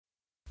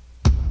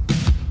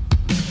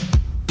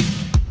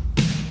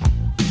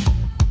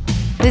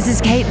This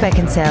is Kate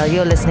Beckinsale.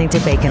 You're listening to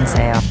Bacon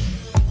Sale.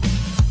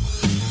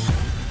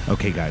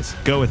 Okay, guys,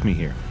 go with me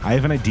here. I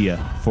have an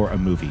idea for a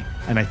movie,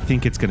 and I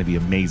think it's going to be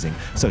amazing.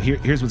 So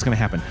here's what's going to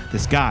happen.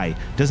 This guy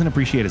doesn't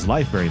appreciate his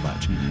life very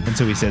much, and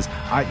so he says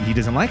he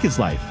doesn't like his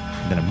life.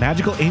 And then a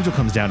magical angel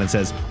comes down and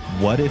says,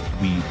 what if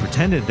we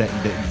pretended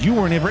that you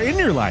weren't ever in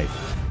your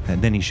life?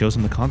 And then he shows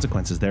him the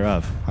consequences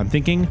thereof. I'm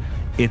thinking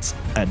it's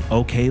an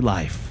okay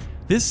life.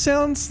 This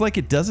sounds like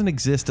it doesn't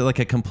exist, like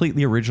a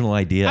completely original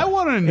idea. I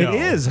want to know.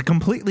 It is a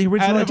completely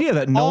original idea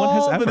that no one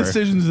has ever. All the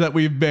decisions that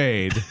we've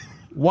made,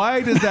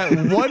 why does that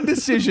one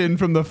decision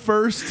from the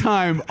first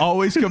time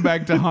always come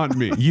back to haunt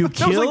me? You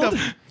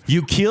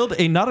killed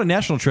not a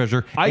national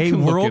treasure, a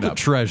world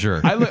treasure.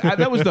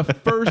 That was the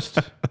first.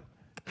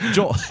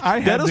 Joel,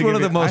 that is one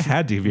of the most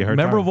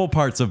memorable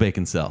parts of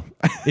Bacon Cell,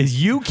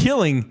 is you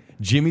killing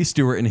Jimmy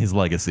Stewart and his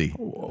legacy.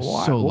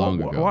 So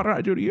long ago. What did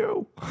I do to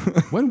you?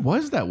 When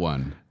was that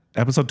one?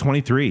 Episode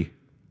 23.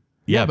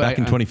 Yeah, back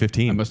in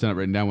 2015. I must not have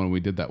written down when we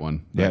did that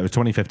one. Yeah, it was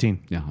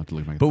 2015. Yeah, I'll have to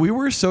look back. But we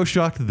were so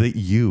shocked that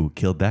you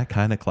killed that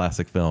kind of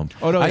classic film.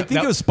 Oh, no. I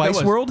think it was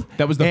Spice World.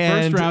 That was the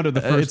first round of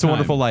the first It's a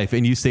Wonderful Life,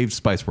 and you saved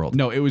Spice World.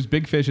 No, it was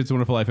Big Fish, It's a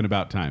Wonderful Life, and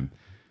About Time.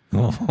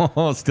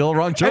 Oh, still a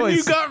wrong choice. And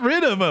you got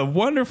rid of A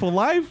Wonderful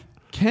Life?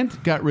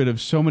 Kent got rid of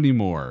so many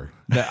more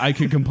that I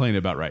could complain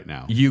about right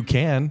now. You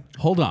can.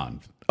 Hold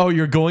on. Oh,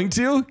 you're going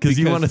to? Because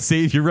you want to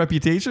save your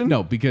reputation?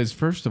 No, because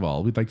first of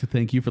all, we'd like to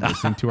thank you for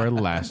listening to our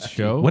last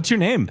show. What's your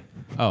name?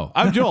 Oh,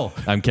 I'm Joel.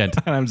 I'm Kent.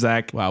 And I'm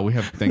Zach. Wow, we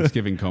have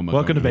Thanksgiving coma.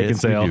 Welcome to Bacon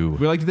Sale.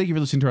 We'd like to thank you for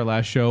listening to our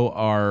last show,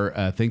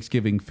 our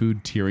Thanksgiving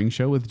food tiering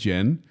show with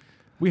Jen.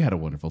 We had a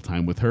wonderful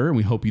time with her, and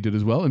we hope you did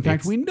as well. In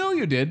fact, we know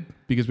you did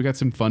because we got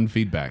some fun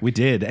feedback. We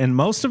did. And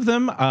most of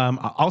them,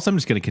 also I'm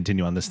just going to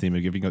continue on this theme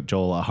of giving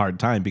Joel a hard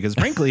time because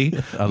frankly,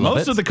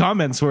 most of the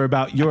comments were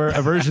about your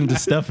aversion to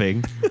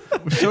stuffing.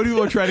 So many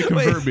people are trying to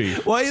convert me.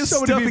 Why is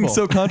stuffing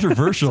so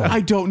controversial?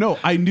 I don't know.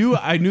 I knew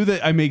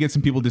that I may get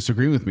some people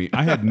disagreeing with me.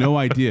 I had no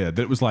idea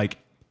that it was like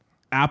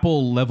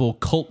Apple level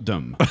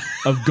cultdom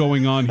of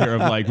going on here.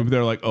 Of like,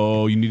 they're like,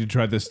 oh, you need to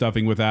try this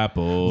stuffing with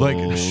apples.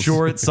 Like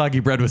short, soggy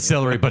bread with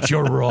celery, but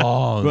you're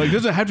wrong. Like, it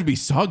doesn't have to be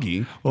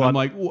soggy. Well, I'm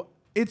like,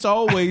 it's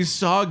always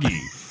soggy.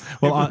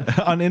 Well,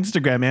 on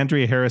Instagram,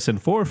 Andrea Harrison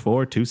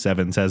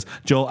 4427 says,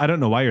 Joel, I don't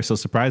know why you're so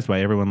surprised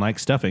why everyone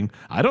likes stuffing.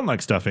 I don't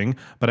like stuffing,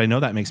 but I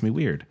know that makes me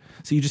weird.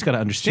 So you just got to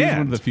understand. She's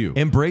one of the few.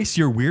 Embrace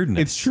your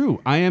weirdness. It's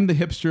true. I am the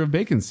hipster of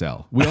Bacon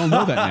Cell. We all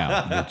know that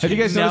now. Have you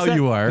guys noticed that?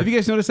 You are. Have you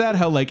guys noticed that?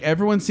 How like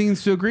everyone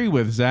seems to agree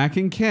with Zach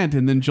and Kent,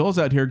 and then Joel's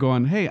out here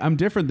going, "Hey, I'm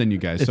different than you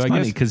guys." It's so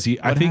funny because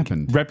I think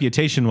happened?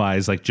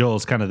 reputation-wise, like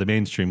Joel's kind of the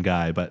mainstream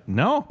guy, but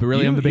no. But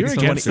really, I'm the Bacon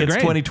Cell hipster. It's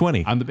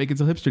 2020. I'm the Bacon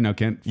Cell hipster now,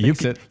 Kent.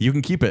 Fix it. You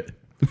can keep it.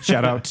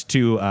 Shout out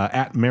to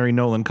at Mary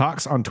Nolan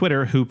Cox on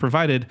Twitter, who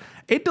provided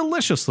a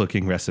delicious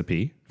looking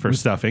recipe for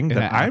stuffing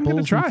that I'm going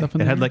to try. It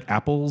had like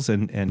apples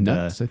and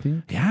nuts, I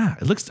think. Yeah,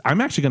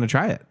 I'm actually going to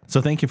try it.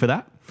 So thank you for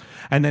that.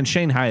 And then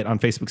Shane Hyatt on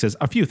Facebook says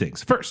a few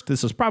things. First,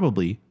 this was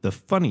probably the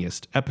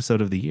funniest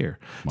episode of the year.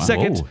 Wow.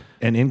 Second,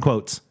 and in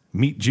quotes,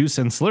 meat, juice,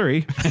 and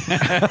slurry.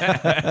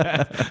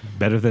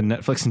 Better than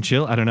Netflix and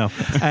chill? I don't know.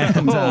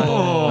 And,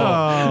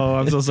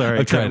 I'm so sorry.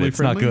 I've tried it. It's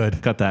not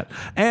good. Cut that.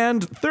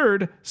 And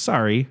third,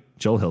 sorry,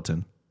 Joel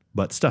Hilton,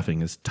 but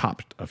stuffing is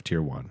top of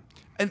tier 1.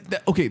 And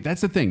okay,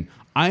 that's the thing.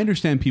 I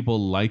understand people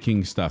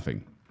liking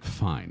stuffing.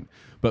 Fine.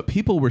 But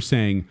people were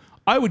saying,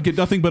 I would get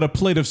nothing but a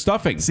plate of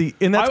stuffing. See,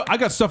 and that's, I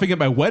got stuffing at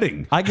my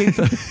wedding. I gave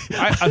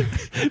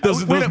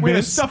those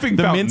mints, stuffing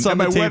the mints on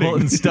the table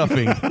and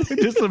stuffing.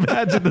 Just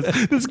imagine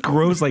this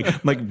gross,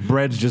 like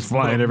bread's just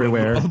flying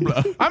everywhere.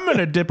 I'm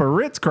gonna dip a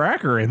Ritz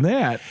cracker in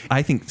that.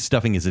 I think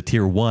stuffing is a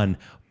tier 1,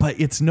 but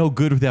it's no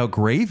good without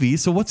gravy.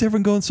 So what's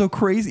everyone going so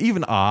crazy?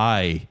 Even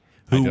I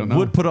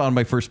would put it on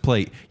my first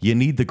plate. You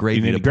need the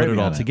gravy to put it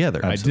all together.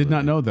 Absolutely. I did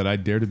not know that I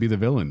dare to be the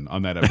villain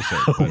on that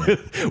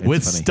episode.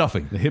 with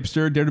stuffing. The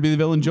hipster dare to be the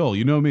villain, Joel.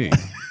 You know me.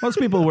 Most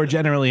people were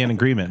generally in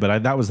agreement,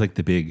 but that was like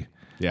the big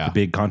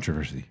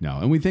controversy. No,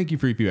 and we thank you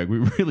for your feedback.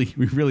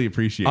 We really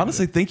appreciate it.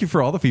 Honestly, thank you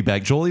for all the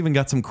feedback. Joel even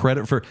got some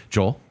credit for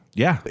Joel.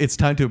 Yeah. It's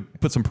time to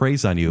put some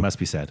praise on you. It must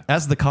be said.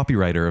 As the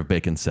copywriter of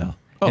Bacon Cell.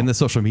 And the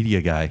social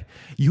media guy,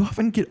 you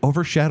often get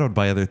overshadowed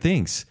by other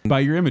things.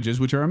 By your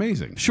images, which are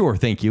amazing. Sure,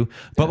 thank you.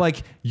 But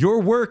like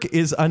your work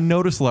is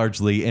unnoticed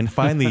largely, and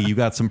finally you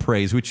got some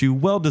praise, which you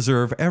well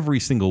deserve every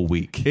single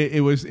week.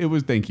 It was.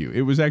 Thank you.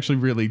 It was actually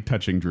really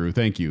touching, Drew.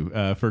 Thank you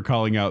for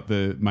calling out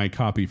my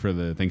copy for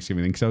the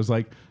Thanksgiving thing. Because I was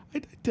like,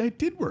 I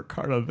did work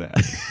hard on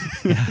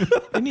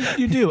that. And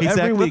you do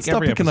exactly. every week. Let's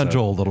stop picking on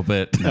Joel a little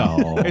bit.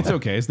 No, it's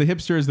okay. As the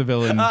hipster, as the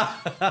villain,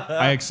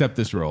 I accept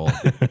this role.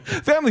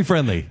 Family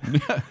friendly.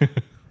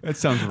 That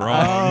sounds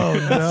wrong. Oh,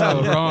 no. That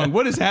sounds wrong.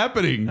 What is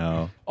happening?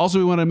 No. Also,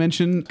 we want to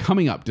mention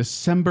coming up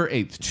December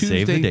 8th,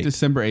 Tuesday,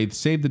 December 8th.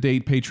 Save the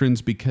date, patrons,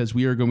 because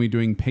we are going to be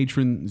doing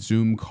patron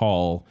Zoom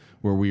call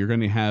where we are going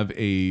to have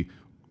a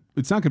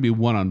it's not going to be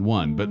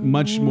one-on-one, but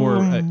much more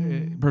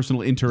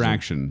personal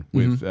interaction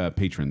with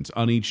patrons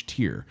on each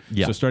tier.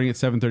 Yeah. So starting at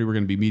 7:30, we're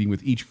going to be meeting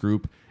with each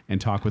group and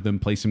talk with them,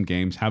 play some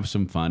games, have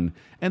some fun,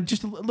 and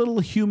just a little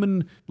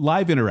human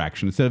live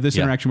interaction instead of this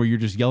interaction where you're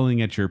just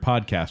yelling at your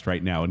podcast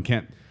right now and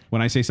can't.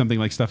 When I say something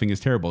like stuffing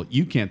is terrible,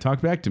 you can't talk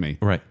back to me.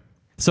 Right.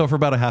 So for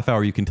about a half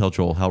hour, you can tell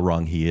Joel how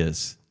wrong he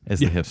is as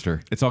the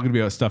hipster. It's all going to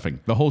be about stuffing.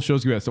 The whole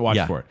show's going to be about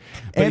watch for it.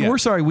 But And we're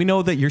sorry. We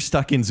know that you're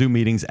stuck in Zoom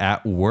meetings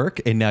at work,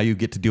 and now you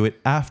get to do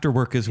it after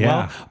work as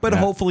well. But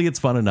hopefully it's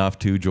fun enough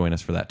to join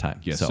us for that time.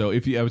 Yes. So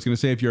if I was going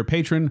to say, if you're a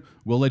patron,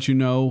 we'll let you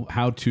know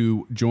how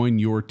to join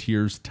your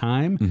tier's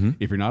time.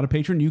 If you're not a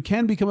patron, you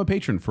can become a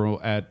patron starting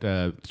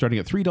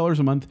at $3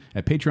 a month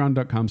at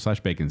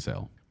patreon.com/bacon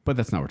sale. But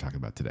that's not what we're talking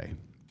about today.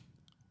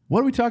 What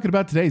are we talking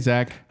about today,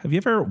 Zach? Have you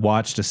ever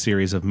watched a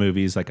series of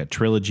movies like a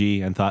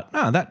trilogy and thought,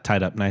 that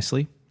tied up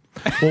nicely?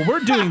 Well,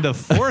 we're doing the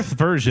fourth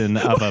version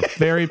of a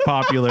very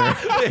popular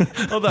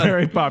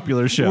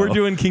show. We're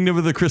doing Kingdom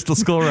of the Crystal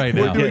Skull right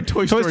now. We're doing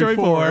Toy Story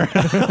 4.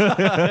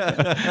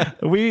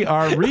 We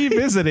are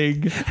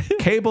revisiting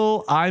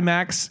Cable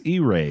IMAX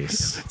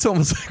Erase. It's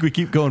almost like we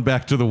keep going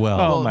back to the well.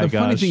 Oh, my the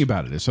funny gosh. thing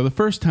about it is, so the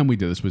first time we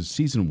did this was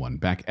season 1,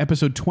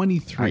 episode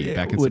 23,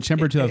 back in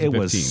September 2015. It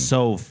was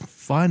so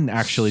fun,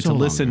 actually, So to long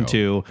listen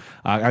ago.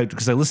 to,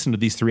 because I listened to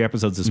these 3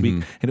 episodes this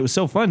week, and it was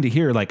so fun to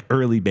hear like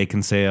early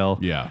Bacon Sale.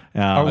 Yeah.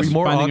 Are we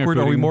more finding our awkward?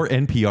 Are we footing. more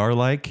NPR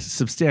like?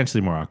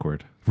 Substantially more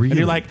awkward. Really? And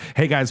you're like,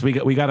 hey guys, we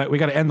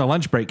gotta end the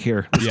lunch break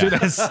here. Let's do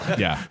this.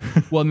 Yeah.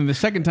 Well, and then the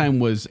second time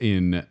was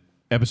in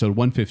episode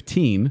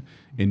 115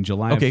 in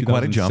July Okay, of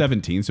quite a jump.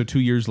 2017, so 2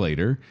 years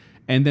later.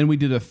 And then we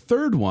did a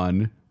third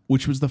one,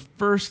 which was the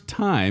first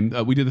time.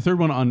 We did the third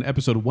one on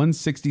episode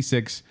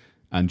 166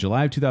 on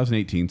July of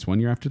 2018, so 1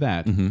 year after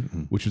that,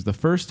 which was the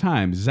first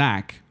time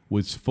Zach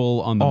was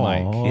full on the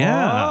mic.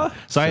 Yeah.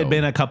 So I had So-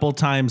 been a couple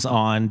times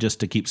on just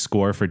to keep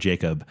score for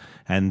Jacob,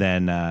 and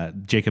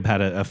then Jacob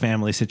had a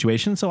family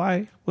situation, so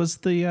I was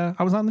I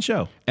was on the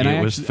show. And It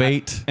I was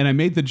fate. And I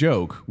made the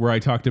joke where I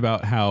talked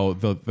about how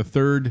the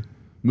third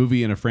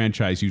movie in a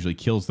franchise usually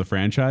kills the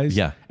franchise.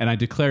 Yeah. And I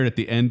declared at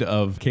the end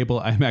of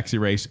Cable IMAX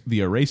Erase, the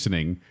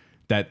Erasening,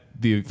 that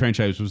the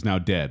franchise was now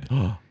dead.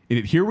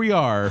 And here we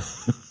are,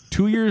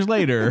 2 years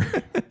later,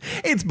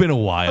 It's been a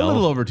while. a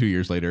little over 2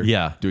 years later,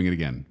 Yeah. doing it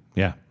again.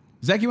 Yeah.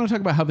 Zach, you want to talk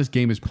about how this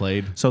game is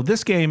played? So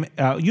this game,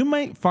 you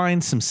might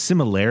find some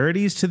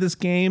similarities to this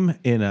game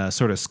in a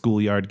sort of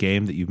schoolyard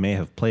game that you may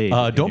have played.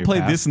 in Don't your play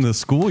past. this in the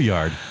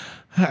schoolyard.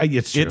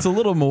 It's true. It's a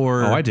little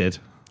more. Oh, I did.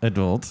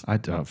 Adult. I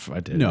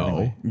did. No.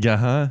 Anyway. Yeah,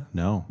 huh?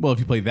 No. Well, if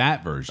you play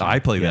that version. I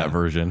play that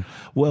version.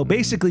 Well,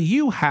 basically,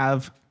 you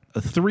have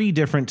 3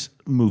 different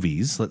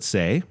movies, let's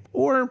say,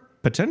 or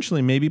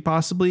potentially maybe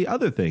possibly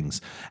other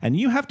things. And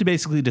you have to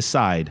basically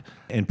decide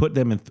and put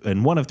them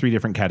in one of 3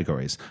 different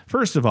categories.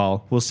 First of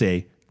all, we'll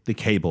say the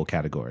cable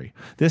category.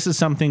 This is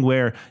something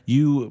where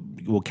you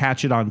will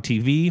catch it on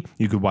TV.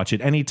 You could watch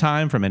it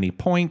anytime from any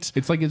point.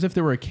 It's like as if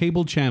there were a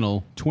cable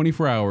channel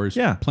 24 hours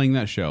Yeah. playing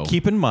that show.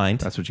 Keep in mind,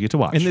 That's what you get to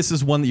watch. and this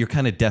is one that you're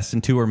kind of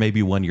destined to, or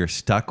maybe one you're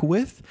stuck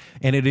with,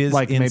 and it is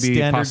like in maybe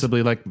standard.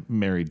 possibly like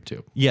Married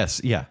to. Yes,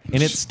 yeah,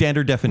 and it's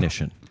standard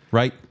definition,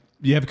 right?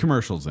 You have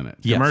commercials in it.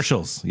 Yes.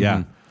 Commercials. Yeah.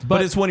 Mhm.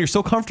 But it's one you're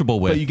so comfortable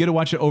with. But you get to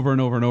watch it over and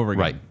over and over again.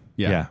 Right.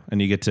 Yeah.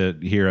 And you get to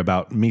hear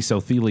about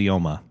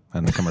mesothelioma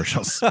and the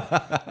commercials.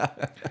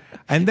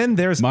 And then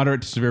there's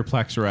Moderate to severe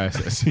plaque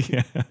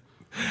psoriasis.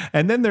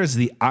 And then there's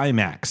the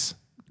IMAX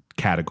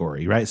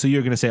category, right? So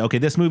you're going to say, okay,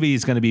 this movie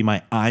is going to be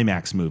my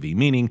IMAX movie,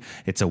 meaning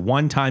it's a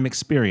one-time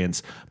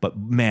experience, but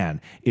man,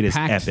 it is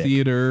Packed epic.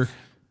 theater,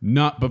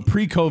 but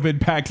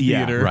pre-COVID packed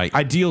Yeah, theater. right.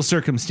 Ideal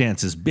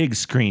circumstances, big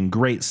screen,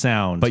 great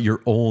sound. but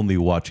you're only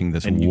watching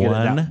this And you get it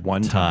one, that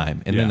one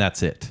time. and Yeah. then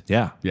that's it.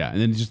 yeah. Yeah,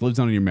 and then it just lives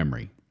on in your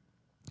memory.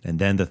 And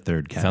then the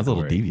third category. Sounds a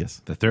little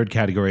devious. The third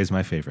category is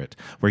my favorite,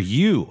 where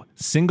you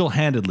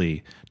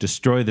single-handedly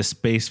destroy the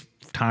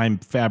space-time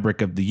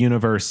fabric of the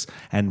universe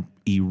and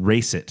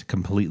erase it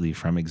completely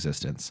from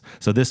existence.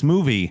 So this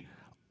movie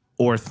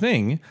or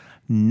thing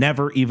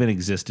never even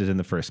existed in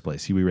the first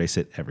place. You erase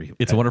it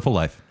It's a Wonderful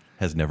Life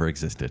has never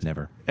existed.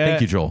 never. Thank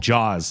you, Joel.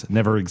 Jaws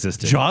never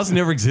existed. Jaws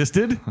never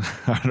existed.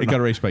 It got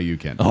erased by you,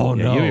 Ken. Oh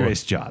Yeah, no! you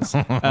erased Jaws.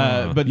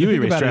 But you the thing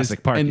erased about it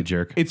Jurassic Park, and you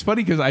jerk. It's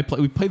funny because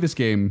we played this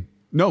game.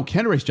 No,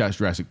 Ken erased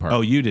Jurassic Park.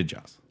 Oh, you did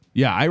Jaws.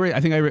 Yeah, I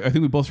think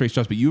we both raced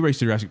Jaws, but you raced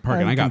Jurassic Park,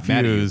 I'm and I got mad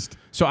at you. confused.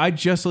 So I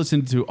just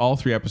listened to all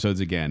 3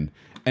 episodes again,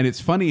 and it's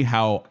funny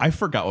how I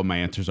forgot what my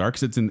answers are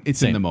because it's in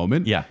Same. the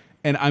moment. Yeah.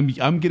 and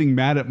I'm getting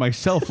mad at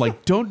myself.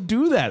 Like, don't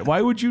do that.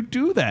 Why would you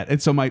do that?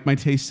 And so my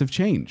tastes have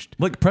changed.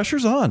 Look,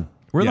 pressure's on.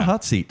 We're in Yeah. the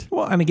hot seat.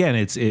 Well, and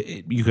again,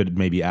 you could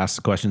maybe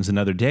ask questions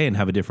another day and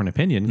have a different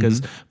opinion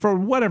because for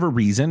whatever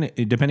reason,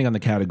 depending on the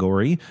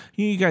category,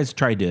 you guys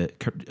tried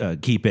to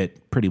keep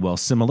it pretty well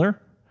similar.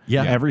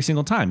 Yeah. Every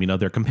single time,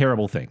 they're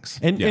comparable things.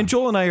 And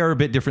Joel and I are a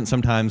bit different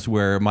sometimes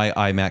where my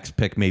IMAX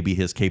pick may be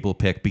his cable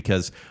pick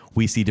because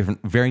we see different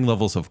varying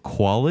levels of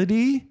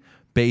quality,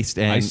 based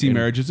and I see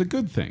marriage as a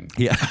good thing.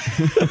 Yeah.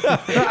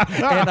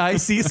 And I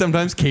see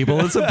sometimes cable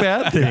is a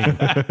bad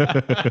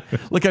thing.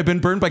 Look, I've been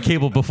burned by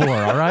cable before,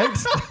 all right?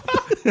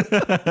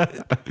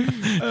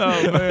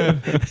 Oh,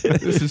 man.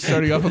 This is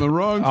starting off on the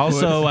wrong foot.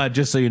 Also,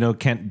 just so you know,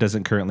 Kent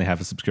doesn't currently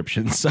have a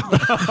subscription, so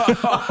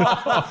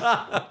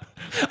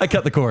I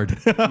cut the cord.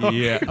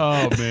 Yeah.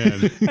 Oh,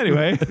 man.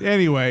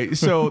 Anyway,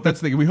 so that's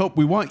the thing.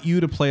 We want you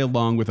to play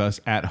along with us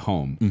at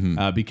home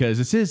because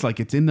this is like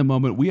it's in the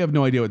moment. We have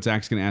no idea what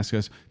Zach's going to ask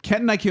us.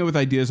 Kent and I came up with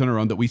ideas on our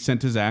own that we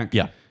sent to Zach.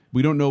 Yeah.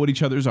 We don't know what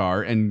each other's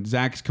are, and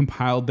Zach's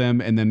compiled them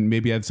and then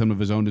maybe had some of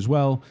his own as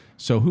well.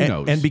 So who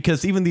knows? And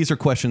because even these are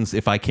questions,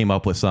 if I came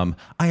up with some,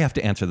 I have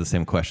to answer the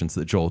same questions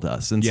that Joel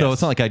does. And so Yes.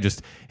 it's not like I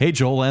just, hey,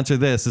 Joel, answer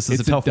this. This is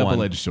It's a tough one.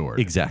 double-edged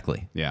sword.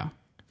 Exactly. Yeah.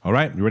 all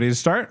right, you ready to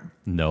start?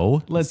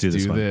 No. Let's do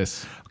this one.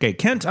 this. Okay,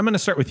 Kent, I'm going to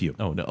start with you.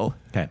 Oh, no.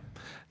 Okay.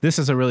 This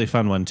is a really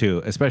fun one,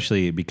 too,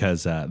 especially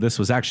because this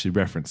was actually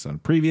referenced on a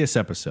previous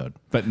episode.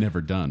 But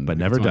never done. But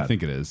never That's what done. I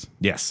think it is.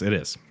 Yes, it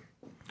is.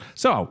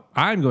 So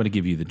I'm going to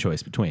give you the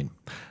choice between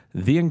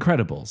The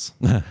Incredibles,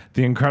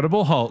 The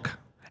Incredible Hulk,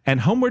 and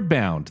Homeward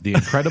Bound, The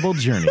Incredible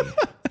Journey.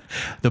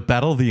 The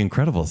Battle of the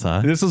Incredibles,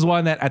 huh? This is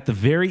one that at the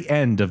very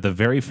end of the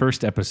very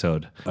first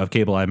episode of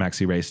Cable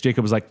IMAX Erased,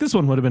 Jacob was like, this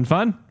one would have been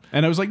fun.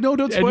 And I was like, no,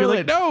 don't And you're spoil like,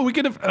 it. no, we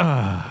could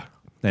have.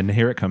 And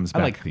here it comes I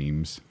back. like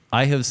themes.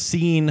 I have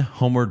seen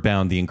Homeward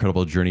Bound, The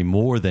Incredible Journey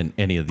more than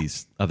any of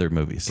these other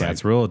movies.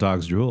 Cats rule,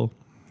 dogs drool.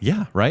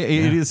 Yeah, right?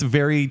 It is a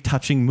very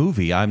touching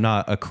movie. I'm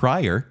not a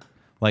crier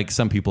like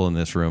some people in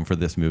this room for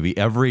this movie.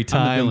 Every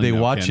time villain they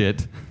now, watch Ken.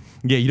 it.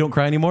 Yeah, you don't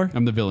cry anymore?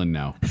 I'm the villain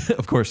now.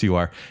 Of course you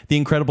are.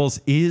 The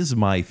Incredibles is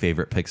my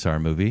favorite Pixar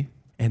movie.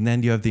 And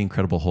then you have The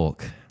Incredible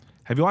Hulk.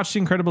 Have you watched The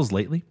Incredibles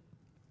lately?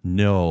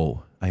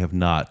 No, I have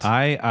not.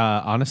 I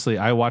honestly,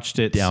 I watched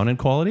it. Down in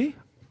quality?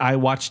 I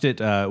watched it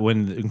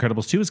when The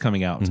Incredibles 2 was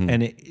coming out,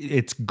 and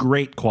it's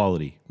great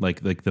quality.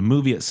 Like the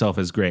movie itself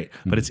is great,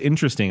 but it's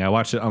interesting. I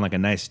watched it on like a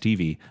nice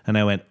TV, and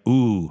I went,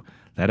 ooh,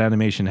 that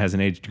animation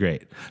hasn't aged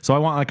great. So I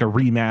want like a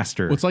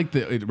remaster. Well, it's like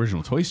the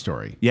original Toy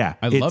Story. Yeah,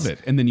 I love it.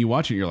 And then you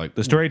watch it, you're like,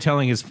 the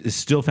storytelling is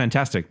still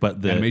fantastic,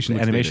 but the Animation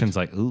looks animation's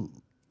like, ooh,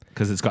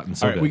 because it's gotten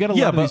so all right, good. we got a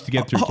lot of these to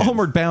get through. Ken.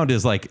 Homeward Bound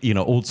is like,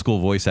 old school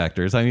voice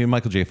actors. I mean,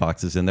 Michael J.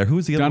 Fox is in there.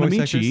 Who's the other Donna voice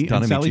actors? Michi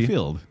and Sally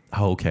Field.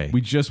 Oh, okay. We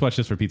just watched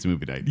this for Pizza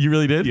Movie Night. You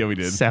really did? Yeah, we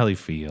did. Sally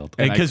Field.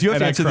 And because you have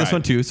to I answer this cried.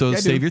 one too, so Yeah, I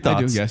save do. your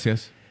thoughts. I do.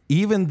 Yes.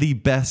 Even the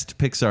best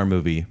Pixar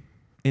movie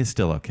is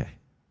still okay.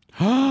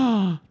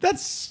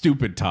 That's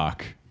stupid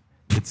talk.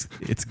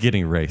 It's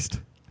getting erased.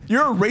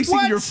 You're erasing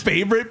What? your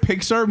favorite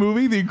Pixar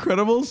movie, The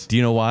Incredibles? Do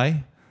you know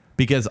why?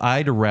 Because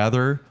I'd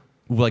rather,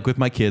 like with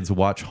my kids,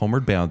 watch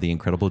Homeward Bound, The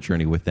Incredible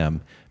Journey with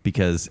them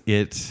because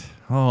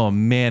oh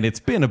man, it's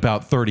been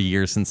about 30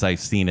 years since I've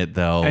seen it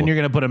though. And you're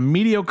going to put a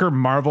mediocre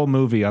Marvel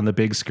movie on the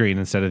big screen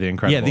instead of The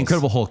Incredibles. Yeah, The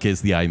Incredible Hulk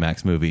is the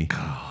IMAX movie.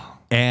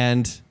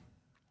 And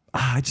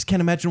I just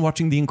can't imagine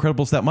watching The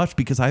Incredibles that much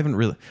because I haven't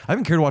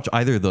cared to watch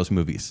either of those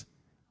movies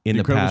in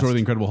The the Incredibles past. or The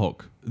Incredible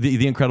Hulk?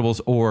 The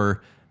Incredibles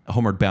or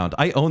Homeward Bound.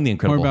 I own The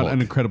Incredible Or about Hulk.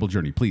 An Incredible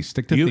Journey. Please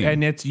stick to You,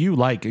 theme. and you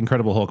like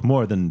Incredible Hulk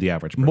more than the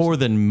average person. More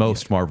than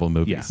most Marvel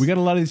movies. Yeah. we got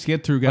a lot of these to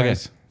get through,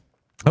 guys.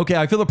 Okay,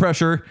 I feel the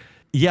pressure.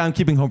 Yeah, I'm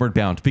keeping Homeward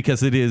Bound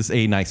because it is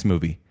a nice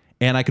movie.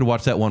 And I could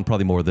watch that one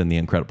probably more than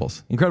The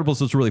Incredibles.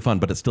 Incredibles was really fun,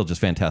 but it's still just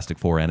Fantastic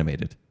Four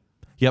animated.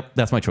 Yep,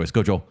 that's my choice.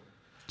 Go, Joel.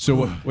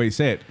 So wait,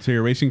 say it. So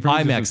you're racing for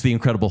IMAX, The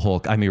Incredible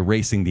Hulk. I'm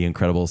erasing The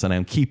Incredibles, and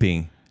I'm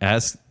keeping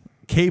as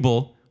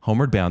cable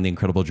Homeward Bound, The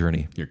Incredible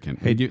Journey. Here, Ken.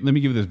 Hey, let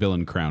me give you this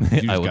villain crown. You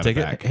just I will got take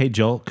it. back. Hey,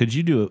 Joel, could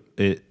you do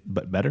it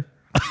but better?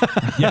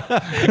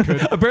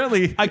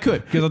 Apparently, I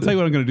could, because I'll tell you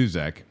what I'm going to do,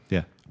 Zach.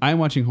 Yeah. I'm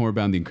watching Homeward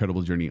Bound: The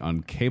Incredible Journey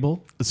on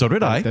cable. so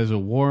did I. There's a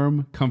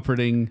warm,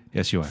 comforting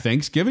Yes, you are.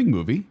 Thanksgiving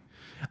movie.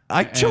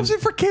 I chose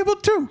it for cable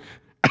too.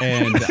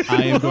 And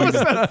I am going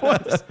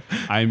to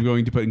I'm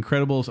going to put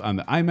Incredibles on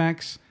the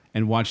IMAX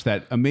and watch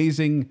that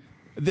amazing.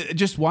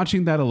 Just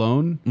watching that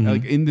alone,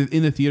 like in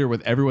the theater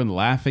with everyone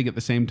laughing at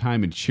the same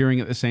time and cheering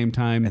at the same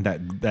time, And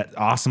that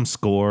awesome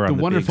score on the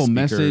the wonderful big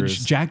message.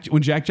 speakers.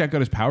 When Jack got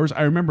his powers,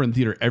 I remember in the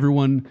theater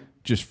everyone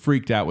just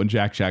freaked out when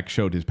Jack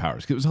showed his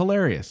powers. It was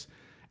hilarious.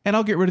 And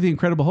I'll get rid of the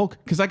Incredible Hulk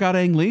because I got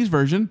Ang Lee's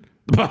version.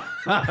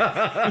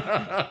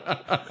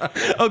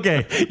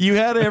 Okay, you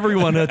had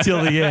everyone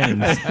until the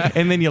end,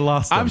 and then you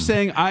lost them. I'm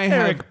saying I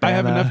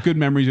have enough good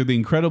memories of the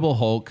Incredible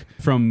Hulk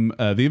from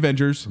the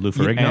Avengers. Lou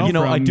Ferrigno? and You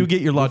know, I from do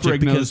get your Lou logic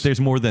Ferrigno's, because there's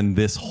more than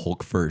this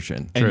Hulk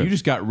version. and you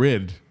just got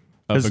rid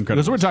of Incredibles.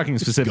 Because we're talking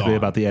It's specifically gone.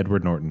 about the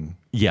Edward Norton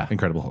Yeah.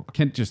 Incredible Hulk.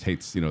 Kent just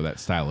hates that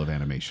style of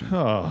animation.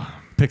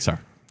 Pixar.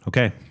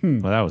 Okay.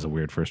 Well, that was a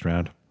weird first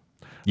round.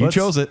 You Let's-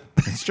 chose it.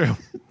 It's true.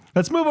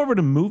 Let's move over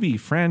to movie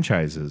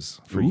franchises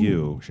for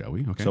you. Shall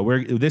we? Okay.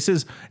 So this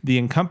is the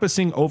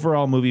encompassing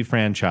overall movie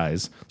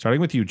franchise,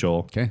 starting with you, Joel.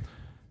 Okay.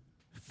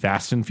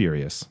 Fast and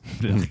Furious.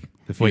 The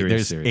Wait, Furious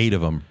there's series. 8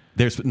 of them.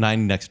 There's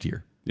 9 next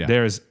year. Yeah.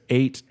 There's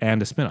 8 and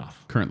a spinoff.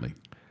 Currently,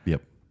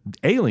 Yep.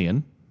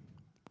 Alien,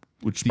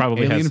 which the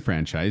probably Alien has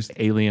franchise.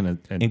 Alien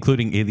and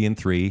Including Alien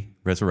 3,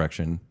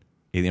 Resurrection,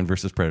 Alien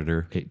versus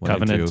Predator, 1 and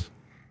Covenant. 2.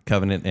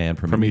 Covenant, and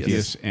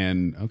Prometheus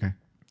and okay.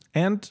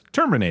 And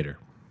Terminator.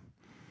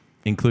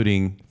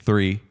 including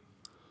 3.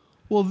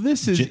 Well,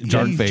 this is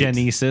Dark easy. Fate.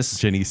 Genesis.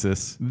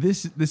 Genesis.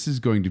 This is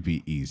going to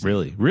be easy.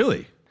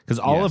 Really? Because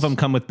all Yes. of them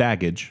come with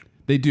baggage,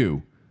 They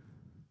do.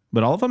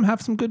 but all of them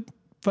have some good,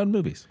 fun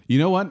movies. You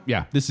know what?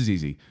 Yeah, this is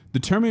easy. The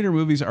Terminator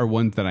movies are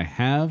ones that I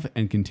have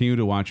and continue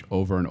to watch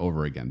over and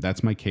over again.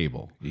 That's my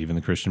cable. Even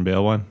the Christian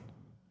Bale one,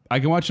 I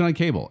can watch it on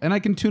cable, and I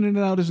can tune it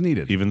out as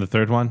needed. even the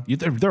third one.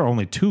 There are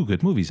only 2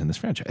 good movies in this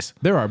franchise.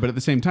 There are, but at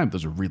the same time,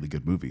 those are really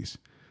good movies.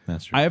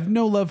 That's true. I have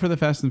no love for the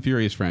Fast and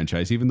Furious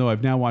franchise, even though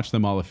I've now watched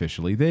them all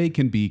officially. They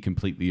can be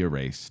completely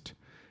erased.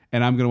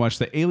 And I'm going to watch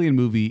the Alien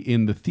movie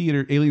in the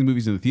theater, Alien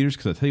movies in the theaters,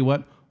 because I'll tell you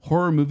what,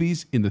 horror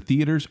movies in the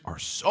theaters are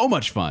so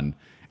much fun.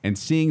 And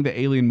seeing the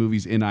Alien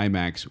movies in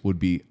IMAX would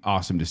be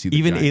awesome to see. The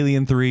Even giant-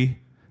 Alien 3.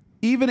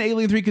 Even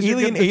Alien 3, because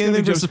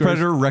Alien vs.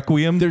 Predator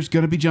Requiem. There's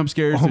going to be jump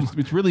scares.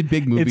 It's really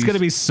big movies. It's going to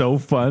be so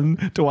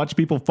fun to watch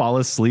people fall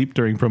asleep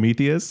during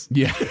Prometheus.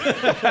 Yeah.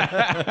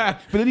 But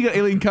then you got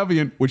Alien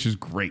Covenant, which is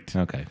great.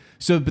 Okay.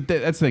 So, but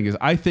that's the thing is,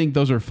 I think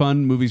those are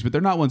fun movies, but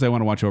they're not ones I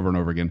want to watch over and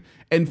over again.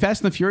 And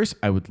Fast and the Furious,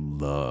 I would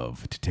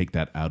love to take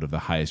that out of the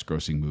highest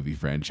grossing movie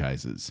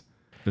franchises.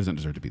 Doesn't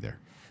deserve to be there.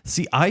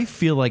 See, I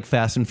feel like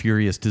Fast and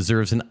Furious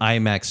deserves an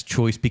IMAX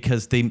choice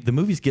because the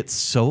movies get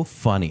so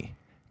funny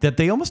that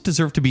they almost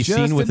deserve to be Just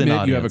seen with an admit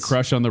audience. you have a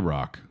crush on The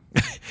Rock.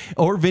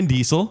 Or Vin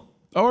Diesel.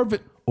 Or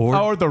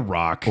The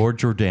Rock. Or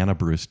Jordana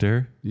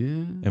Brewster. yeah,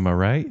 Am I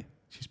right?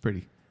 she's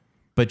pretty.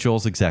 But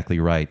Joel's exactly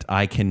right.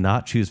 I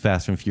cannot choose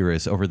Fast and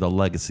Furious over the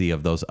legacy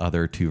of those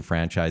other 2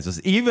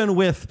 franchises, even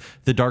with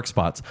the dark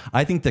spots.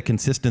 I think the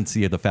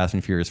consistency of the Fast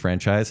and Furious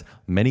franchise,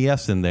 many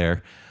F's in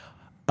there,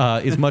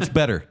 is much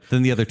better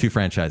than the other 2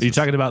 franchises. Are you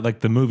talking about like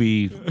the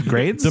movie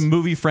grades? the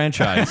movie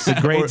franchise. the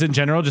grades in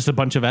general, just a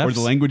bunch of F's? Or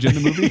the language in the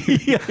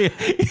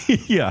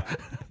movie. yeah.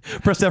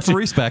 Press F for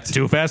respect.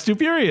 Too Fast, Too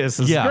Furious.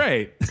 This Yeah. is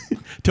great.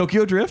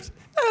 Tokyo Drift.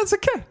 That's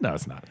okay. No,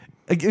 it's not.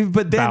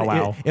 But then Bow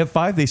wow. at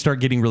 5, they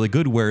start getting really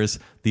good, whereas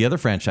the other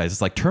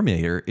franchises like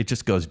Terminator, it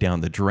just goes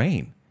down the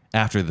drain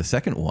after the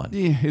second one.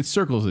 Yeah, it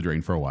circles the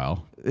drain for a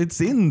while. It's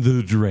in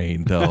the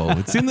drain, though.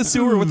 It's in the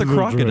sewer with the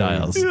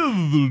crocodiles.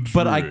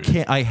 But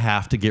I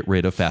have to get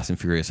rid of Fast and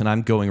Furious, and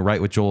I'm going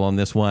right with Joel on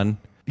this one.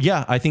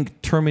 Yeah, I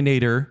think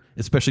Terminator,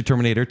 especially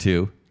Terminator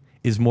 2,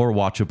 is more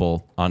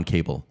watchable on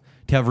cable.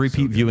 To have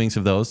repeat viewings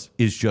of those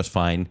is just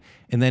fine,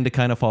 and then to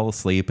kind of fall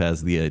asleep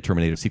as the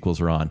Terminator sequels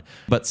are on.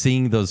 But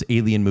seeing those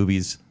Alien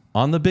movies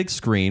on the big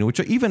screen, which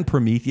are even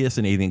Prometheus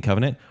and Alien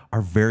Covenant,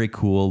 are very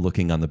cool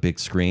looking on the big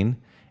screen.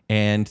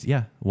 And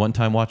yeah,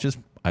 one-time watches,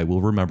 I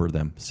will remember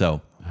them.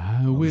 So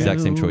I will exact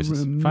same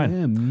choices. Fine.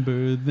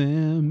 remember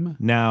them.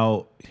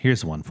 Now,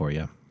 here's one for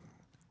you.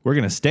 We're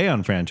going to stay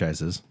on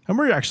franchises, and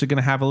we're actually going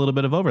to have a little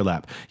bit of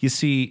overlap. You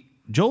see,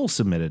 Joel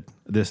submitted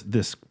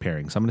this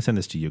pairing, so I'm going to send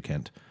this to you,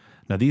 Kent.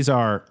 Now, these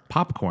are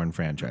popcorn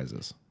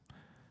franchises.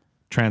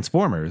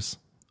 Transformers,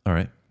 All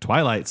right.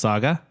 Twilight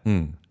Saga,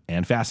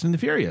 and Fast and the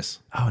Furious.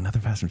 Oh, another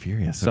Fast and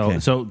Furious. So, Okay.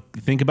 so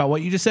think about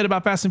what you just said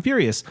about Fast and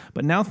Furious,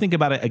 but now think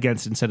about it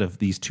against instead of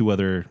these 2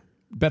 other.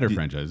 Better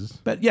franchises.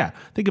 But yeah,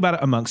 think about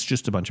it amongst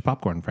just a bunch of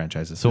popcorn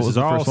franchises. So what was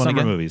these the are all first one summer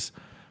again? movies.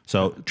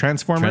 So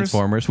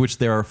Transformers, Which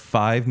there are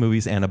 5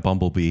 movies and a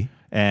Bumblebee.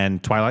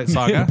 and Twilight And a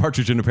Saga.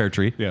 Partridge in a Pear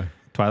Tree. Yeah.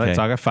 Twilight Okay.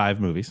 Saga, 5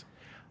 movies.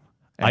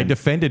 I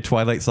defended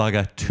Twilight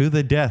Saga to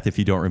the death, if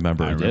you don't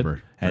remember. I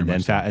remember. And Very then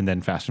much so. and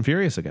then Fast and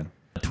Furious again.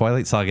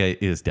 Twilight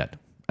Saga is dead.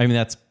 I mean,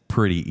 that's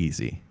pretty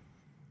easy.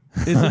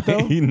 Is it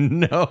though?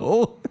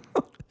 No.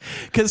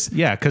 Because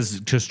Yeah, because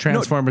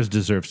Transformers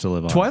deserves to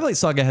live on. Twilight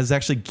Saga has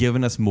actually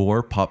given us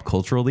more pop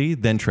culturally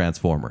than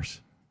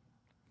Transformers.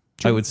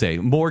 I would say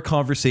more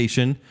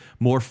conversation,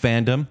 more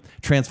fandom.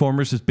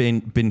 Transformers has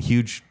been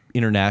huge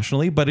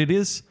internationally, but it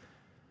is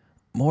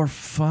more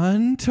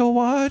fun to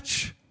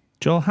watch.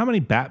 Joel, how many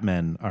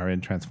Batmen are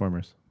in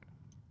Transformers?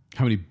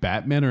 How many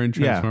Batmen are in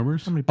Yeah.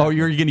 Transformers? How many Oh,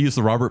 you're going to use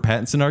the Robert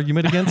Pattinson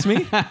argument against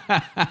me?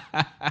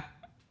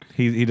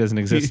 He doesn't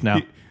exist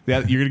now. Yeah,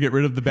 you're going to get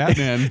rid of the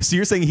Batman. So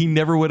you're saying he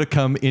never would have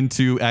come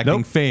into acting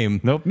Nope. fame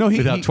Nope. No,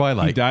 without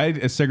Twilight? He died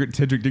as Cedric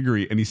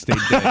Diggory, and he stayed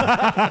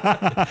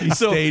dead. He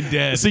stayed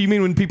dead. So you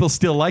mean when people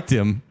still liked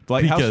him?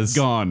 Lighthouse because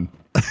gone.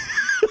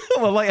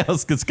 Well,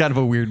 Lighthouse is kind of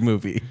a weird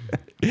movie.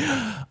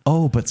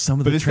 Oh, but some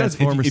of the But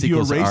Transformers if you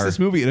sequels erase are this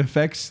movie, it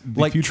affects the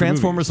like future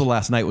Transformers: The movies.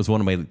 Last Night was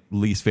one of my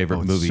least favorite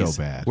Oh, it's movies.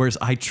 so bad. Whereas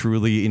I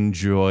truly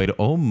enjoyed.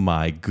 Oh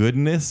my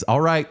goodness! All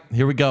right,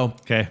 here we go.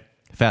 Okay.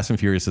 Fast and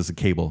Furious is a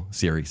cable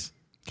series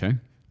Okay.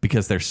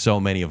 because there's so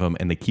many of them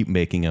and they keep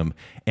making them,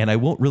 and I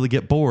won't really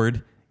get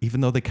bored,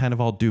 even though they kind of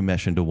all do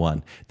mesh into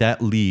one.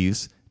 That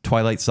leaves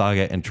Twilight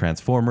Saga and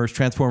Transformers.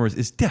 Transformers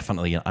is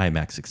definitely an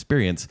IMAX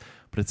experience,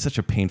 but it's such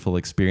a painful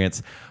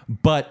experience.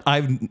 But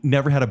I've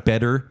never had a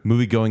better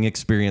movie-going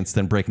experience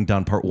than Breaking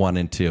Down Part 1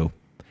 and 2.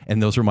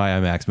 And those are my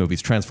IMAX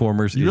movies.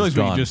 Transformers You is realize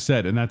what gone. you just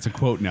said, and that's a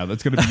quote now.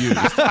 That's going to be used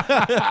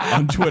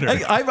on Twitter.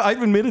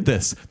 I've admitted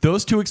this.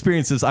 Those 2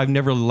 experiences, I've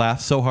never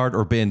laughed so hard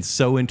or been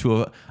so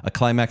into a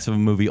climax of a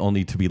movie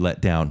only to be let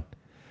down.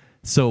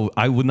 So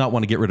I would not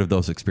want to get rid of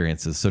those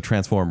experiences. So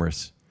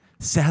Transformers.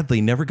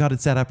 sadly never got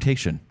its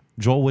adaptation.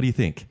 Joel, what do you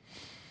think?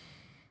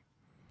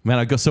 Man,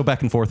 I go so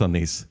back and forth on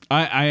these.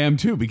 I am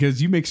too,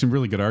 because you make some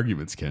really good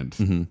arguments, Kent.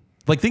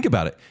 Like, think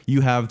about it.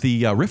 You have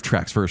the Riff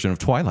Tracks version of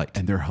Twilight.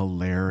 And they're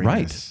hilarious.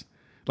 Right.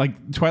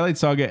 Like Twilight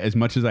Saga, as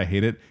much as I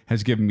hate it,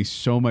 has given me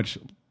so much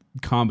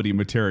comedy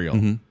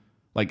material.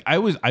 Like I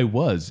was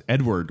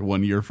Edward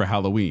one year for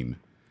Halloween.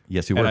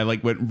 Yes, you And were. I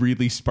like went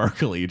really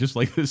sparkly, just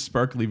like this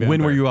sparkly vampire.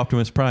 When were you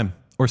Optimus Prime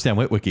or Stan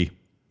Witwicky?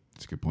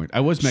 That's a good point. I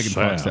was Megan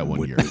Fox that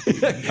one year.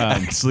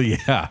 Actually,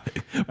 yeah.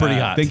 Pretty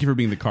hot. Thank you for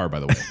being the car, by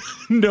the way.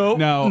 No.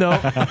 No.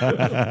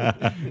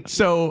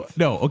 So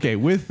no, okay.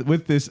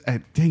 With this,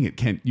 dang it,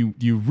 Kent,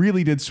 you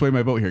really did sway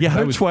my vote here. Yeah, 'cause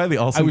how did Twilight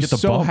also I was get the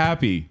so bump?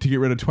 happy to get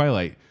rid of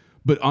Twilight,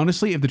 but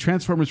honestly, if the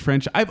Transformers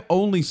franchise, I've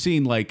only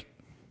seen like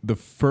the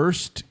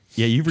first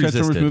You've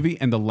Transformers resisted. movie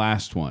and the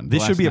last one.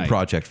 This should be a project.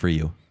 project for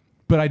you.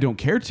 But I don't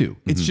care to.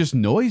 It's just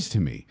noise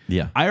to me.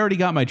 Yeah. I already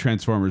got my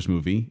Transformers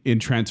movie in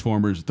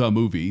Transformers the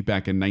movie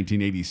back in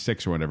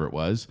 1986 or whatever it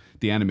was,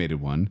 the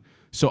animated one.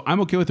 So I'm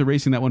okay with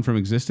erasing that one from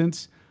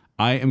existence.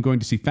 I am going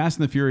to see Fast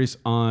and the Furious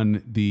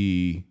on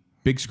the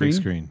big screen. Big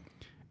screen.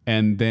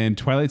 And then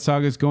Twilight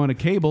Saga is going to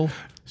cable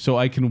so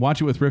I can watch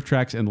it with Riff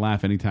Tracks and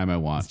laugh anytime I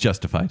want.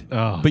 Justified.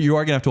 But you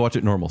are going to have to watch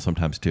it normal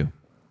sometimes too.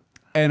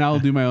 And I'll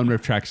do my own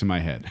Riff Tracks in my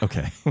head.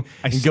 Okay.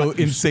 And go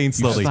insane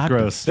slowly. slapped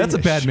Gross. That's a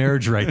bad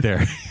marriage right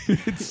there.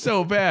 It's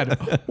so bad.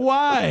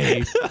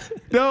 Why?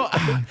 No,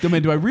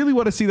 man, do I really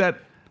want to see that?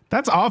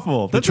 That's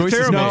awful. That's a choice is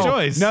terrible made.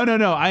 choice. No.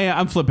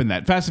 I'm flipping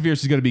that. Fast and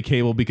Furious is going to be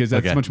cable because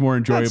that's Okay. much more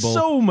enjoyable. That's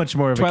so much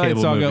more of a Twilight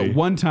cable Saga movie.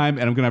 one time,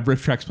 and I'm going to have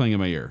Riff Tracks playing in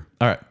my ear.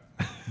 All right.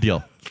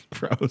 Deal.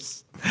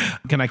 Gross.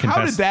 Can I confess?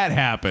 How did that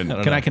happen?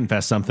 Can I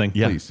confess something?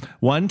 Yeah. Please.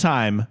 One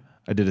time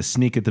I did a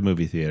sneak at the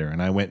movie theater,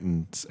 and I went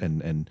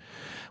and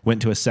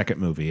went to a second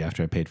movie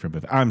after I paid for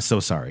it. I'm so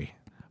sorry,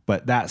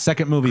 but that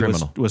second movie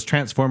Criminal. was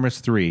Transformers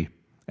 3,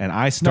 and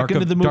I snuck Dark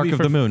into of- the movie Dark of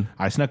for the Moon.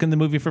 I snuck in the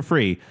movie for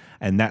free,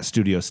 and that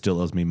studio still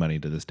owes me money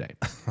to this day.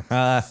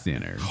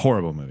 Sinner.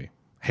 Horrible movie.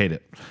 Hate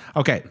it.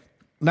 Okay,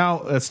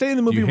 now stay in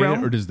the Do movie you hate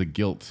realm. it, or does the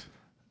guilt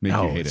make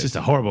No, you hate it's it? just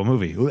a horrible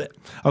movie. Blech.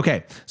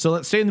 Okay, so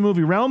let's stay in the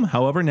movie realm.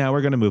 However, now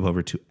we're going to move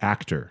over to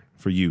actor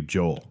for you,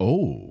 Joel.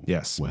 Oh.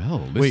 Yes.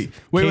 Well, Wait.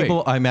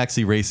 Cable IMAX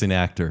erasing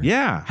actor.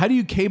 Yeah. How do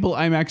you cable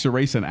IMAX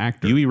erase an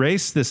actor? You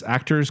erase this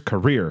actor's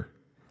career.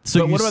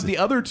 So but you what s- about the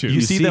other two?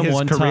 you see them his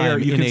one career. time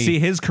You in can a- see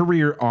his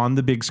career on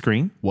the big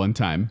screen one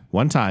time.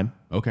 one time,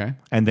 Okay.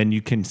 and then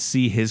you can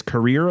see his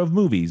career of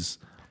movies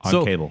on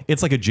so cable.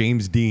 It's like a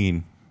James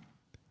Dean.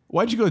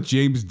 Why'd you go with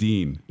James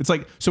Dean? It's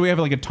like, so we have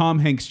like a Tom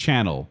Hanks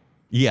channel.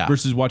 Yeah.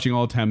 Versus watching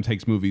all Tom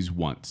Hanks movies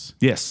once.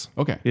 Yes.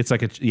 Okay. It's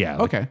like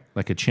Okay.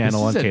 like a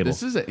channel on cable.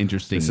 This is an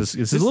interesting. This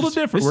is a little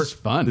different. This is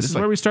fun. This is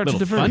where we start to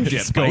little fun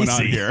differentiate. dip going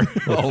on here.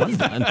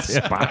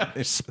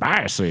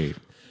 Spicy.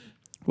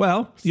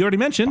 Well, you already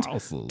mentioned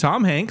Spicy.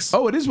 Tom Hanks,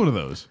 Oh, it is one of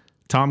those.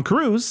 Tom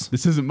Cruise,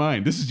 This isn't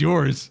mine. This is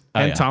yours.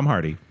 and yeah. Tom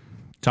Hardy.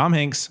 Tom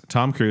Hanks,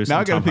 Tom Cruise, Now I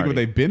and got to Tom think Hardy. what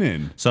they've been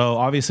in. So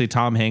obviously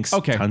Tom Hanks,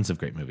 Okay. tons of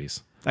great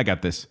movies. I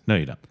got this. No,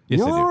 you don't.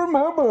 Yes, I do.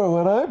 remember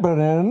what I've been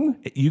in?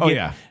 You Oh, get,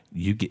 yeah.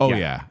 You get. Oh, yeah.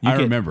 yeah. You I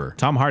get remember.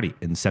 Tom Hardy,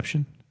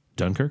 Inception,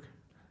 Dunkirk,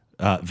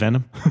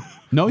 Venom.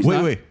 No, he's Wait,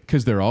 not. wait.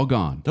 Because they're all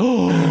gone.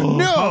 No.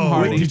 Tom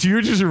Hardy. Did you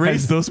just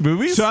erase those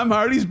movies? Tom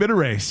Hardy's been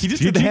erased. He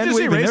just Did did the you hand just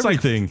wave and erase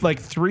everything. like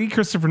 3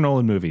 Christopher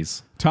Nolan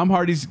movies? Tom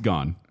Hardy's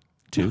gone.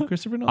 2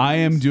 Christopher Nolan. I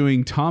am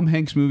doing Tom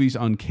Hanks movies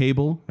on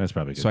cable. That's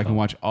probably a good so I can call.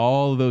 watch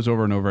all of those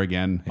over and over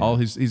again. All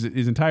his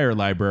entire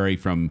library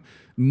from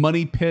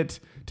Money Pit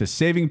to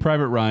Saving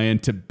Private Ryan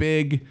to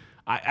Big.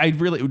 I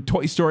really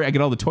Toy Story. I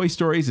get all the Toy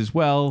Stories as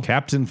well.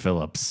 Captain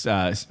Phillips,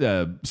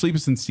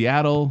 Sleepless in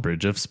Seattle,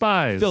 Bridge of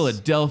Spies,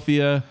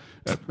 Philadelphia.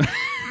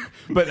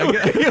 But I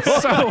get so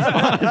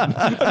fun.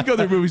 I go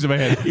through movies in my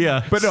head.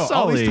 Yeah. But no,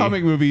 all these Sully. Tom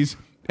Hanks movies.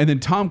 And then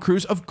Tom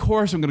Cruise, of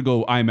course, I'm going to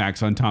go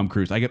IMAX on Tom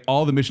Cruise. I get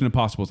all the Mission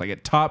Impossibles. I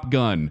get Top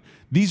Gun.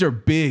 These are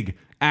big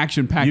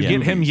action-packed You get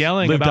movies. him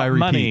yelling Live, die, about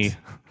money. repeat.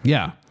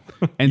 Yeah.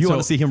 And You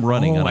wanna see him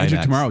running on Edge of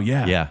IMAX. Tomorrow,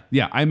 yeah. Yeah.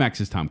 Yeah,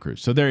 IMAX is Tom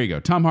Cruise. So there you go.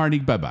 Tom Hardy,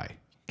 bye-bye.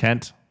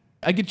 Kent.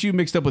 I get you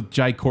mixed up with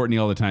Jai Courtney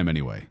all the time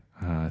anyway.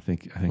 I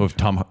think. With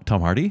Tom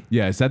Hardy?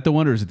 Yeah, is that the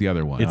one or is it the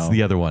other one? It's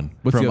the other one.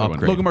 What's from the other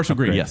Upgrade. one? Logan Marshall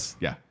Green. Yes.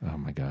 Yeah. Oh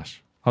my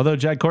gosh. Although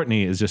Jack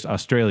Courtney is just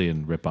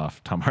Australian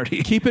ripoff Tom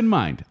Hardy. Keep in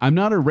mind, I'm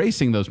not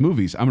erasing those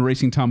movies. I'm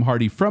erasing Tom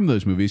Hardy from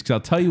those movies because I'll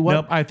tell you what,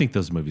 Nope. I think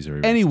those movies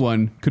are.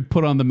 anyone could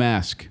put on the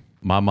mask.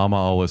 My mama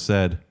always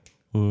said,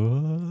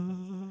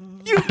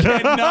 You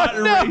cannot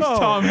erase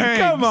Tom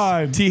Hanks. Come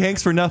on. T.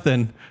 Hanks for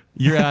nothing.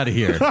 You're out of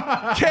here.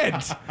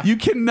 Kent, you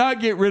cannot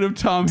get rid of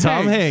Tom Hanks.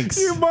 Tom Hanks.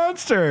 You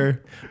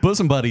monster.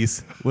 Bosom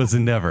Buddies was a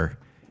never.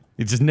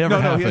 It just never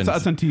No, happened.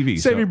 it's on TV.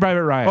 so- Saving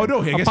Private Ryan. Oh,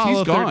 no, I guess Apollo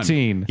he's gone.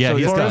 13. Yeah,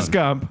 he's Forrest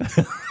Gump.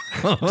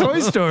 Toy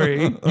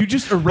Story. You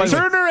just erased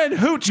Turner and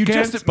Hooch. You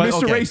Kent. just but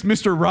okay. erased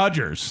Mr.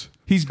 Rogers.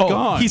 He's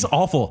gone. He's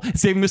awful.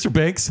 Saving Mr.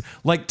 Banks.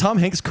 Like Tom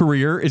Hanks'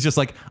 career is just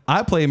like,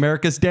 I play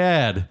America's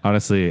dad.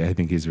 Honestly, I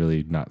think he's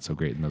really not so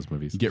great in those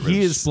movies. Get rid He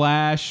of is-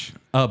 Splash.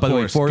 By the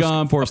way, Forrest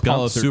Gump,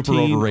 Apollo super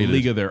 13, overrated.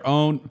 League of Their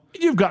Own.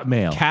 You've got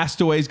mail.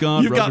 Castaway's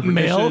gone. You've Road got to Perdition.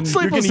 mail. You're going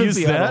Sleepless to in use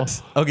Seattle.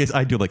 that? Okay, so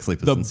I do like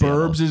Sleepless The in Seattle.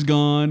 Burbs is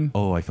gone.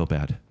 Oh, I feel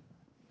bad.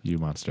 You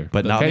monster.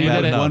 But not Okay, you bad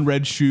did it. enough. One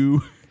red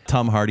shoe.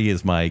 Tom Hardy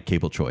is my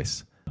cable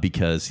choice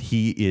because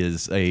he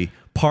is a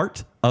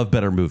part of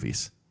better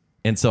movies.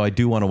 And so I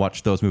do want to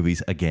watch those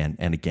movies again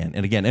and again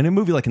and again. And a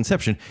movie like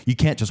Inception, you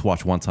can't just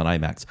watch once on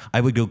IMAX.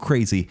 I would go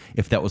crazy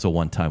if that was a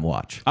one-time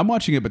watch. I'm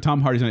watching it, but Tom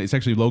Hardy's not. It's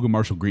actually Logan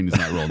Marshall Green is in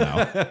that role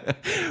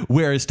now.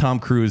 Whereas Tom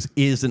Cruise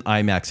is an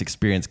IMAX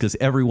experience because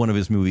every one of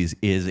his movies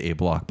is a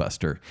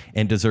blockbuster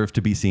and deserves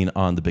to be seen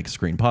on the big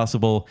screen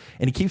possible.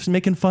 And he keeps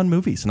making fun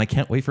movies. And I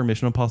can't wait for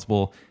Mission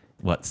Impossible,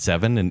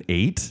 7 and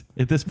 8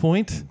 at this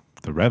point?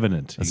 The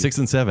Revenant. You 6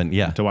 and 7,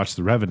 yeah. get to watch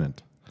The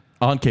Revenant.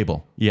 On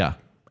cable, yeah.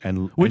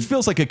 And Which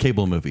feels like a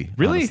cable movie.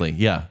 Really? Honestly.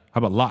 Yeah. how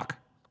about Locke?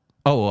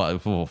 Well,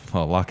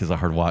 Locke is a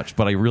hard watch,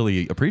 but I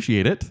really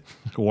appreciate it.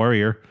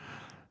 Warrior.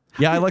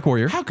 Yeah, I like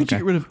Warrior. How could you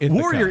get rid of Ithaca?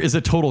 Warrior is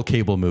a total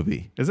cable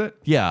movie. Is it?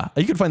 Yeah,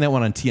 you can find that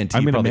one on TNT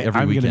I'm probably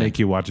every weekend. gonna make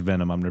you watch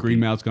Venom. I'm Green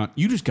Mouth's gone.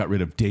 You just got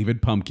rid of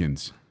David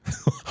Pumpkins.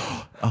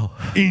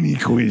 Any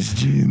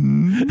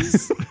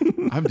questions?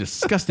 I'm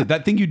disgusted.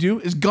 That thing you do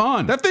is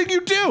gone. That thing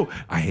you do.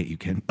 I hate you,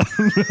 Ken.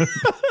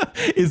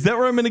 Is that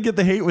where I'm going to get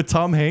the hate with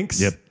Tom Hanks?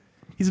 Yep.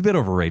 He's a bit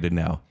overrated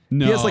now.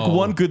 No. He has like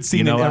one good scene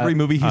You know in every what?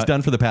 movie he's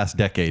done for the past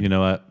decade. You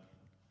know what?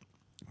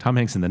 Tom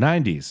Hanks in the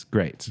 90s,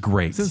 great.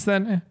 Great. Since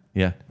then,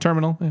 Yeah.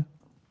 Terminal.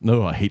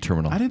 No, I hate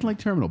Terminal. I didn't like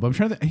Terminal, but I'm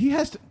trying to. He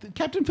has to,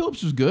 Captain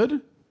Phillips was good.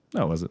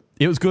 No, was it?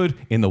 It was good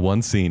in the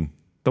one scene.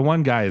 The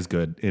one guy is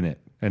good in it,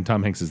 and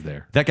Tom Hanks is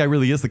there. That guy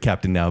really is the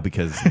captain now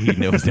because he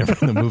was never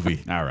in the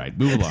movie. All right,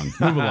 move along.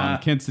 Move along.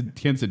 Kent's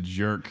a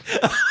jerk.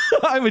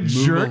 I'm a Move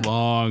jerk.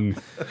 along.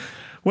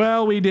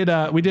 Well, we did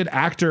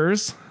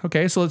actors.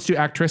 Okay, so let's do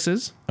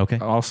actresses. Okay.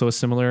 Also a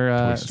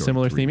similar Story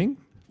similar 3. theming.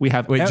 We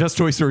have Wait, just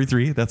Toy Story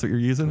 3? That's what you're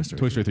using?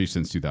 Toy Story 3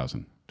 since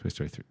 2000. Toy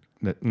Story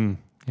 3.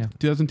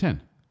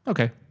 2010.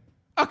 Okay,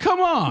 Oh, come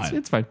on.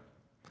 it's fine.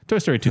 Toy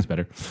Story 2 is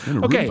better.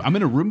 I'm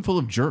in a room full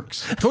of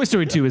jerks. Toy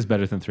Story 2 is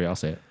better than 3. I'll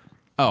say it.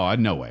 Oh,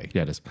 no way.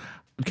 Yeah, it is.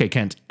 Okay,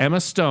 Kent. Emma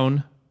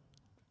Stone,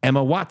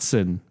 Emma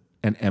Watson,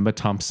 and Emma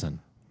Thompson.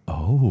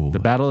 Oh. The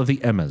Battle of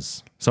the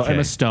Emmas. So Okay.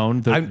 Emma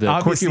Stone, the quirky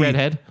obviously,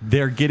 redhead.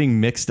 They're getting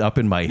mixed up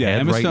in my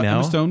head Emma right Stone, now.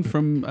 Emma Stone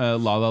from La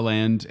La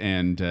Land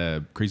and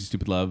Crazy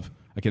Stupid Love.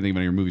 I can't think of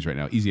any of your movies right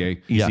now. Easy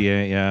A. Yeah.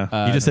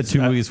 Yeah. You just said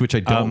two movies which I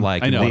don't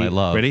like I and know. one I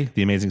love. Ready?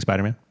 The Amazing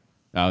Spider-Man.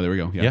 Oh, there we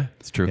go. Yeah,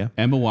 it's true. Yeah.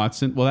 Emma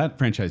Watson. Well, that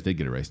franchise did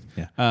get erased.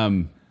 Yeah.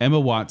 Emma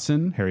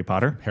Watson, Harry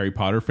Potter. Harry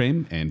Potter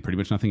fame, and pretty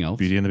much nothing else.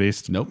 Beauty and the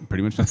Beast. Nope,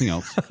 pretty much nothing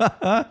else.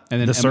 And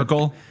then The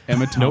Circle.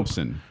 Emma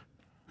Thompson,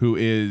 who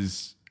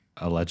is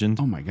A legend.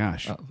 oh my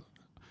gosh.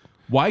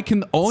 Why can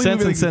the only Sense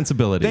movie and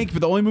Sensibility. Thank you,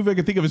 but the only movie I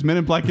can think of is Men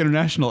in Black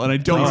International, and I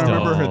don't Please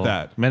remember don't. her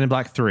that. Men in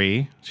Black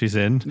 3. She's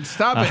in.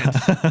 Stop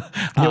it.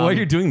 Yeah, why are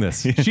you doing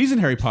this? She's in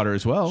Harry Potter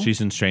as well.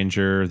 She's in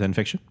Stranger Than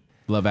Fiction.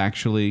 Love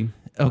Actually.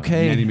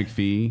 Okay. Nanny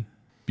McPhee.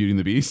 Beauty and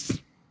the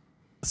Beast.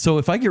 So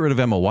if I get rid of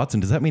Emma Watson,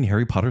 does that mean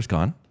Harry Potter's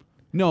gone?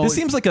 No, This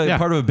seems like a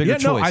part of a bigger Yeah,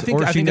 no, choice. I think-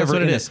 or I is she think that's never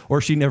what in it it. is. Or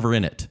is she never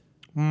in it.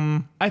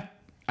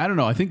 I don't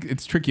know. I think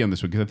it's tricky on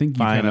this one because I think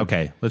you Fine. kind of,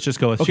 Okay. Let's just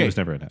go with she was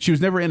never in it. She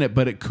was never in it,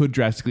 but it could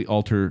drastically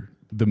alter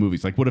the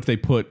movies. Like, what if they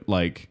put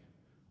like,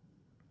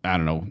 I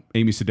don't know,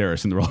 Amy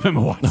Sedaris in the role of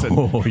Emma Watson?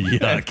 Oh,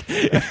 yuck.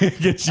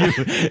 Get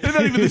you. They're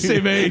not even the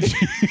same age.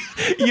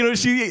 You know,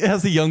 she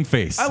has a young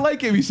face. I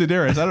like Amy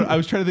Sedaris. I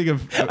was trying to think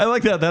of I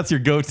like that. That's your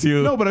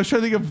go-to. no, but I was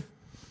trying to think of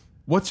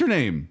what's her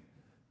name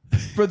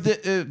for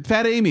the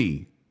Fat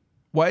Amy.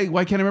 Why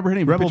can't I remember her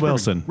name? Rebel Pitch Perfect.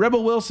 Wilson.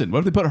 Rebel Wilson. What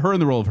if they put her in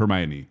the role of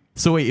Hermione?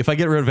 So wait, if I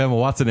get rid of Emma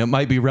Watson, it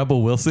might be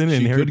Rebel Wilson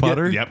in She Harry could get-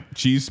 Potter? Yep,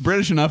 she's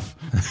British enough.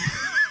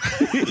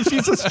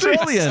 She's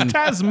Australian.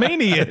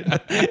 Tasmanian.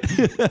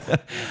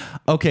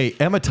 Okay,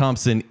 Emma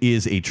Thompson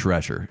is a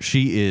treasure.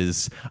 She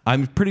is,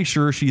 I'm pretty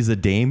sure she's a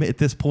dame at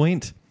this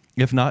point.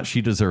 If not,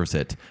 she deserves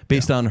it.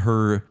 Based on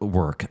her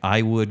work,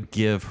 I would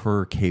give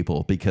her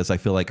cable because I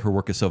feel like her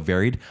work is so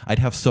varied. I'd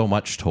have so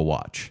much to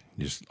watch.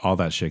 Just all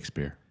that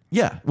Shakespeare.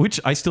 Yeah, which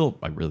I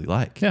really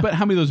like. But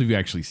how many of those have you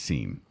actually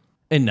seen?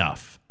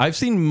 Enough. I've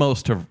seen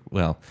most of,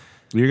 well,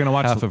 You're gonna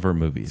watch half of her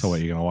movies. So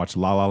what? You're gonna watch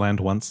La La Land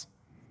once?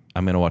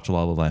 I'm going to watch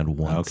La La Land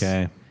once.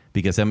 Okay.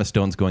 Because Emma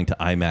Stone's going to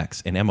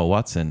IMAX and Emma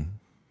Watson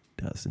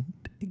doesn't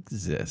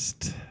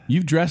exist.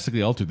 You've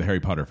drastically altered the Harry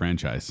Potter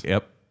franchise.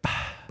 Yep.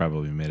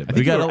 Probably made it. I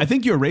think, got I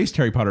think you erased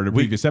Harry Potter in a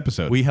previous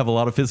episode. We have a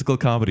lot of physical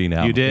comedy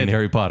now You did in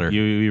Harry Potter.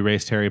 You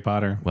erased Harry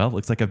Potter. Well,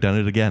 looks like I've done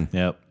it again.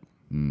 Yep.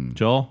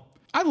 Joel.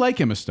 I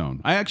like Emma Stone.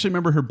 I actually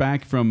remember her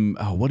back from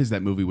what is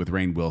that movie with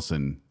Rainn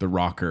Wilson, The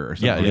Rocker or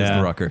something? Yeah, it is Yeah.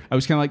 The Rocker. I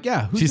was kind of like,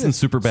 yeah, who's She's in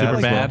this? Superbad.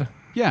 as Superbad. well.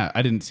 Yeah,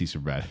 I didn't see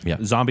Superbad. Yeah.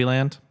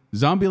 Zombieland.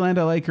 Zombieland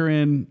I like her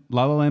in.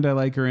 La La Land I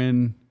like her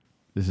in.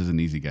 This isn't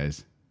easy,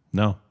 guys.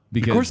 No.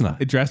 Because course not.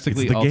 it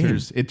drastically It's the game.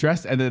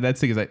 alters. And then that's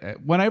the thing is,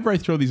 whenever I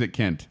throw these at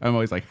Kent, I'm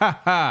always like, ha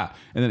ha,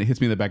 and then it hits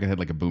me in the back of the head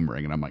like a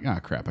boomerang, and I'm like,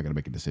 crap, I got to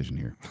make a decision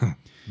here.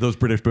 Those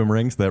British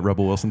boomerangs that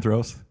Rebel Wilson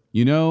throws.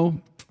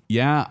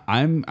 Yeah,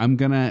 I'm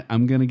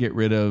gonna get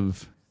rid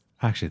of.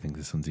 I actually think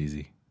this one's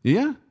easy.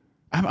 Yeah,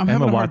 I'm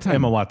having a hard time.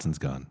 Emma Watson's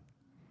gone.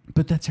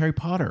 But that's Harry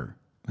Potter.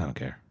 I don't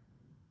care.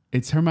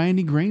 It's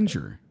Hermione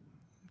Granger.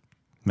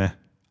 Meh.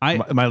 I-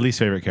 my least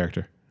favorite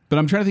character. But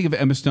I'm trying to think of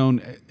Emma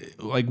Stone.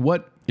 Like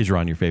what? Is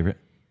Ron your favorite?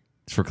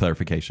 Just for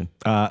clarification.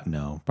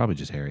 No, probably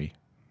just Harry,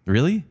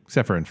 Really?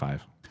 except for in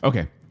 5.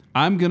 Okay,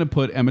 I'm gonna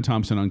put Emma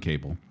Thompson on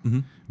cable.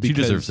 She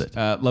deserves it.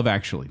 Love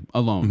Actually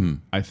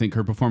alone. I think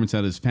her performance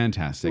in that is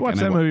fantastic. You watched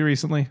and that movie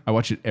recently? I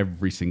watch it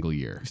every single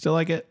year. Still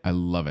like it? I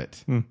love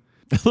it. A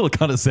little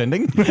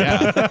condescending.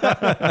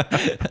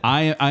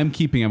 I'm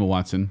keeping Emma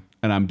Watson,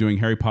 and I'm doing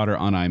Harry Potter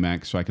on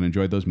IMAX so I can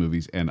enjoy those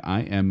movies. And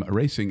I am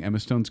erasing Emma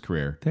Stone's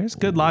career There's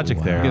good logic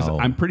there. because Wow.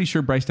 I'm pretty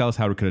sure Bryce Dallas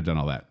Howard could have done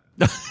all that.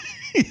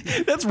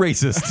 That's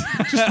racist.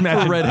 Just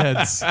imagine, For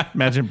redheads.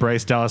 imagine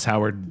Bryce Dallas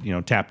Howard,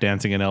 tap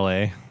dancing in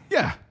L.A.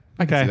 Yeah,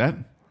 I can see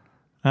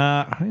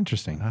that.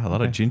 Interesting. Wow, a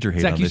lot of ginger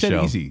hate Zach, on you this said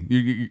show.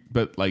 easy,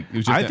 but like it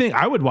was just I think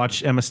I would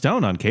watch Emma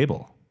Stone on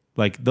cable.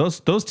 Like those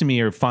to me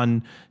are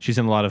fun. She's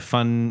in a lot of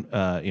fun,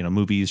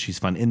 movies. She's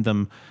fun in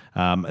them.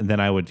 And then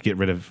I would get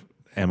rid of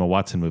Emma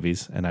Watson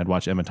movies, and I'd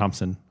watch Emma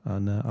Thompson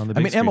on the. Big I mean,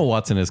 screen. Emma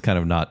Watson is kind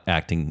of not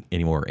acting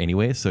anymore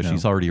anyway, so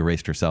she's already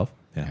erased herself.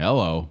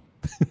 hello.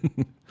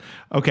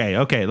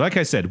 Okay. Like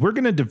I said, we're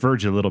going to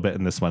diverge a little bit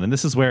in this one, and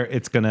this is where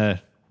it's going to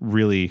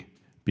really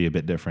be a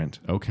bit different.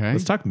 Okay.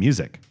 Let's talk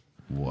music.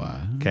 What?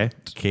 Okay.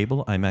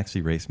 Cable IMAX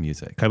erase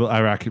music. Cable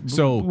Iraq.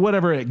 So-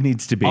 whatever it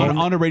needs to be.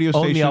 On a radio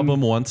station. Own the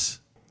album once.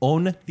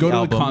 Own the Go to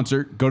album. the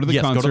concert. Go to the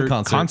Yes, concert. go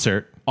to the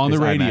concert on the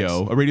is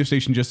radio. IMAX. A radio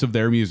station just of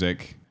their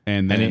music,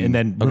 and then and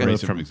then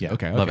erase remove it from yeah.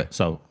 Okay, Love okay. it.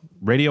 So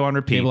radio on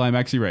repeat. Cable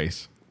IMAX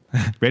erase.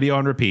 Radio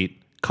on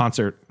repeat.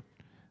 Concert.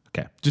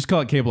 Okay. Just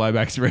call it Cable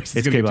IMAX erase.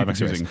 It's gonna Cable be too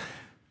IMAX erase. confusing.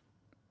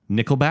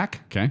 Nickelback,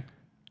 Okay.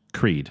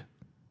 Creed,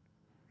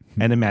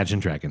 and Imagine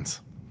Dragons.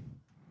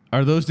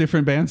 Are those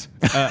different bands?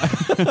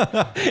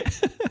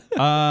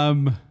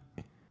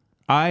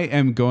 I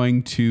am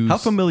going to. How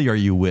familiar are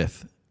you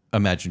with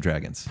Imagine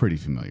Dragons? Pretty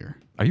familiar.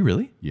 Are you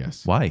really?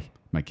 Yes. Why?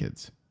 My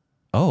kids.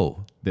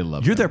 Oh, They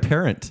love. you're them. their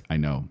parent. I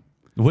know.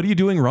 What are you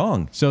doing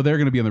wrong? So they're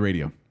going to be on the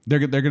radio. They're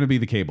going to be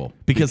the cable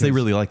Because they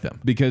really like them.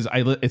 because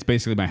it's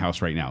basically my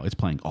house right now. It's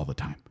playing all the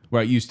time.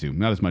 Well, it used to,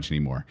 not as much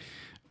anymore.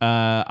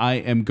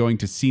 I am going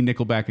to see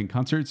Nickelback in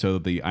concert, so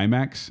the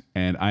IMAX,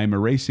 and I'm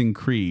erasing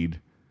Creed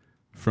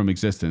from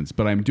existence,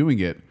 but I'm doing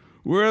it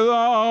with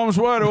arms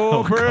wide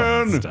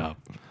open. Stop.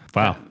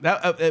 Wow.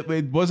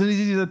 It wasn't as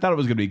easy as I thought it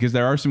was going to be because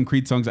there are some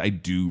Creed songs I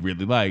do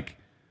really like,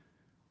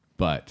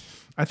 but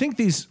I think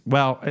these,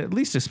 well, at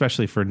least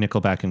especially for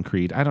Nickelback and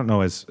Creed, I don't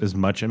know as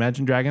much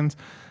Imagine Dragons.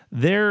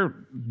 They're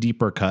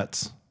deeper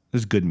cuts.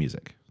 There's good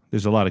music.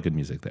 There's a lot of good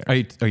music there.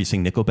 Are you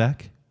saying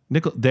Nickelback?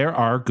 There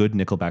are good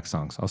Nickelback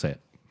songs. I'll say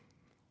it.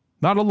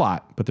 Not a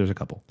lot, but there's a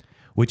couple.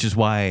 Which is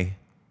why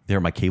they're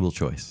my cable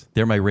choice.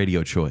 They're my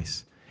radio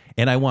choice.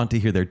 And I want to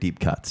hear their deep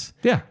cuts.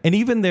 Yeah. And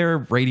even their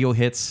radio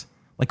hits,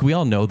 like we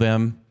all know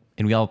them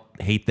and we all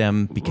hate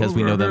them because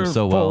we know them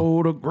so well.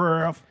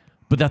 Photograph.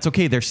 But that's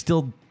okay. They're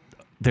still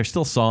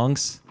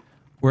songs.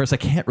 Whereas I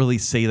can't really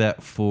say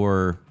that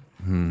for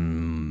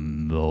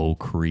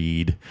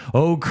Creed.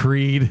 Oh,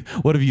 Creed,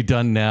 what have you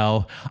done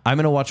now? I'm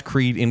going to watch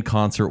Creed in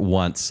concert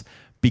once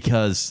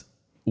because,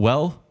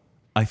 well,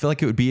 I feel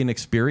like it would be an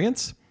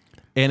experience.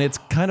 And it's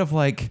kind of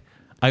like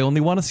I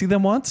only want to see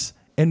them once.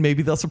 And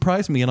maybe they'll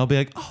surprise me and I'll be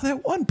like, oh,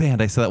 that one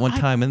band I saw that one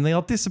time and they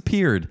all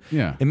disappeared.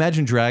 Yeah.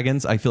 Imagine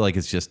Dragons, I feel like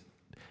it's just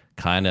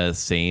kind of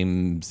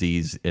same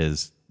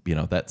as,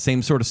 that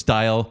same sort of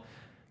style.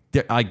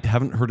 I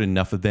haven't heard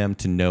enough of them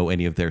to know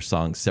any of their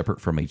songs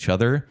separate from each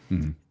other.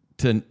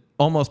 To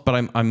almost,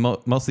 but I'm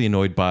mostly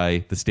annoyed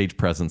by the stage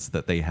presence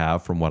that they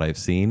have from what I've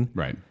seen.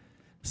 right.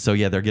 So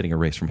yeah, they're getting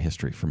erased from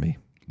history for me.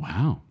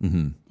 Wow.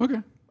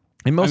 Okay.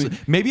 And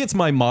maybe it's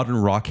my modern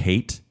rock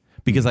hate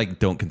because I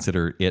don't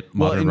consider it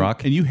modern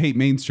rock. And you hate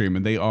mainstream,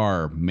 and they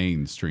are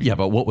mainstream. Yeah,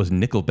 but what was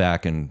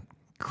Nickelback and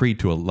Creed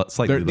to a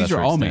slightly lesser these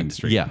are all extent.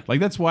 mainstream. Yeah, like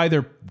that's why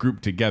they're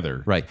grouped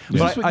together. Right. But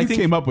But I I think think-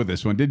 you came up with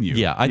this one, didn't you?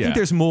 yeah. I think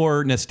there's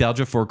more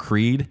nostalgia for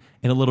Creed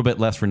and a little bit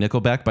less for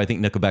Nickelback. But I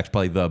think Nickelback's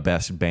probably the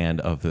best band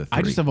of the three.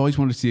 I just have always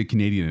wanted to see a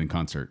Canadian in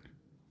concert.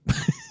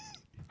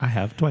 I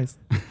have twice.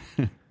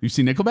 You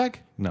see Nickelback?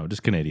 No,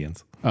 just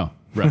Canadians. Oh,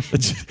 Rush.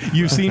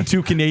 You've seen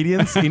 2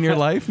 Canadians in your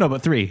life? No,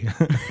 but 3.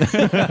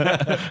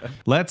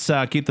 Let's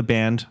keep the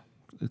band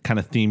kind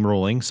of theme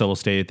rolling. So we'll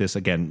stay at this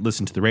again.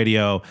 Listen to the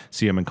radio,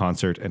 see them in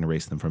concert, and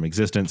erase them from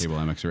existence. Cable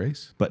IMAX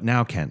erase. But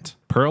now, Kent,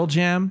 Pearl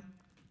Jam,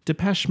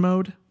 Depeche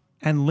Mode,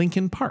 and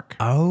Linkin Park.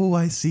 Oh,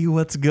 I see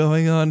what's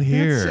going on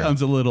here. That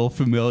sounds a little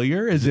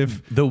familiar, as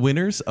if. The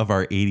winners of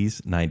our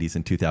 80s, 90s,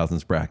 and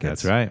 2000s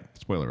brackets. That's right.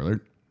 Spoiler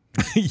alert.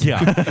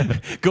 Yeah.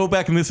 Go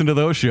back and listen to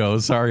those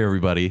shows. Sorry,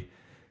 everybody.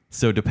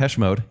 So Depeche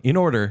Mode, in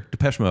order,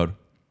 Depeche Mode,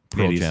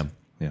 Pearl 80s. Jam,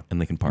 Yeah. and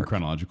Linkin Park.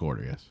 Chronological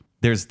order, yes.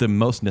 there's the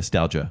most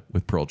nostalgia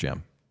with Pearl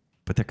Jam,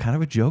 but they're kind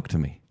of a joke to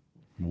me.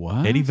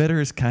 What? Eddie Vedder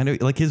is kind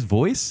of like, his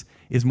voice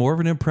is more of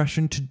an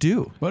impression to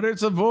do. But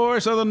it's the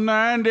voice of the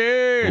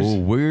 90s.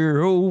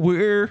 Oh,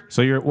 we're.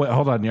 So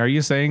hold on. Are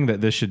you saying that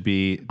this should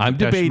be I'm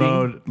Depeche debating.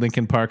 Mode,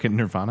 Linkin Park, and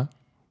Nirvana?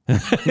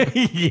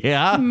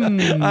 Yeah,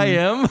 I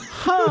am.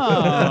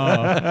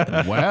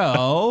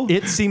 Well,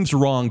 It seems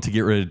wrong to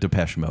get rid of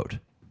Depeche Mode,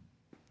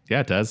 Yeah,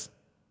 it does.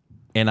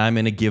 and I'm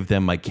going to give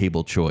them my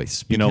cable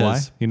choice. You know why?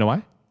 because- You know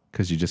why?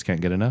 Because you just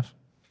can't get enough.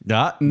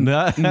 Nah.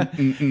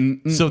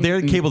 So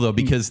they're cable though,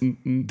 because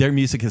their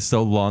music is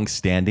so long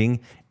standing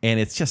and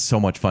it's just so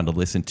much fun to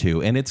listen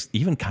to. And it's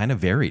even kind of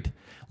varied.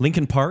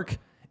 Linkin Park,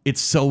 it's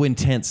so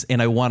intense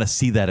and I want to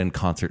see that in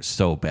concert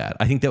so bad.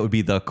 I think that would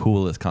be the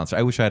coolest concert.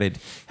 I wish I'd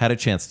had a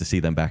chance to see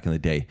them back in the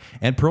day.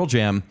 And Pearl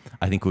Jam,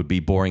 I think would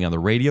be boring on the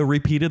radio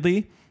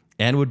repeatedly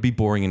and would be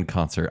boring in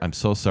concert. I'm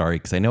so sorry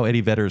because I know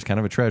Eddie Vedder is kind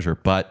of a treasure,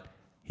 but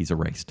he's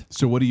erased.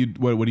 so what's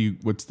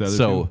the other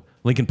So two?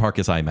 Linkin Park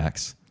is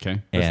IMAX.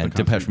 Okay, that's And the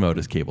concert. Depeche Mode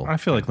is cable. I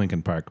feel like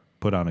Linkin Park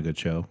put on a good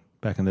show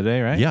back in the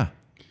day, right? Yeah.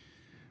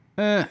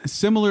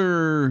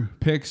 Similar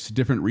picks,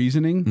 different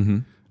reasoning. Mm-hmm.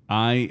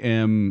 I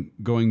am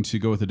going to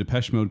go with a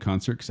Depeche Mode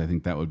concert because I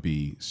think that would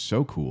be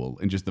so cool,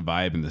 and just the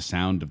vibe and the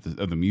sound of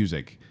the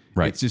music.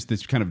 Right. It's just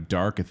this kind of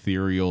dark,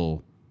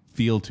 ethereal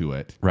feel to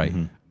it. Right.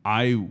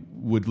 I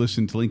would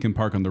listen to Linkin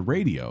Park on the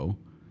radio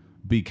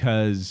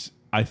because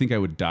I think I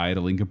would die at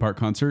a Linkin Park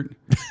concert.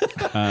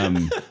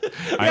 I'm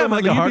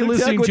like a You'd heart be attack?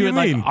 listening What to do it you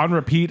like mean? on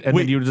repeat, and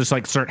Wait. then you would just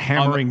like start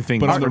hammering things.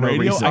 But on the for no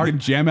radio, reason. I can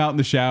jam out in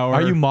the shower.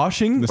 Are you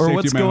moshing The or safety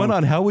what's of my going home.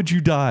 on? How would you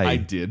die? I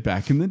did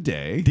back in the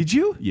day. Did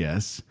you?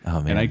 Yes.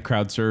 Oh, man. And I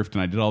crowd surfed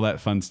and I did all that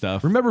fun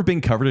stuff. Remember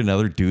being covered in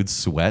other dudes'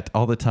 sweat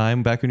all the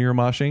time back when you were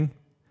moshing?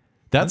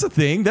 That's a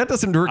thing. That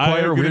doesn't I require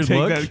am a going to weird take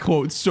look. that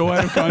quote so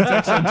out of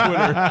context on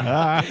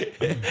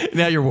Twitter.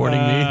 Now you're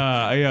warning me.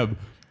 I am.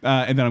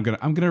 And then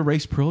I'm gonna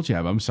erase Pearl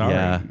Jam. I'm sorry.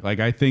 Yeah.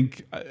 Like I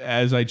think,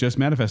 as I just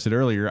manifested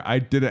earlier, I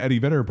did an Eddie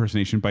Vedder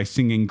impersonation by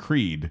singing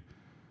Creed.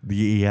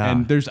 Yeah.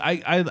 And there's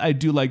I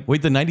do like.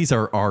 Wait, the 90s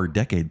are our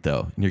decade,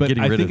 though. And you're But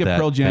getting I rid think of if that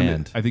Pearl Jam,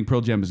 band. I think Pearl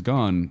Jam is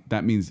gone.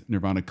 That means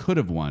Nirvana could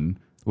have won.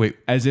 Wait,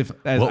 As what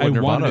I would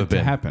Nirvana wanted have it to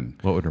been? happen.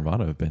 What would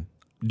Nirvana have been?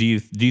 Do you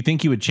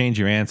think you would change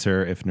your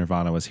answer if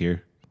Nirvana was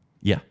here?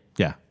 Yeah.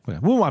 Yeah, we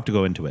won't have to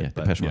go into it. Yeah,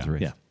 but Depeche Mode's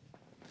erased. yeah.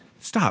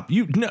 Stop.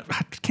 You no,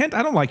 Kent.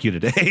 I don't like you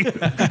today.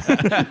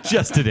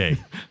 Just today.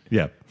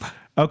 Yeah.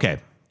 Okay,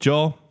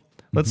 Joel.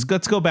 Let's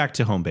go back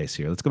to home base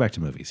here. Let's go back to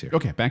movies here.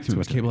 Okay, back to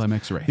the Cable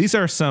MX race. These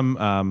are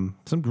some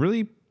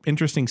really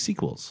interesting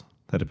sequels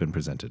that have been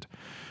presented.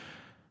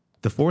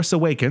 The Force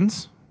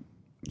Awakens,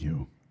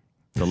 You.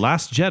 The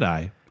Last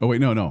Jedi, Oh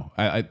wait, no.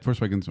 I Force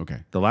Awakens. Okay.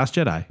 The Last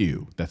Jedi,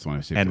 Ew. That's the one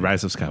I say. and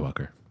Rise of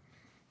Skywalker.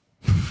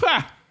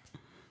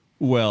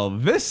 Well,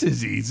 this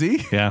is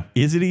easy. Yeah.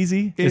 Is it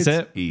easy? Is It's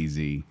it?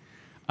 easy?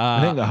 I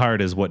think the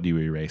hard is what do you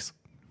erase?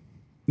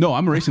 No,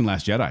 I'm erasing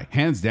Last Jedi,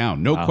 hands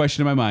down, no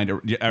question in my mind.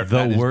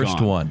 The worst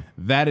one.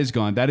 That is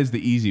gone. That is the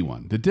easy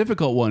one. The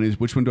difficult one is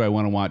which one do I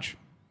want to watch?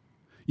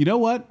 You know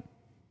what?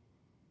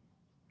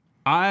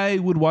 I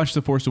would watch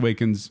The Force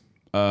Awakens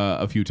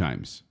a few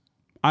times.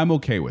 I'm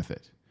okay with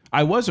it.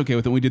 I was okay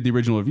with it when we did the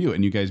original review,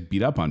 and you guys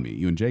beat up on me.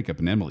 You and Jacob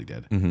and Emily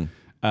did.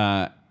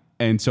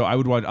 And so I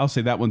would watch. I'll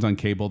say that one's on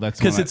cable. That's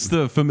the Because one it's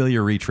the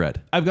familiar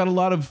retread. I've got a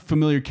lot of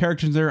familiar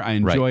characters there. I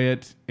enjoy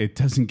it. It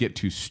doesn't get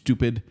too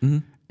stupid.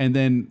 And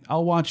then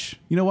I'll watch.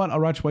 You know what? I'll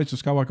watch Rise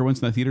of Skywalker once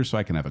in the theater so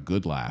I can have a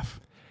good laugh.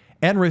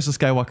 And Rise of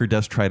Skywalker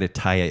does try to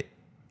tie it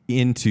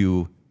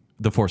into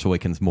The Force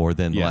Awakens more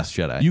than The Yeah. Last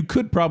Jedi. You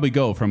could probably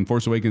go from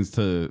Force Awakens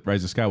to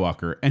Rise of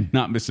Skywalker and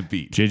not miss a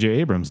beat. J.J.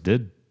 Abrams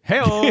did.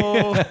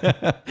 Hey-o!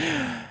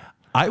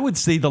 I would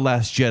say The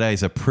Last Jedi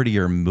is a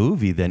prettier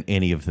movie than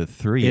any of the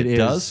three. It It is.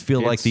 does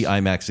feel like It's the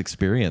IMAX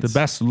experience. The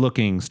best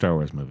looking Star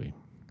Wars movie.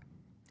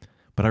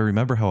 But I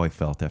remember how I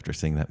felt after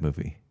seeing that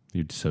movie.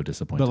 You're so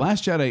disappointed. The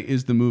Last Jedi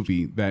is the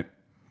movie that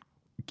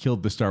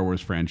killed the Star Wars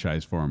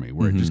franchise for me,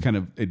 where it just kind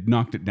of it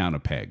knocked it down a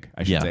peg.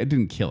 I should Yeah. say it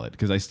didn't kill it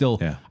because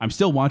I'm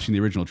still watching the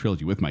original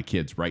trilogy with my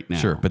kids right now.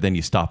 Sure, but then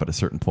you stop at a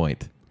certain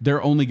point.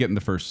 they're only getting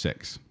the first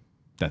 6.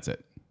 That's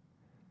it.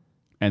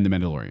 And The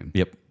Mandalorian.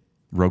 Yep.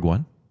 Rogue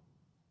One?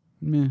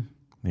 Meh.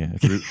 Yeah.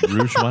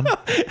 Rouge one.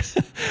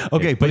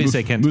 Okay, What but do you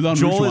say, Ken? Moulin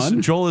Joel Rouge is,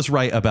 one? Joel is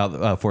right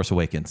about Force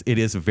Awakens. It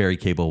is a very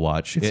cable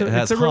watch. It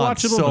has a Han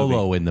rewatchable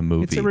Solo movie. in the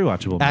movie. It's a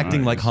rewatchable movie.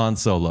 Acting like Han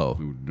Solo.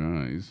 Who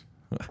dies?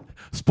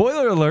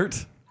 Spoiler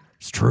alert.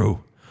 It's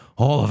true.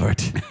 All of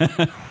it.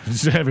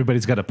 You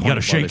Everybody's got a point. got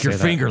to shake your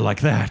finger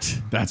like that.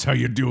 That's how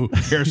you do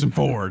Harrison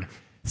Ford.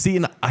 See,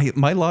 and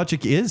my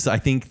logic is I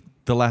think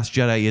The Last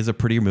Jedi is a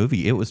prettier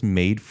movie. It was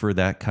made for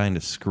that kind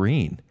of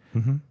screen.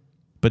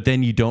 But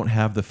then you don't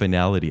have the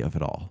finality of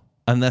it all.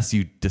 Unless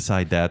you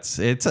decide it's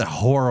a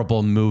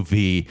horrible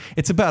movie.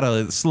 It's about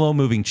a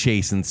slow-moving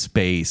chase in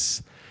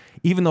space.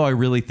 Even though I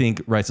really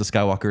think Rise of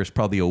Skywalker is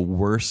probably a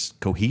worse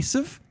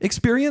cohesive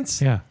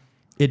experience. Yeah.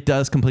 It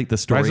does complete the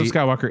story. Rise of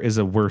Skywalker is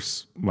a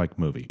worse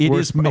movie. It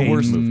Worse is a made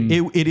worse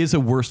movie. It is a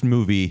worse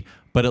movie,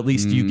 but at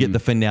least you get the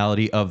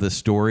finality of the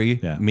story,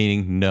 Yeah.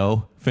 meaning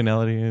no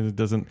finality. It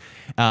doesn't.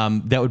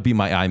 That would be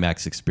my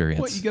IMAX experience.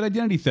 What, you get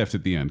identity theft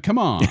at the end? Come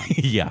on.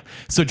 Yeah.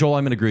 So Joel,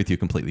 I'm going to agree with you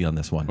completely on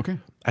this one. Okay.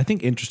 I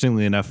think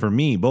interestingly enough for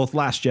me, both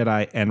Last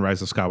Jedi and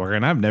Rise of Skywalker,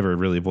 and I've never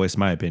really voiced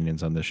my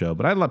opinions on this show,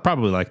 but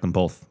probably like them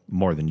both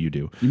more than you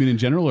do. You mean in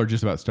general or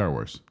just about Star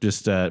Wars?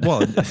 Just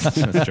well,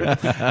 that's true.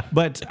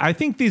 But I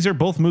think these are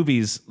both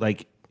movies.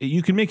 Like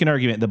you can make an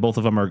argument that both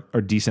of them are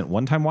decent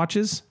one-time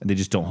watches, and they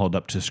just don't hold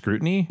up to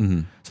scrutiny.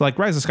 So like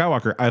Rise of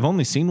Skywalker, I've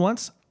only seen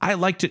once. I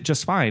liked it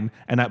just fine,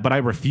 but I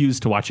refuse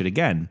to watch it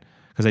again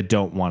because I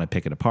don't want to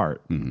pick it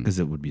apart because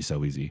it would be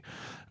so easy.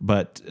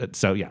 But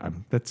so yeah,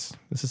 this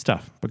is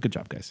tough. But good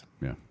job, guys.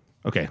 Yeah.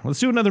 Okay, let's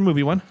do another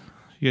movie one.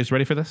 You guys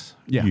ready for this?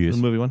 Yeah. Yes.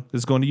 The movie one. This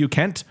is going to you,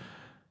 Kent.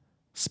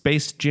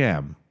 Space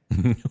Jam.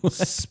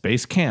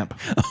 Space Camp.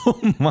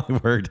 Oh my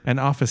word. And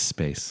Office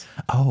Space.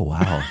 Oh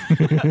wow.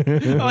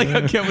 I like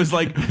how Kent was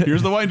like,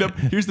 here's the wind up,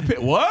 here's the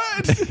pit.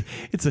 What?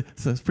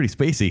 it's pretty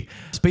spacey.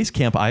 Space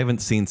Camp I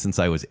haven't seen since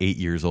I was 8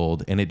 years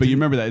old, and But you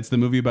remember that it's the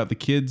movie about the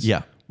kids,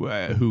 Yeah.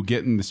 Who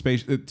get in the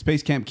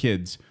space camp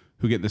kids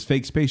who get this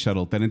fake space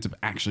shuttle that ends up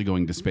actually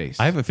going to space.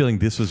 I have a feeling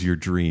this was your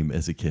dream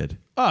as a kid.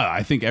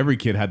 I think every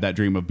kid had that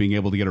dream of being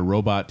able to get a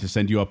robot to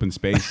send you up in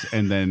space,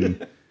 and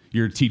then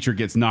your teacher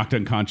gets knocked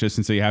unconscious,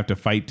 and so you have to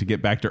fight to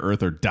get back to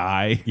Earth or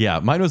die. Yeah,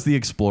 mine was the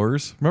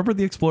Explorers. Remember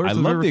the Explorers? I of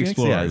love River the Phoenix?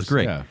 Explorers. Yeah, it was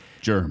great. Yeah.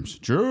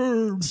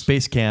 Germs.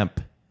 Space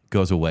Camp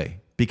goes away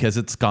because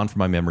it's gone from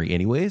my memory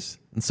anyways,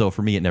 and so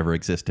for me it never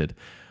existed.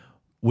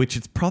 Which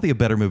is probably a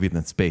better movie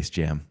than Space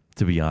Jam,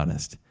 to be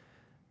honest.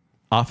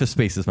 Office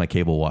Space is my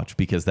cable watch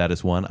because that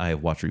is one I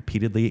have watched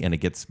repeatedly, and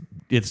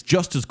it's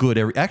just as good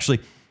actually,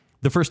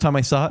 the first time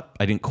I saw it,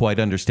 I didn't quite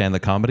understand the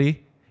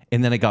comedy,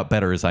 and then it got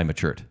better as I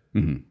matured.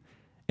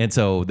 And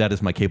so that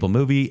is my cable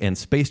movie. And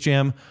Space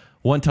Jam,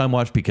 one-time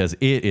watch because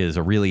it is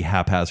a really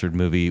haphazard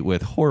movie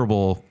with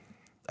horrible.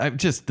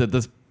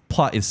 The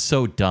plot is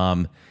so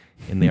dumb,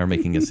 and they are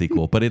making a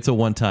sequel. But it's a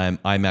one-time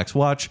IMAX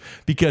watch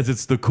because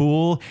it's the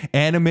cool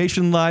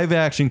animation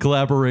live-action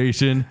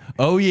collaboration.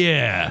 Oh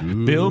yeah,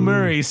 Bill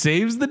Murray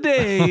saves the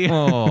day.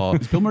 oh,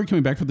 Is Bill Murray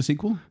coming back for the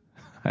sequel?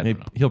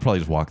 he'll probably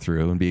just walk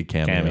through and be a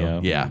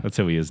cameo. Yeah, That's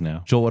who he is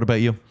now. Joel, what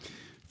about you?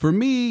 For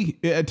me,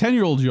 a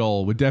 10-year-old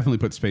Joel would definitely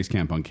put Space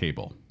Camp on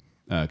cable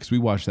because we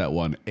watched that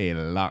one a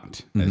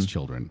lot as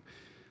children.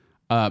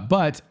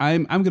 But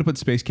I'm going to put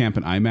Space Camp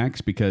in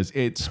IMAX because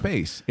it's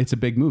space. It's a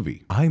big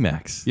movie.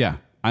 IMAX. Yeah.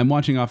 I'm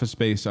watching Office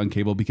Space on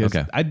cable because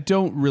Okay. I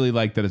don't really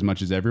like that as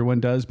much as everyone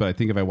does. But I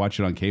think if I watch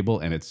it on cable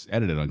and it's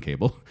edited on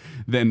cable,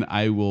 then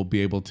I will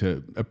be able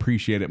to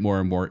appreciate it more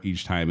and more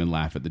each time and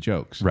laugh at the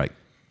jokes. Right.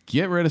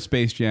 Get rid of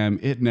Space Jam.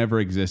 It never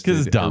existed.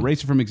 'Cause it's dumb.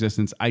 Erase it from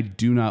existence. I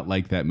do not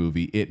like that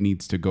movie. It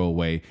needs to go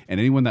away. And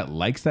anyone that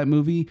likes that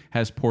movie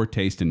has poor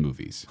taste in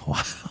movies.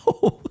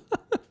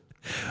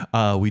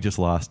 We just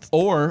lost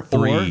Or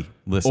Three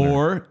listener.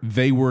 or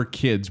they were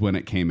kids when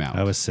it came out.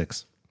 I was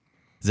 6.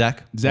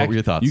 Zach. Zach, what were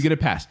your thoughts? You get a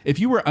pass. If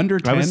you were under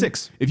 10, I was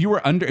 6. If you were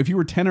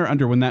 10 or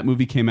under when that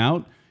movie came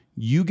out,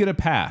 you get a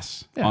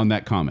pass on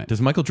that comment. Does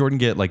Michael Jordan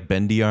get like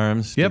bendy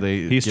arms? Do Yep. they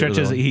He get rid of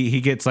stretches. them?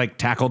 He gets like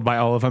tackled by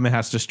all of them and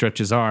has to stretch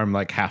his arm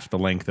like half the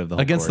length of the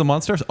whole Against the court.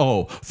 Monsters?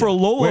 Oh, for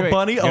Lola Wait,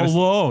 Bunny you gotta-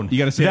 alone. you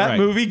gotta say it that right.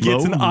 movie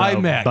gets an Lola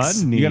IMAX.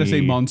 Bunny. You got to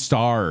say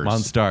Monstars.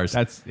 Monstars.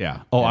 That's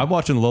yeah. Oh, Yeah. I'm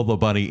watching Lola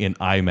Bunny in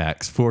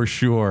IMAX for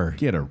sure.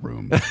 Get a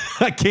room.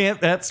 I can't.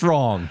 That's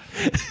wrong.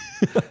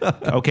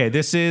 Okay,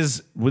 this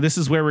is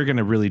where we're going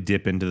to really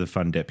dip into the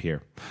fun dip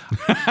here.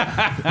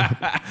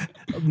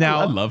 Now,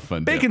 I love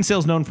fun dip. Bacon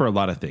Sale's known for a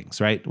lot of things,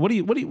 right? What do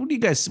you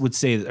guys would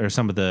say are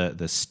some of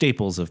the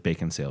staples of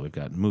Bacon Sale? We've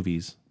got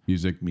movies,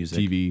 Music,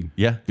 TV.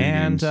 Yeah.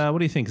 and games. what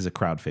do you think is a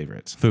crowd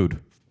favorite? Food.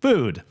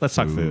 Food. Let's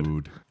talk food.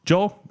 Food.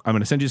 Joel, I'm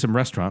going to send you some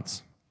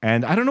restaurants,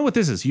 and I don't know what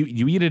this is.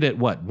 You eat it at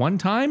what, one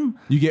time?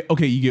 You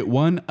get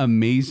one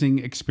amazing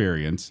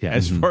experience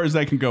as far as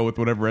I can go with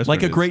whatever restaurant.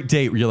 Like a it is. great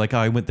date where you're like, oh,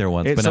 I went there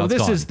once, but now So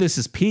it's gone. this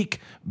is peak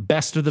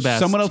best of the best.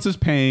 Someone else is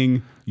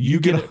paying. You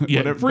get get- yeah,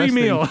 whatever free best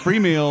thing, meal. free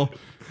meal.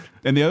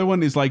 And the other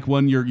one is like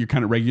one your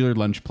kind of regular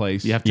lunch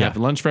place. You have to have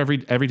lunch for every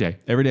day.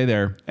 every day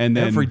there, and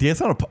then Every day.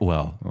 It's not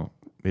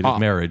it is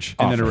marriage.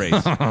 and then a race.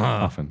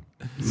 Often.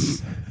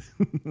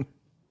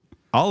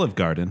 Olive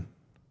Garden,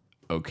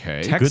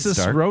 Okay. Texas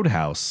start.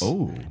 Roadhouse,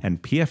 Oh.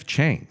 and PF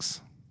Chang's.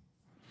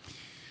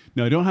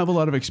 No, I don't have a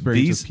lot of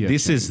experience. with PF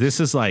Chang's. This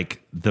is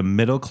like the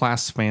middle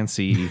class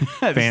fancy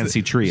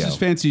trio. It's as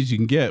fancy as you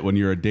can get when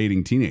you're a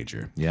dating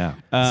teenager. Yeah.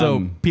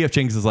 So PF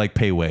Chang's is like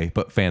Payway,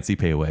 but fancy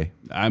Payway.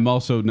 I'm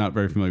also not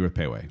very familiar with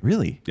Payway.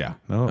 Really? Yeah.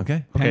 Oh,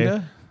 Okay.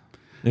 Panda?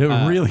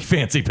 A really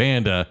fancy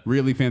Panda.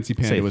 Really fancy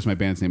Panda Safe. was my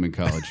band's name in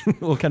college.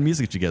 What kind of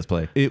music did you guys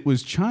play? It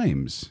was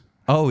Chimes.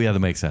 Oh, yeah, that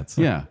makes sense.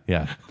 Yeah.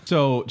 Yeah.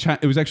 So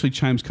it was actually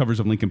Chimes covers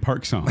of Linkin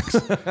Park songs.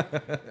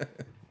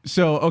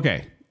 So,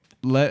 okay.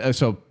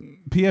 So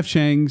PF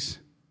Chang's,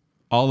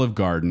 Olive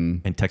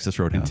Garden, And Texas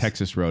Roadhouse. and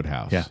Texas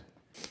Roadhouse. Yeah.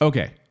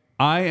 Okay.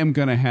 I am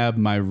going to have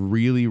my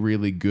really,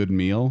 really good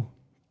meal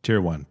Tier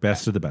 1,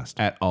 best of the best.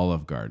 at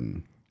Olive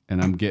Garden.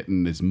 and I'm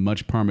getting as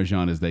much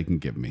Parmesan as they can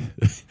give me.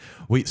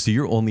 Wait, so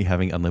you're only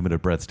having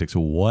unlimited breadsticks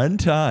one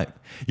time?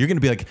 You're going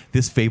to be like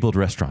this fabled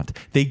restaurant.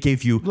 They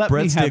gave you Let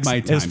me have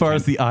my breadsticks time, as far Ken.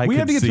 as the eye We can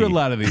have to get see. through a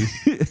lot of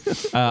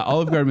these.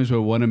 Olive Garden is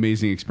one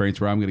amazing experience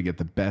where I'm going to get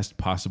the best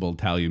possible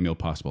Italian meal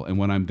possible. And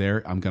when I'm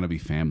there, I'm going to be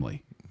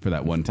family for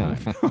that one time.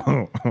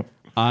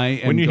 I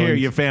am When you going hear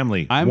to- your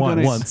family I'm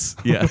gonna- once.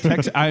 Yeah.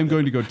 I am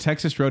going to go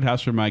Texas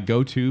Roadhouse for my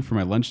go-to for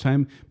my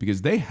lunchtime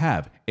because they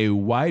have a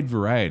wide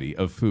variety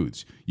of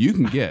foods you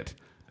can get.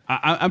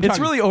 I'm It's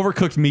talking- really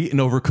overcooked meat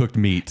and overcooked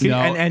meat. No,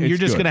 and you're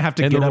it's just good. going to have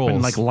to And get the up and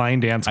rolls. like line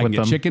dance I can with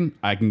get them. chicken.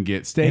 I can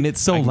get steak. And it's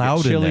so I can get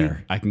loud in chili,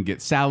 there. I can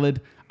get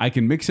salad. I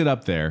can mix it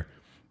up there,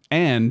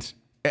 and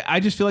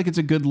I just feel like it's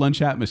a good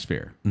lunch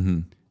atmosphere. Mm-hmm.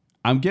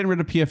 I'm getting rid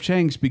of PF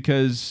Chang's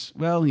because,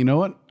 well, you know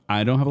what?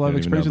 I don't have a lot of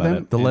don't even experience know with about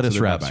them. it. The and lettuce so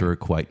they're wraps bye-bye. are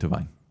quite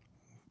divine.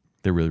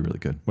 They're really, really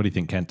good. What do you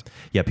think, Kent?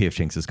 Yeah, P.F.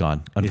 Chang's is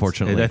gone,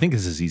 unfortunately. I think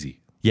this is easy.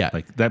 Yeah.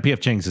 Like that PF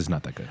Chang's is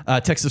not that good.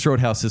 Texas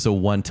Roadhouse is a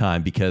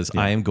one-time because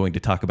I am going to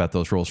talk about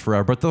those rolls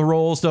forever. But the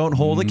rolls don't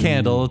hold a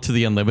candle to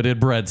the unlimited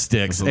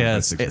breadsticks Those little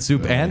as breadsticks are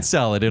soup good. and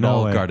salad in No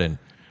Olive way. Garden.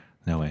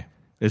 No way.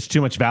 There's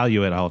too much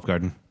value at Olive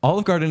Garden.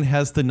 Olive Garden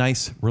has the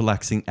nice,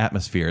 relaxing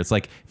atmosphere. It's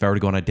like if I were to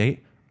go on a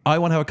date, I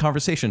want to have a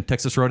conversation.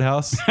 Texas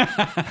Roadhouse,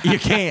 you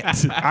can't.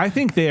 I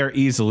think they are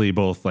easily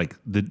both like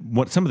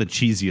some of the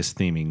cheesiest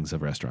themings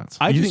of restaurants.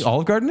 You think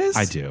Olive Garden is?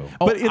 I do.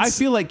 But I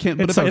feel like Kent.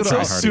 But it's if I go it's to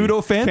so tryhardy.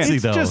 pseudo fancy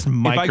It's though. just if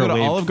I go to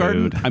microwave Olive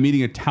Garden, food. I'm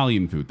eating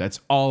Italian food.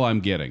 That's all I'm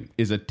getting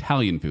is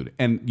Italian food.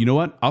 And you know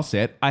what? I'll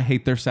say it. I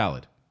hate their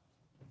salad.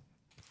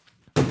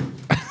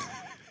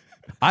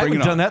 I Bring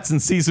haven't it done on. that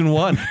since season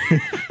 1.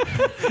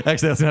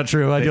 Actually, that's not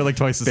true. I do it like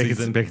twice a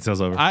season. Bacon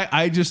sales over.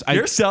 I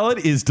Your salad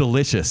is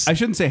delicious. I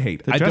shouldn't say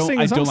hate. I dressing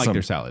don't is like awesome.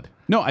 their salad.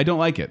 No, I don't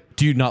like it.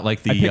 do you not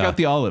like the? I pick out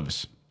the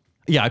olives.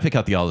 Yeah, I pick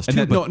out the olives too.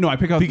 then- but no, I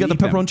pick out but you got the eat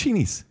them.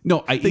 pepperoncinis.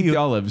 No, I eat the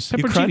olives.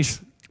 You crunch.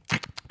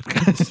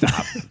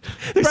 Stop.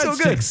 They're so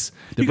good. Breadsticks.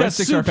 The You got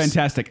breadsticks are soups.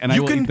 fantastic, and I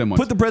You will can eat them once.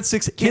 put the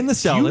breadsticks in the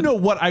salad. You know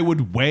what I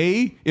would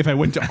weigh if I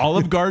went to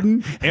Olive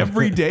Garden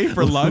every day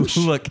for lunch?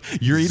 Look,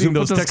 you're eating Zuppa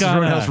those Texas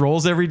Toscana. Roadhouse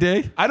rolls every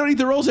day. I don't eat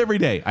the rolls every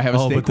day. I have a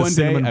Oh, steak but the one day.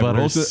 cinnamon I have butter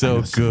rolls is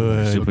so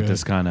good. Zuppa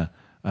Toscana,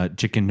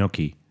 chicken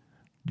gnocchi,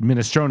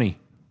 minestrone.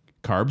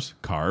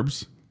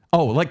 Carbs.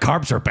 Oh, like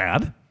carbs are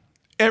bad.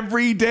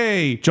 Every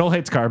day. Joel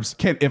hates carbs.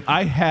 Ken, if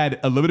I had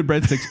unlimited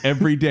breadsticks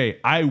every day,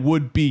 I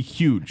would be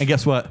huge. And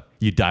guess what?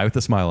 You die with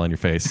a smile on your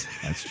face.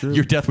 That's true.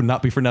 Your death would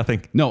not be for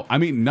nothing. No,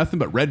 I'm eating nothing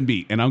but red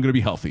meat, and I'm going to be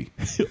healthy.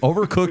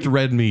 Overcooked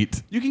red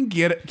meat. You can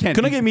get it. Ken,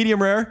 Can I get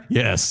medium rare?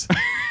 Yes.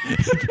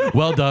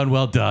 Well done.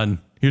 Well done.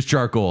 Here's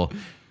charcoal.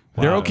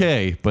 They're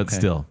okay, but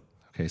still.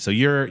 Okay, so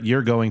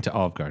you're going to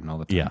Olive Garden all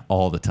the time. Yeah,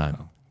 all the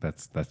time.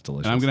 That's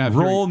delicious. And I'm going to have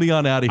Roll hearing, me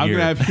on out of I'm here.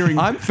 gonna have hearing-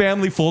 I'm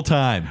family full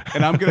time.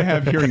 and I'm going to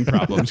have hearing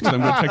problems because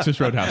I'm going to Texas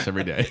Roadhouse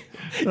every day.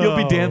 You'll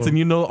be dancing.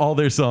 You know all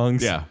their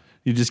songs. Yeah.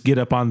 You just get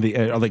up on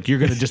the like you're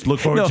gonna just look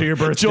forward to your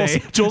birthday.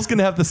 Joel's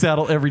gonna have the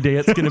saddle every day.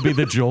 It's gonna be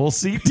the Joel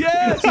seat.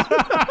 Yes.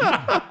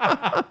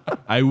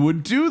 I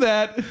would do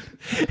that.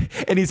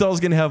 And he's always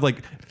gonna have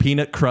like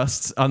peanut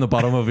crusts on the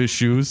bottom of his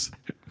shoes.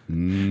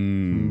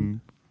 Don't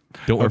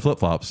wear flip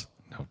flops.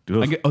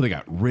 They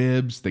got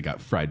ribs. They got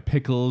fried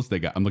pickles.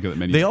 I'm looking at the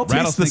menu. They all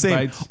taste the Rattlesnake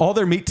same. bites, All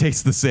their meat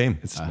tastes the same.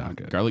 It's not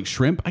good. garlic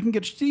shrimp. I can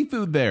get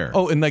seafood there.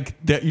 Oh, and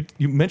like that,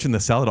 you mentioned the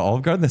salad at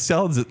Olive Garden. The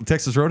salad's at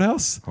Texas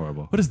Roadhouse.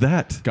 Horrible. What is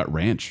that? Got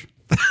ranch.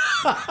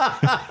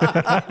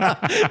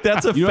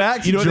 That's a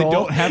fact. You know Joel. they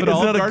don't have it Is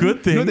all. that a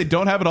good thing? You know they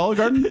don't have it Olive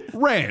Garden?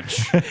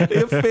 Ranch. They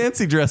have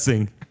fancy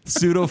dressing,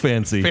 pseudo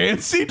fancy.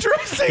 Fancy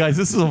dressing. Guys,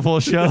 this is a full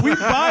show. We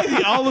buy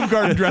the Olive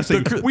Garden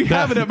dressing. We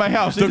have it at my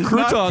house. The It is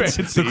not croutons,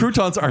 fancy. the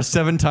croutons are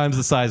 7 times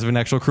the size of an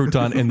actual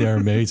crouton, and they're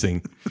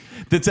amazing.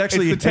 That's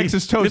actually It's the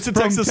Texas toast It's a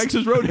from Texas,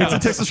 Texas Roadhouse.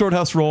 It's a Texas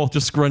Roadhouse roll,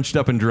 just scrunched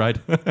up and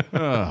dried.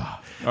 All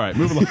right,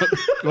 move along.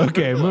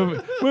 Okay,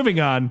 moving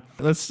on.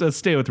 Let's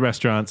stay with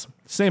restaurants.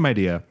 Same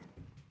idea,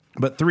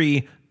 but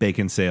 3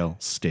 bacon sale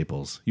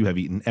staples. You have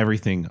eaten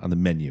everything on the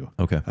menu.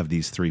 Okay. Of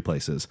these 3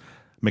 places: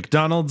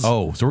 McDonald's,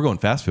 Oh, so we're going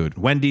fast food.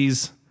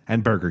 Wendy's,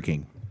 and Burger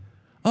King.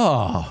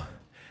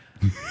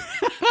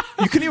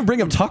 You couldn't even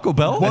bring up Taco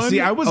Bell. See,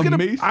 I was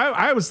amazing-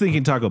 I was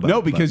thinking Taco Bell.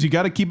 No, because you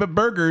got to keep it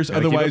burgers, keep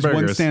it otherwise one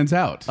burgers. stands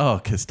out. Oh,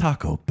 because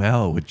Taco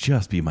Bell would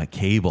just be my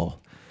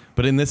cable.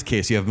 But in this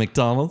case, you have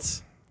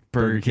McDonald's,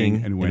 Burger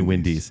King, and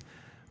Wendy's.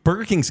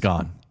 Burger King's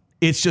gone.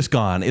 It's just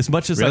gone. As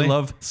much as I Really?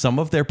 love some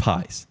of their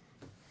pies,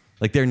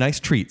 like they're nice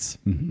treats.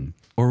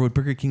 Or would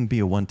Burger King be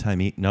a one-time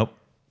eat? Nope,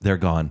 they're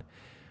gone.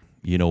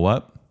 You know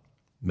what?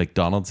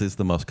 McDonald's is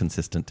the most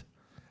consistent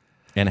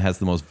and it has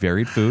the most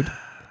varied food.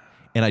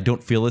 And I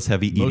don't feel as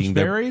heavy Most eating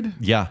their- varied?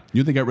 Yeah.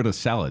 You know they got rid of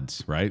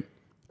salads, right?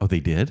 Oh, they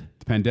did?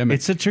 The pandemic.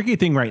 it's a tricky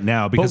thing right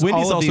now But because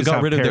Wendy's all of also these got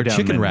have rid of their pared down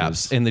chicken menus.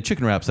 wraps. And the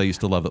chicken wraps I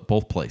used to love at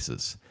both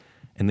places.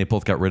 And they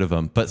both got rid of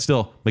them. But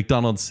still,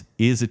 McDonald's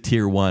is a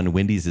tier 1.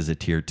 Wendy's is a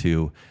tier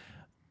 2.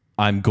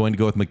 I'm going to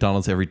go with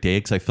McDonald's every day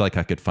because I feel like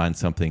I could find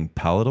something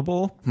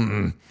palatable.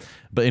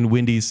 But in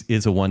Wendy's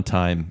is a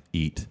one-time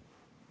eat.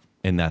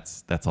 And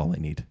that's all I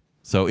need.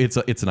 So it's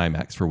an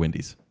IMAX for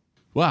Wendy's.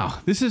 Wow,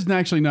 this is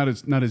actually not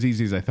as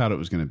easy as I thought it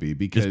was going to be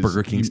because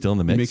Burger King still in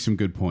the mix? You make some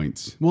good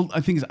points. Well,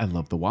 I think I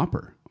love the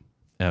Whopper.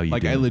 Oh, you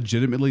Like do. I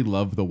legitimately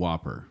love the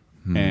Whopper,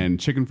 and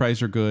chicken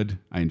fries are good.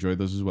 I enjoy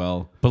those as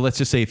well. But let's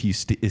just say if you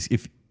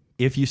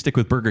stick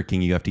with Burger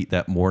King, you have to eat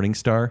that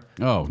Morningstar.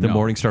 Oh, the no.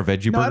 Morningstar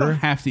veggie No, I burger. don't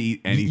have to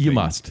eat anything. You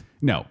must.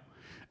 No,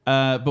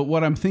 but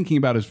what I'm thinking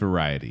about is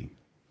variety.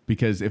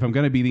 Because if I'm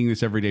going to be eating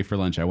this every day for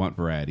lunch, I want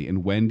variety,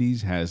 and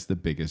Wendy's has the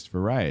biggest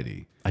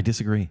variety I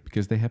disagree.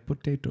 because they have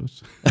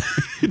potatoes,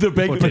 The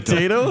baked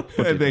potato.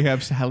 and they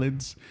have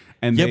salads,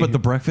 and Yeah, they, but the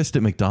breakfast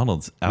at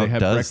McDonald's they have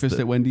outdoes breakfast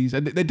the- at Wendy's.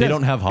 And they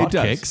don't have hot it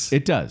does. cakes?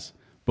 It does.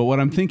 But what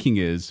I'm thinking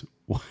is,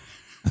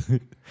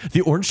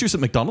 the orange juice at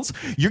McDonald's.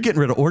 You're getting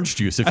rid of orange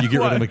juice if you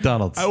get rid of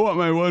McDonald's. I want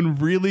my one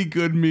really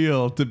good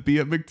meal to be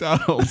at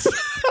McDonald's.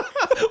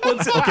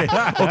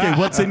 Okay.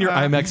 What's in your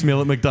IMAX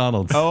meal at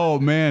McDonald's? Oh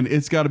man,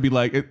 it's got to be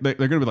like they're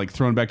going to be like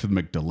thrown back to the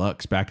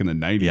McDeluxe back in the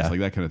 90s, like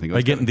that kind of thing.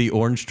 Like getting the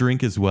orange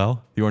drink as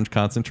well, the orange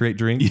concentrate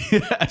drink.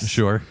 Yes.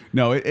 Sure.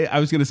 No, I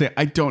was going to say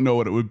I don't know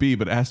what it would be,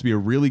 but it has to be a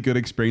really good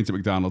experience at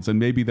McDonald's, and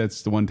maybe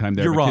that's the one time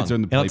there. You're my wrong. Kids are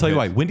in the And I'll play tell you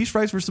pit. why. Wendy's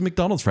fries versus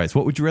McDonald's fries.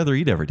 What would you rather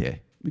eat every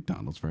day?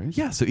 McDonald's fries.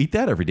 Yeah, so eat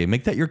that every day.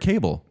 Make that your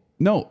cable.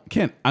 No,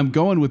 Kent. I'm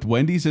going with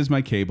Wendy's as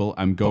my cable.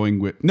 I'm going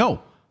with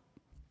no.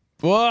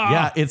 Whoa.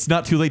 Yeah, it's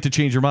not too late to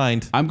change your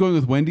mind. I'm going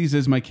with Wendy's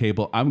as my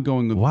cable. I'm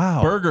going with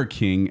Wow. Burger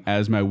King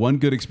as my one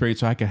good experience,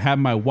 so I can have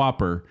my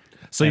Whopper.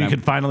 So And you I'm- can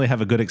finally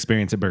have a good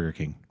experience at Burger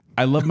King.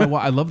 I love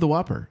I love the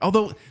Whopper.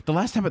 Although the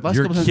last You're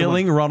couple times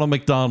killing Ronald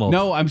McDonald.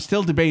 No, I'm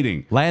still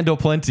debating Lando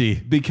Plenty.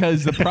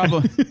 because the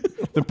problem.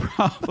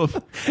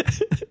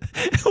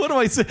 What am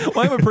I saying?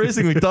 Why am I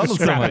praising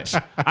McDonald's so much?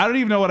 I don't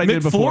even know what I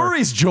did before.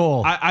 McFlurry's,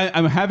 Joel.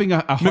 I'm having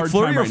a hard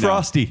McFlurry time or right now.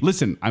 Frosty?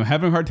 Listen, I'm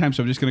having a hard time,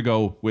 so I'm just going to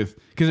go with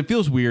because it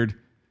feels weird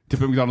to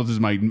put McDonald's as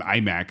my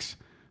IMAX.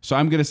 So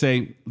I'm going to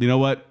say, you know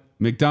what?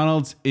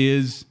 McDonald's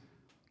is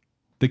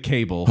the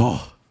cable.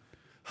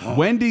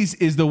 Wendy's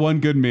is the one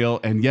good meal,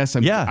 and yes,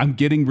 I'm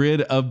getting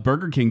rid of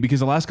Burger King because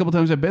the last couple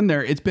times I've been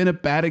there, it's been a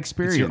bad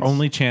experience. It's your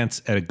only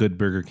chance at a good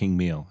Burger King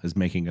meal is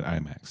making it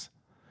IMAX.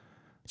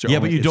 It's your Yeah,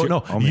 only- but you it's don't your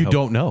know. only You hope.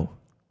 don't know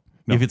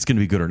if it's going to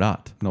be good or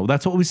not. No,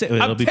 that's what we say.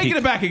 It'll I'm be taking peak.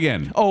 it back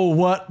again. Oh,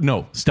 what?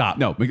 No, stop.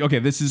 No, okay,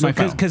 this is my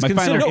final. because My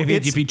consider final.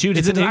 if you choose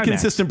it's it's an an IMAX.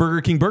 inconsistent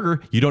Burger King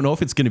burger. You don't know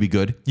if it's going to be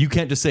good. You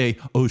can't just say,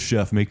 "Oh,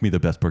 chef, make me the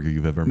best burger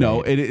you've ever made."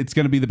 No, it's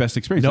going to be the best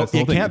experience. No, That's the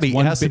it whole thing. can't It's be.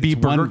 It has to be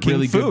it's one Burger King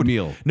really food. good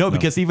meal. No,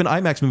 because even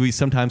IMAX movies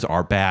sometimes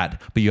are bad,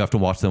 but you have to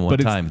watch them one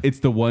but time. it's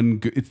the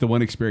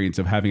one experience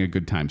of having a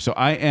good time. So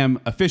I am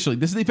officially.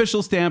 This is the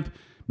official stamp.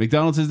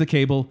 McDonald's is the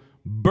cable.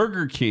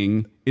 Burger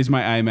King is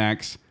my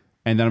IMAX,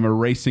 and then I'm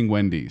erasing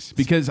Wendy's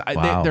because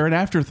Wow. they're an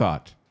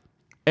afterthought.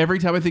 Every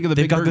time I think of the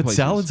They've big got burger good places.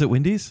 salads at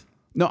Wendy's.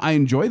 No, I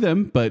enjoy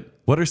them, but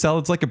What are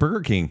salads like at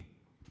Burger King?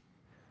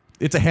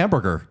 It's a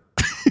hamburger.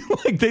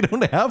 Like they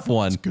don't have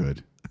one.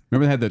 good.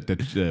 Remember they had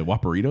the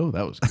Whopperito?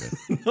 That was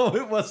good. No,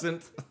 it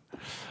wasn't.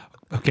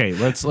 Okay,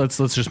 let's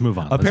just move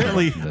on.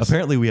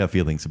 Apparently, we have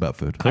feelings about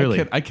food.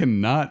 Clearly. I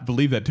cannot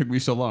believe that took me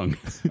so long.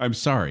 I'm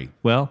sorry.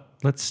 Well,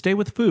 let's stay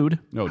with food.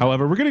 No,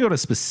 However, we're going to go to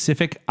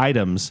specific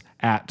items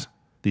at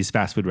these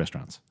fast food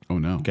restaurants. Oh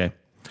no. Okay.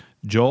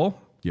 Joel,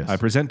 Yes. I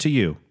present to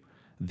you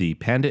the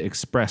Panda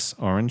Express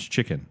orange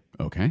chicken,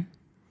 Okay.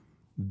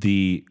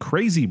 the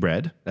Crazy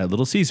Bread at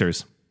Little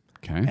Caesars,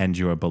 Okay. and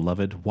your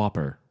beloved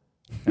Whopper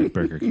at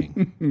Burger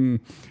King.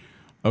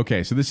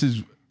 Okay. So this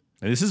is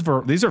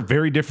And these are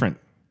very different.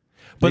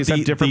 But These have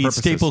the different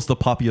purposes. staples, the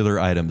popular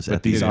items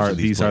at These are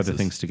these the places.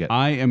 things to get.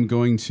 I am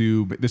going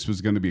to. But this was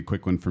going to be a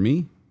quick one for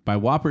me. My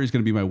Whopper is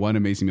going to be my one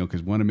amazing meal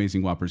because one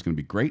amazing Whopper is going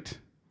to be great.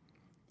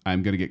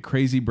 I'm going to get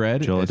Crazy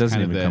Bread. Joel, it as doesn't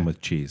kind of even come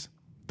with cheese.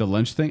 the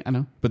lunch thing. I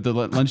know, but the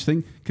lunch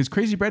thing because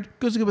Crazy Bread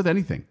goes good with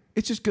anything.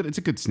 It's just good. It's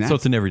a good snack. So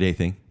it's an everyday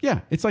thing. yeah,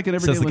 it's like an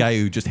everyday. Says the lunch. guy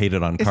who just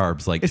hated on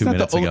carbs like It's 2 not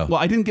minutes the ago. Well,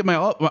 I didn't get my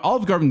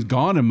Olive Garden's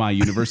gone in my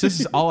universe. This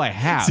is all I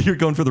have. So you're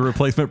going for the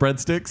replacement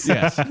breadsticks?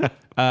 Yes.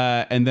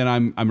 And then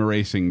I'm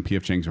erasing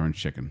P.F. Chang's orange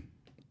chicken.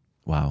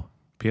 Wow.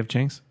 P.F.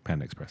 Chang's?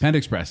 Panda Express. Panda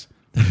Express.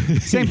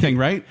 Same thing,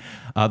 right?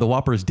 The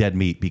Whopper is dead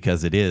meat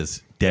because it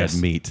is dead Yes.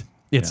 meat.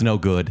 It's no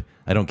good.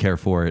 I don't care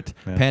for it.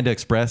 Panda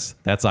Express,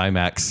 that's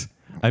IMAX.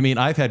 I mean,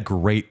 I've had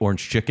great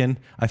orange chicken.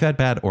 I've had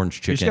bad orange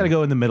chicken. You just got to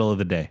go in the middle of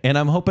the day. And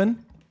I'm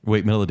hoping.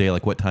 Wait, middle of the day.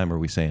 Like what time are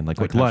we saying? Like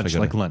what time should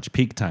I go to? lunch,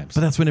 peak times.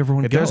 But that's when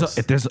everyone if goes. that's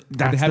they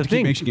have the to keep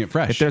thing. making it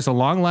fresh. If there's a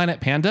long line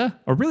at Panda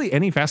or really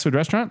any fast food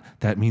restaurant,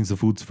 that means the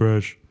food's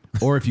fresh.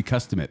 Or if you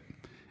custom it.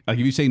 Like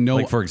if you say no.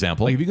 Like, for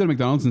example? Like if you go to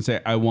McDonald's and say,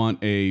 I want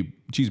a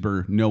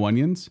cheeseburger, no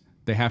onions,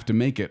 they have to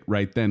make it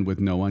right then with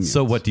no onions.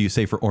 So what do you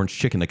say for orange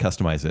chicken to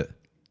customize it?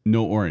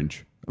 No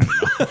orange.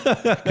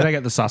 Can I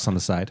get the sauce on the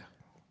side?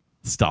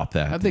 Stop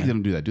I that. think they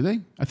don't do that, do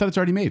they? I thought it's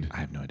already made. I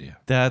have no idea.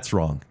 That's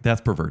wrong.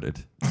 That's perverted.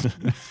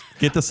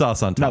 Get the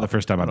sauce on top. Not the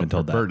first time I've been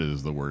told that. Bird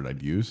is the word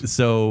I'd use.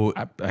 So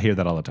I hear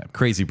that all the time.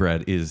 Crazy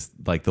Bread is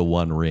like the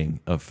one ring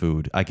of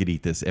food. I could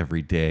eat this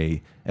every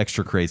day.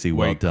 Extra crazy,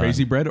 well Wait, done.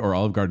 Crazy Bread or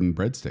Olive Garden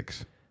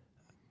breadsticks?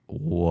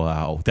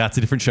 Wow, that's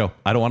a different show.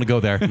 I don't want to go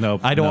there.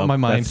 Nope, I don't want my nope,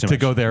 mind that's too to much.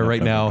 go there Nope, right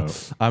nope, now. nope.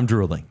 I'm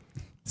drooling.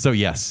 So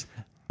yes,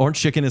 Orange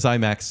chicken is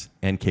IMAX,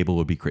 and cable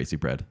would be Crazy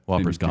Bread.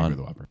 Whopper's Didn't agree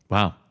gone. with the Whopper.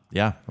 Wow.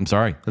 Yeah, I'm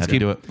sorry. Let's Had to keep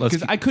do it.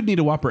 Because I couldn't eat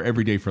a Whopper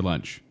every day for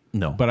lunch.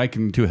 No. But I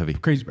can. Too heavy.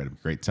 Crazy Bread,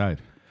 great side.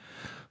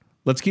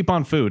 Let's keep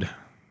on food.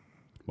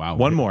 Wow.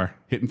 One more.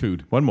 Hitting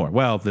food. One more.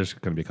 Well, there's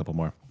going to be a couple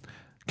more.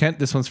 Kent,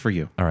 this one's for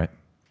you. All right.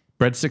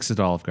 Breadsticks at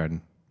Olive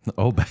Garden.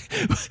 Oh,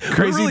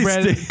 Crazy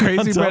bread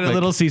at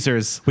Little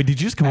Caesars. Wait, did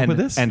you just come up with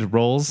this? And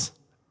rolls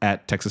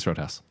at Texas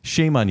Roadhouse.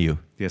 Shame on you.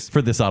 Yes.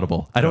 For this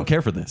audible. I don't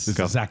care for this. This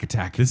is Zack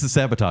Attack. This is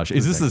sabotage.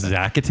 Is this a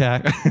Zack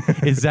Attack?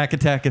 Is Zack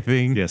Attack a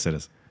thing? Yes, it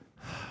is.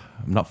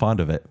 I'm not fond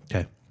of it.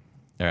 Okay.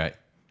 All right.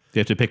 You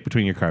have to pick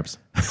between your carbs.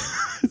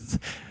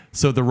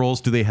 So the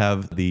rolls, do they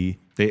have the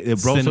It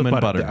rolls cinnamon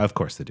with butter? Of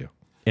course they do.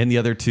 And the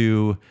other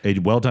two, A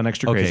well done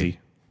extra okay. crazy.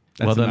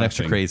 That's well done, not a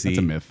extra thing. crazy. That's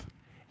a myth.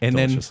 And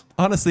Delicious. then,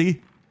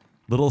 honestly,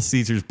 Little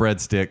Caesars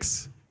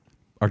breadsticks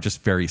are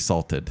just very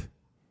salted.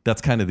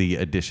 That's kind of the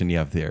addition you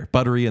have there.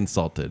 Buttery and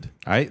salted.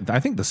 I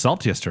think the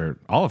saltiest are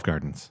Olive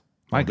Gardens.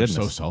 My They're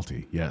goodness. so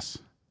salty. Yes.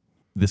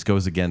 This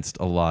goes against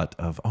a lot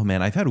of, oh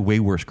man, I've had way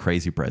worse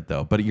crazy bread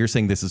though. But you're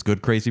saying this is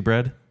good crazy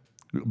bread?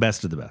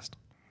 Best of the best.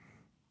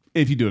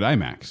 If you do it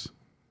IMAX.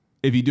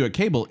 If you do it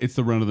cable, it's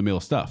the run of the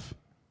mill stuff.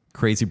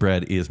 Crazy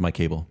bread is my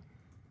cable.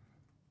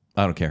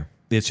 I don't care.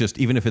 It's just,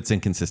 even if it's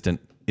inconsistent,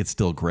 it's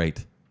still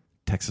great.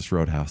 Texas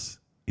Roadhouse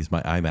is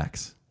my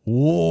IMAX.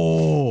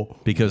 Whoa.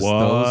 Because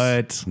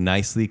What? those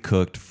nicely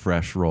cooked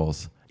fresh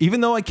rolls,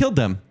 even though I killed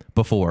them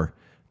before,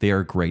 they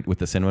are great with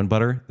the cinnamon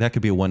butter. That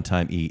could be a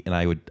one-time eat, and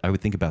I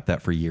would think about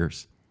that for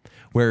years.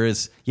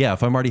 Whereas, yeah,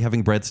 if I'm already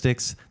having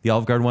breadsticks, the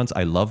Olive Garden ones,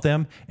 I love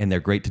them, and they're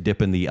great to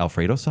dip in the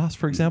Alfredo sauce,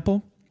 for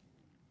example.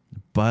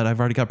 But I've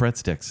already got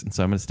breadsticks, and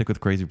so I'm going to stick with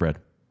crazy bread.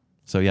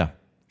 So yeah,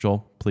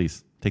 Joel,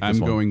 please take this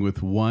I'm one. going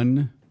with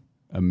one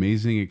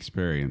amazing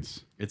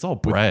experience. It's all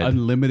With bread.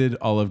 unlimited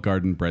Olive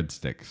Garden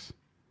breadsticks.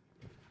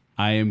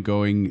 I am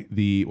going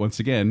once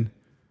again,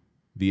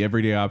 the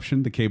everyday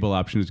option, the cable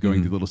option is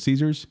going to Little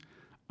Caesars.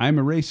 I'm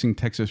erasing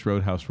Texas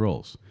Roadhouse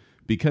rolls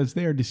because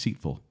they are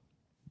deceitful.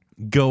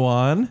 Go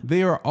on.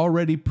 They are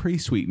already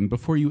pre-sweetened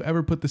before you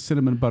ever put the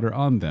cinnamon butter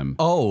on them.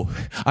 Oh,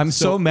 I'm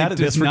so, So mad it at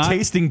this does for not-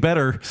 tasting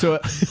better. So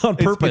on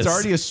purpose. It's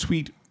already a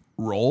sweet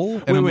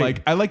roll, and I'm wait.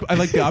 like, I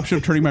like the option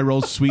of turning my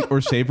rolls sweet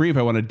or savory if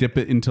I want to dip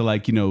it into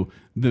like the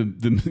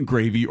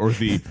gravy or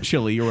the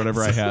chili or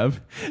whatever I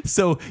have.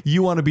 So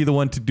you want to be the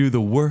one to do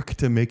the work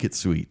to make it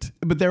sweet.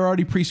 But they're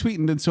already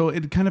pre-sweetened, and so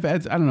it kind of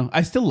adds. I don't know.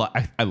 I still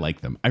I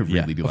like them. I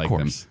really do of like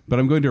course. them. But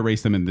I'm going to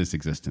erase them in this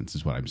existence,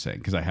 is what I'm saying,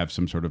 because I have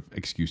some sort of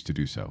excuse to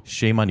do so.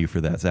 Shame on you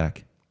for that,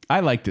 Zach. I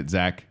liked it,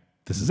 Zach.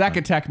 Zach,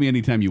 attack me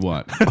anytime you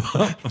want.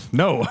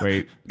 No.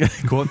 Wait,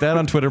 Quote that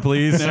on Twitter,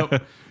 please. nope.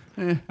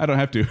 I don't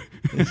have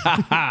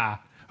to.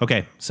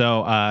 Okay,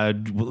 so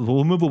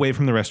we'll move away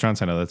from the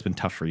restaurants. I know that's been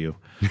tough for you.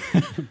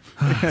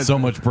 So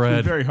much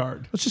bread. Very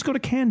hard. Let's just go to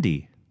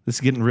candy. This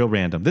is getting real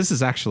random. This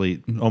is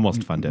actually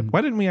almost Fun Dip.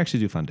 Why didn't we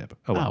actually do Fun Dip?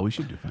 Oh, well. Oh, we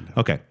should do Fun Dip.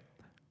 Okay.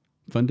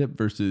 Fun Dip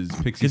versus Pixie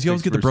Sticks. Because you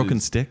always get the broken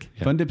versus- stick.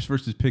 Fun Dips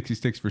versus Pixie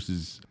Sticks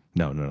versus.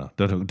 No.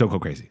 Don't go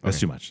crazy. That's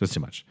too much. That's too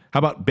much. How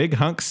about Big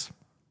Hunks,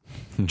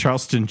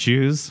 Charleston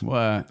Chews,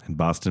 What? and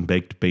Boston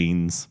Baked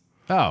Beans?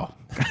 Oh.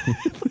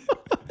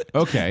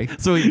 Okay.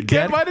 So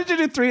Ken, why did you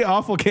do 3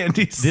 awful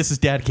candies? this is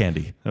dad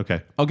candy.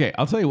 Okay. Okay,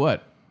 I'll tell you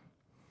what.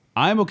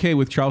 I'm okay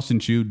with Charleston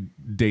Chew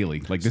daily.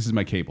 Like, this is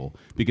my cable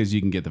because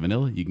you can get the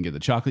vanilla, you can get the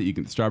chocolate, you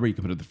can get the strawberry, you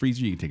can put it in the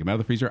freezer, you can take them out of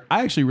the freezer.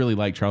 I actually really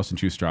like Charleston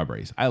Chew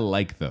strawberries. I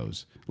like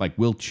those. Like,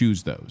 we'll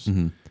choose those.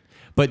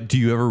 But do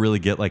you ever really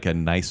get like a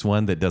nice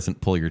one that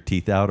doesn't pull your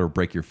teeth out or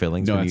break your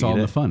fillings? No, when that's you all eat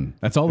the it? fun.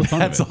 That's all the fun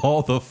That's of it.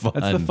 all the fun.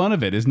 That's the fun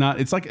of it. Is not.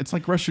 It's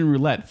like Russian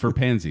roulette for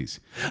pansies.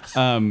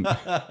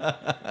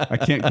 I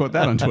can't quote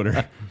that on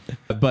Twitter.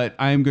 But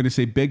I am going to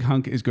say Big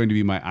Hunk is going to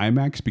be my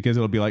IMAX because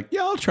it'll be like,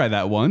 yeah, I'll try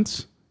that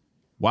once.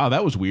 Wow,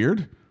 that was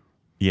weird.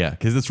 Yeah,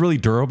 because it's really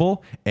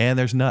durable and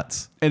there's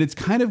nuts. And it's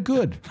kind of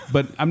good,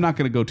 but I'm not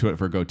going to go to it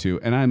for a go-to.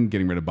 And I'm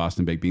getting rid of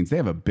Boston Baked Beans. They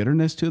have a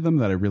bitterness to them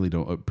that I really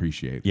don't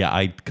appreciate. Yeah,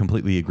 I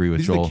completely agree with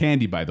These are Joel. the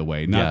candy, by the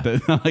way, not Yeah.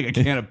 not like a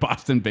can of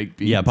Boston Baked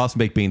Beans. Yeah, Boston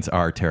Baked Beans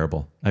are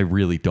terrible. I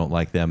really don't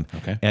like them.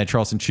 Okay. And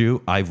Charleston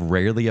Chew, I've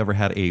rarely ever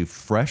had a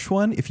fresh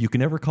one, if you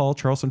can ever call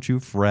Charleston Chew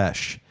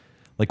fresh.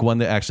 Like one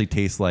that actually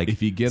tastes like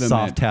If you get 'em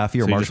soft at-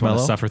 taffy or So you just want marshmallow.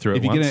 to suffer through If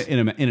it you once? get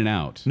it in and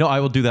out. No, I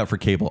will do that for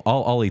cable.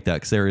 I'll eat that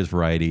because there is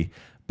variety.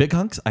 Big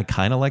Hunks, I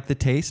kind of like the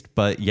taste,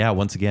 but yeah,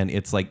 once again,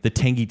 it's like the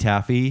tangy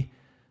taffy,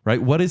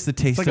 right? What is the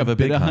taste It's like of a a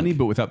bit Big of Hunk? honey,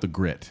 but without the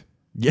grit.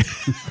 Yeah.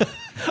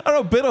 I don't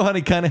know. Bit of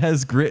honey kind of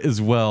has grit as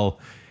well.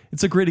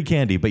 It's a gritty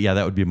candy, but yeah,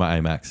 that would be my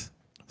IMAX. So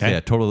Okay. yeah,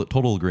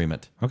 total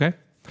agreement. Okay.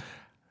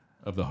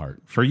 Of the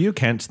heart. For you,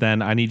 Kent,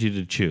 then I need you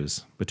to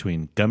choose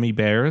between gummy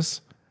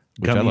bears,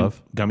 Which I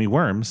love. gummy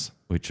worms,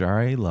 Which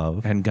I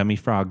love. and gummy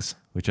frogs.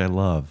 Which I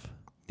love.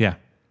 Yeah.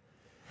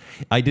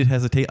 I did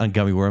hesitate on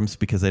gummy worms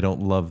because I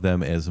don't love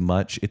them as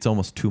much. It's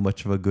almost too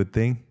much of a good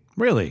thing.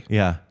 Really?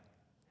 Yeah.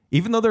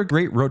 Even though they're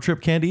great road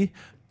trip candy,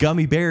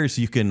 gummy bears,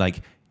 you can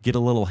like get a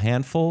little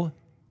handful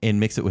and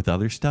mix it with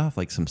other stuff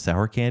like some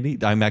sour candy.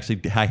 I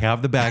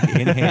have the bag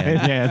in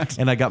hand,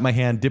 and I got my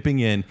hand dipping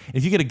in.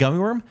 If you get a gummy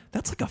worm,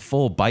 that's like a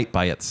full bite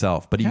by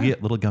itself. But you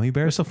get little gummy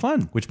bears, so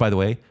fun. Which, by the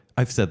way,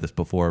 I've said this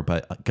before,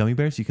 but gummy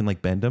bears, you can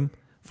like bend them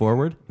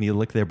forward, and you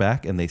lick their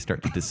back, and they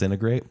start to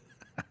disintegrate.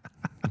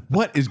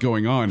 What is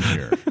going on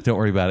here? Don't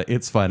worry about it.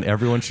 It's fun.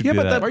 Everyone should do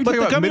but that. Why are you But talking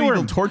the about gummy medieval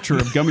worm- torture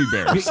of gummy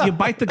bears? You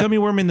bite the gummy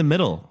worm in the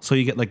middle, so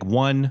you get like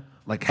one,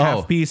 like half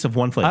Oh. piece of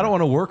one flavor. I don't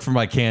want to work for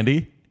my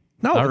candy.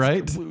 No, All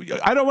it's- right.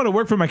 I don't want to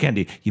work for my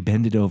candy. You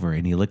bend it over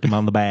and you lick them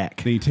on the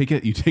back. Then you take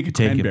a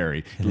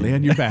cranberry, lay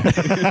on your back.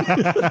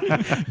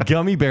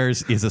 Gummy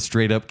bears is a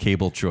straight up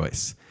cable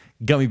choice.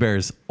 Gummy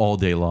bears all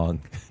day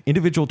long.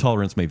 Individual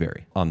tolerance may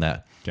vary on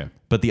that. Okay.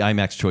 But the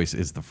IMAX choice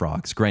is the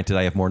frogs. Granted,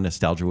 I have more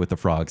nostalgia with the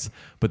frogs,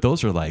 but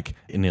those are like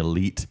an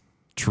elite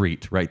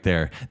treat right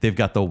there. They've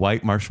got the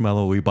white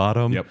marshmallowy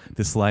bottom, Yep.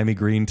 the slimy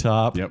green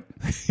top. Yep.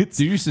 Did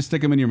you used to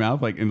stick them in your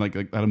mouth, like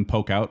let them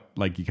poke out,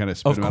 like you kind of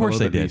spit Of them out course a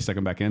little I bit, and did. you stick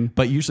them back in?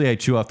 But usually I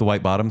chew off the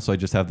white bottom, so I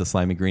just have the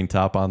slimy green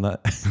top on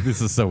that. This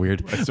is so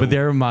weird. But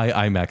they're my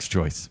IMAX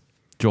choice.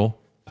 Joel?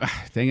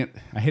 Dang it!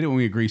 I hate it when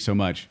we agree so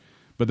much.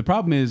 But the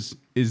problem is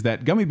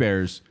that gummy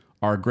bears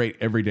are a great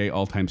everyday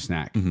all-time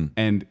snack,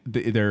 and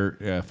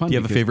they're fun. Do you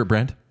have a because- favorite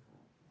brand?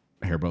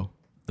 Haribo?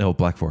 Oh,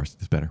 Black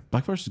Forest is better.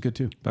 Black Forest is good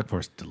too. Black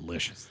Forest,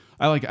 delicious.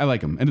 I like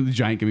them, and the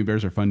giant gummy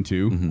bears are fun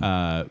too.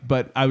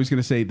 But I was going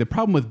to say the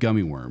problem with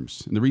gummy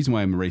worms, and the reason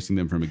why I'm erasing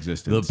them from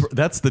existence,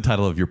 That's the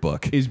title of your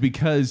book. is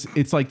because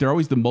it's like they're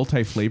always the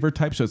multi-flavor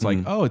type. So it's like,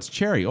 oh, it's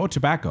cherry, oh,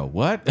 tobacco.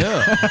 What?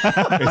 Ugh.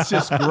 It's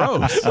just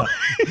gross.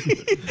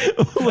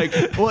 Like,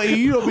 well,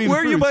 you don't mean Where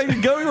are you fruits.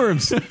 buying gummy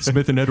worms?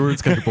 Smith and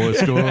Edwards Country Boy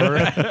Store.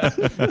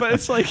 But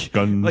it's like,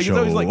 Gun like it's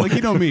always show. like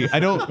you know me. I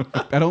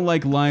don't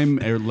like lime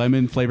or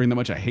lemon flavoring that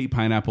much. I hate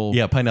pineapple.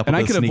 Yeah, pineapple and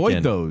I does can sneak avoid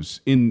in.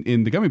 those in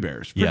the gummy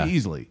bears pretty Yeah.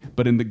 easily.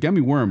 But in the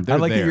gummy worm, they're I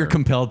like there. that you're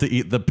compelled to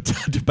eat the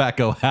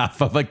tobacco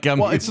half of a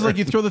gummy. Well, it's just like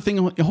you throw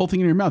the whole thing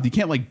in your mouth. You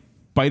can't like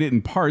bite it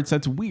in parts.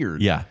 That's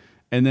weird. Yeah.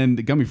 And then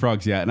the gummy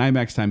frogs, yeah. And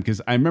IMAX time,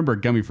 because I remember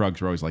gummy frogs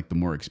were always like the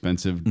more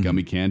expensive Mm-hmm.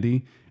 gummy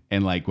candy.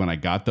 And like when I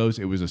got those,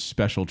 it was a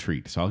special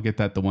treat. So I'll get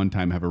that the one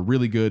time, have a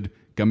really good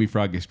gummy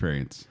frog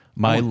experience.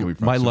 I want gummy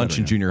frogs my so lunch bad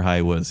in right now. junior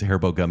high was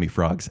Haribo gummy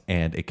frogs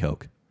and a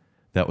Coke.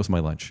 That was my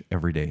lunch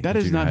every day. That in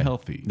is junior not high.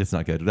 healthy. It's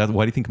not good. Why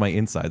do you think my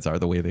insides are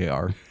the way they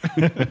are?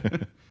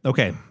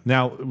 Okay,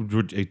 now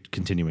we're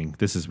continuing.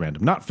 This is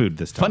random. Not food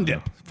this time. Fun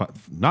dip.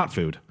 Not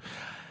food.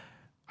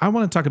 I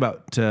want to talk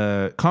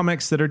about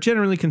comics that are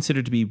generally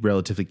considered to be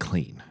relatively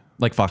clean.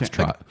 Like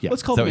Foxtrot. Yeah.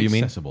 Let's call Is that them what you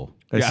mean? accessible.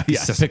 That's Yeah,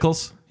 yes.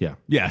 Pickles? Yeah.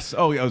 Yes.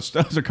 Oh, yeah,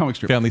 those are comic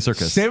strip. Family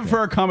Circus. Save it for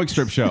our comic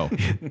strip show.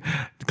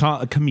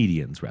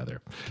 Comedians,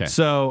 rather. 'Kay.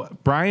 So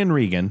Brian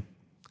Regan,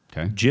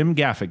 Okay. Jim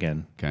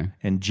Gaffigan, Okay.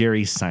 and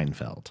Jerry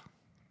Seinfeld.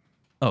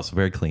 Oh, so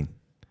very clean.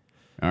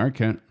 All right,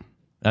 Kent.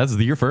 That's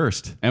your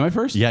first. Am I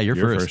first? Yeah, you're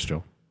You're first. first,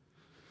 Joe.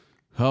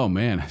 Oh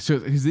man, so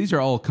 'cause these are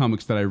all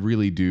comics that I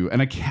really do,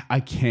 and I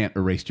can't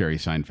erase Jerry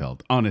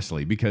Seinfeld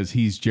honestly because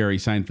he's Jerry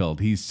Seinfeld.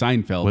 He's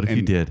Seinfeld. What if you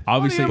and did?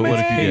 Obviously, What do you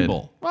that's mean? What if you did?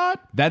 cable.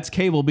 What? That's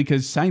cable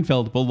because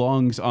Seinfeld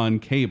belongs on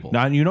cable.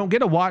 Now, you don't get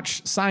to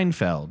watch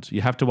Seinfeld. You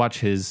have to watch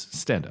his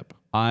stand-up.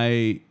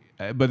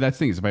 But that's the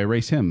thing is, if I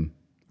erase him,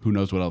 who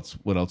knows what else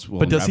will?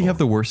 But does he unravel. have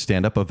the worst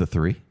stand up of the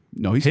three?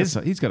 No, he's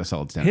got a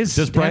solid stand. His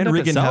Does Brian stand-up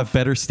Regan itself- have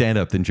better stand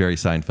up than Jerry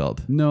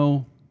Seinfeld?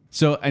 No.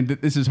 So, and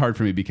this is hard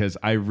for me because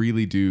I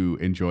really do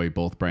enjoy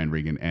both Brian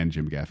Regan and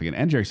Jim Gaffigan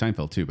and Jerry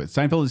Seinfeld too. But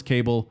Seinfeld is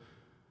cable.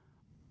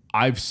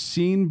 I've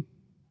seen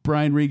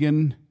Brian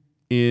Regan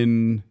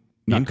in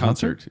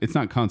concert. It's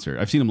not concert.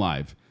 I've seen him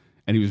live,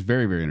 and he was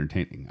very, very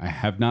entertaining. I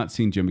have not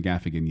seen Jim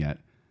Gaffigan yet.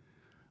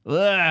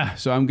 Ugh,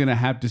 so I'm gonna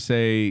have to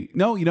say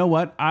no. You know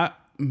what?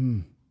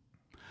 I'm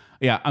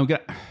gonna.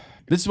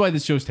 This is why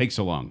this show takes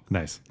so long.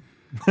 Nice.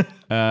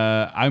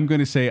 I'm going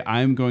to say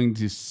I'm going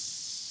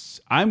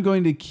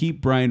to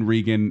keep Brian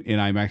Regan in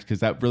IMAX because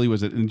that really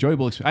was an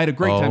enjoyable experience. I had a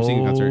great time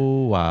seeing a concert.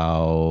 Oh,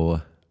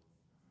 wow.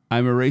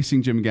 I'm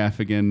erasing Jim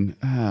Gaffigan,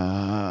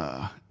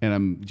 and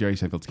I'm Jerry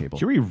Seinfeld's cable.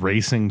 You're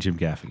erasing Jim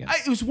Gaffigan.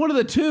 It was one of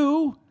the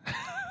two.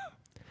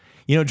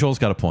 You know, Joel's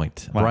got a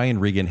point. Brian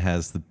Regan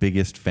has the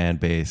biggest fan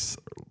base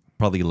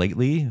probably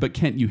lately. But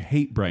Kent, you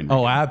hate Brian Regan.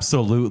 Oh,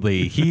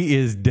 absolutely. He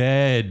is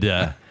dead.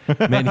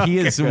 Man, he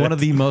is one of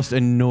the most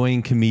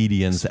annoying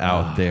comedians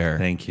out there.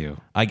 Thank you.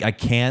 I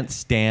can't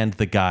stand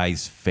the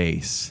guy's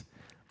face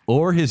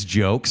or his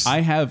jokes I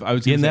was gonna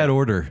in say, that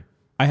order.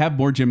 I have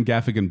more Jim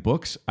Gaffigan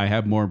books. I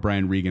have more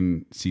Brian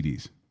Regan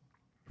CDs.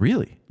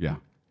 Really? Yeah.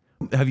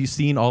 Have you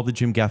seen all the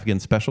Jim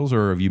Gaffigan specials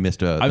or have you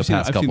missed the I've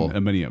past couple?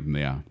 seen many of them,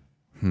 yeah.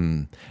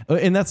 And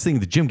that's the thing,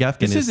 the Jim Gaffigan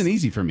This isn't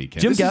easy for me,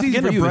 Kent. Jim This is easy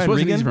Gaffigan for and you. This Brian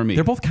wasn't Regan, easy for me.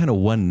 they're both kind of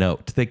one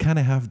note. They kind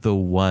of have the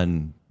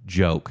one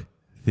joke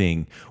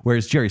thing,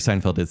 whereas Jerry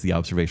Seinfeld is the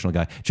observational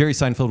guy. Jerry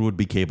Seinfeld would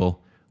be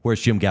cable,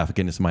 whereas Jim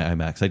Gaffigan is my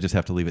IMAX. I just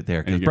have to leave it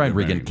there because And you're Brian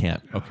gonna Regan Brian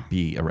can't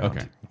be around.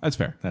 Okay, that's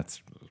fair.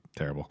 That's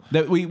terrible.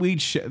 That we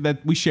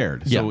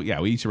shared. So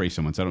Yeah. we each erased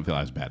someone, so I don't feel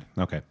as bad.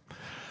 Okay.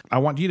 I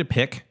want you to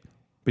pick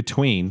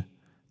between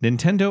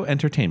Nintendo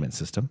Entertainment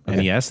System,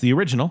 NES, the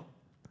original,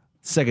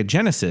 Sega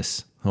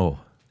Genesis, Oh.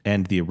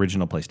 and the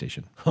original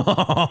PlayStation.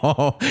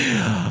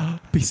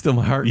 Be still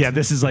my heart. Yeah,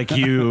 this is like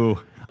you.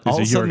 All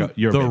of a sudden,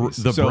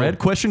 the So- bread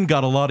question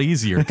got a lot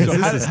easier. 'cause So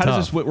this how, is how does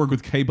tough. this work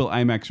with cable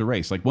IMAX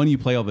Erase? Like one you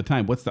play all the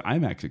time. What's the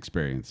IMAX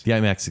experience? The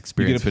IMAX You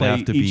experience get to would play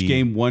have to each be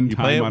game one You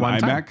play time it on one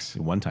IMAX?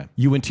 time. One time.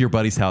 You went to your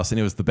buddy's house and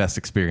it was the best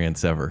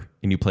experience ever,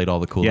 and you played all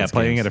the coolest. Yeah,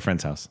 playing games. at a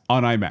friend's house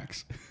On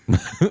IMAX.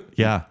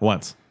 Yeah.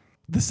 once.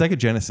 The Sega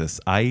Genesis,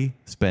 I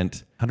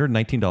spent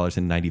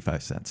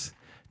 $119.95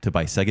 to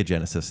buy Sega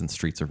Genesis and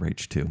Streets of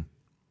Rage 2.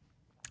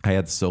 I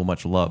had so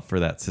much love for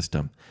that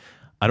system.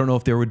 I don't know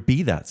if there would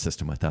be that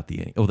system without the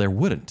NES. Oh, there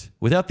wouldn't.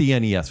 Without the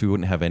NES, we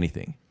wouldn't have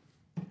anything.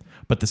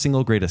 But the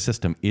single greatest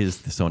system is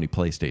the Sony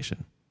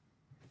PlayStation.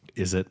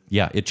 Is it?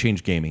 Yeah, it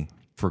changed gaming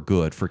for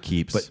good, for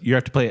keeps. But you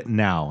have to play it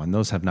now, and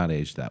those have not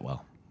aged that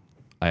well.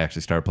 I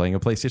actually started playing a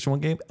PlayStation 1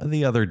 game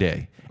the other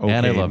day,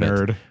 and I Okay, love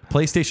nerd. it.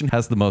 PlayStation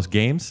has the most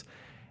games,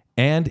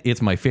 and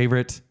it's my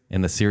favorite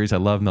in the series. I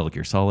love Metal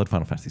Gear Solid,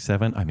 Final Fantasy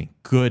VII. I mean,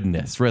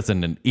 goodness,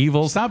 Resident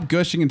Evil. Stop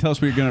gushing and tell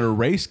us what you're going to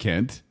erase,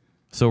 Kent.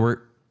 So we're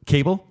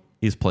cable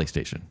is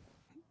PlayStation.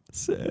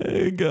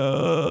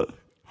 Sega.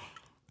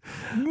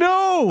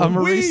 No, I'm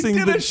we erasing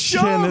did the a show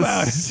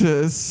about it.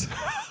 Genesis.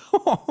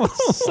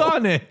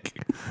 Sonic.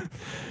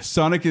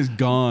 Sonic is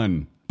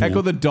gone.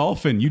 Echo the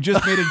Dolphin. You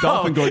just made a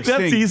dolphin go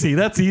extinct. That's easy.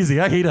 That's easy.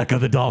 I hate Echo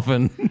the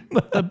Dolphin.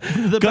 The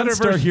better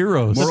Gunstar version-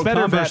 Heroes. The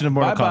better version of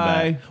Mortal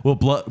Bye-bye. Kombat. Well,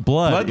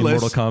 blood in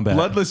Mortal Kombat.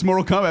 Bloodless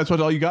Mortal Kombat. That's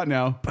what all you got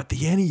now. But the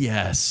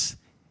NES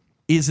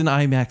is an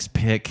IMAX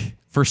pick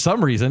for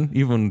some reason,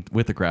 even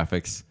with the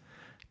graphics,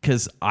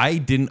 because I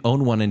didn't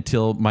own one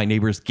until my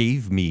neighbors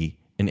gave me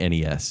an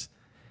NES,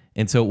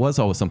 and so it was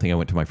always something I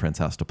went to my friend's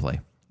house to play.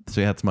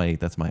 So yeah, that's my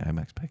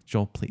IMAX pick.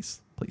 Joel,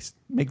 please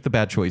make the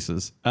bad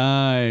choices.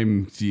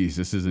 Geez,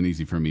 this isn't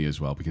easy for me as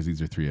well because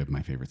these are three of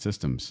my favorite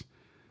systems.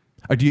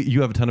 Do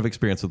you have a ton of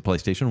experience with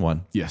PlayStation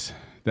 1, Yes,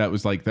 that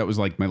was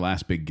like my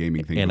last big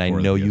gaming thing. and I before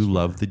know the you PS4.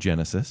 love the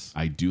Genesis.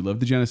 I do love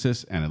the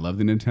Genesis, and I love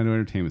the Nintendo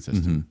Entertainment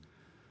System.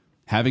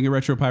 Having a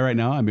RetroPie right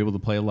now, I'm able to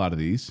play a lot of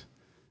these,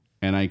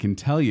 and I can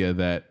tell you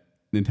that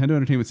Nintendo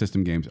Entertainment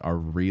System games are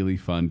really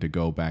fun to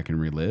go back and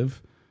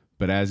relive.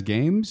 But as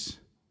games,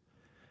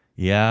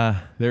 Yeah,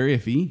 they're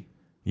iffy.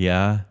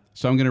 yeah.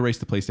 So I'm going to erase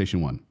the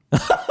PlayStation 1.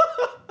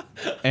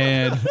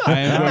 And I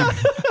am going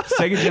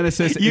Sega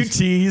Genesis.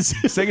 tease.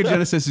 Sega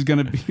Genesis is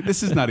going to be.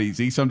 This is not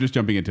easy, so I'm just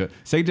jumping into it.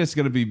 Sega Genesis is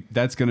going to be.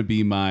 That's going to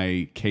be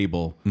my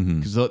cable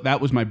because that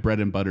was my bread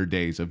and butter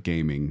days of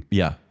gaming.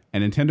 Yeah.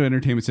 And Nintendo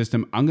Entertainment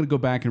System. I'm going to go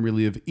back and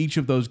relive each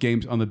of those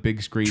games on the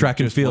big screen. Track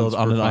and just field once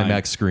on for an fun.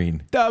 IMAX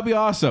screen. That would be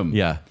awesome.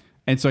 Yeah.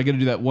 And so I got to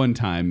do that one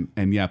time,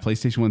 and yeah,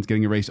 PlayStation 1's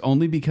getting erased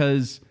only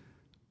because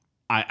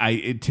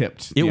it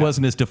tipped. It Yeah.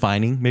 wasn't as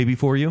defining maybe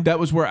for you. That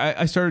was where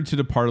I started to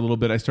depart a little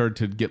bit. I started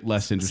to get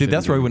less interested. See,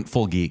 that's in where I it. went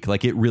full geek.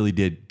 Like it really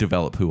did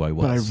develop who I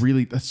was. But I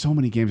really, so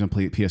many games on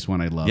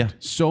PS1 I loved. Yeah.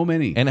 So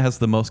many. and it has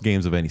the most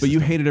games of any But you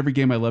system. hated every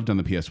game I loved on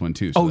the PS1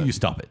 too. So Oh, that- you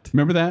stop it.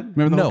 Remember that?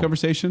 Remember the No. whole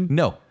conversation?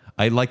 No,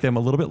 I like them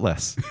a little bit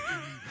less.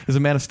 It's a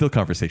Man of Steel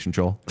conversation,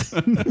 Joel.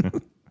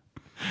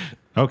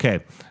 Okay.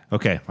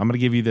 I'm going to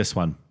give you this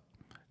one.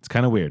 It's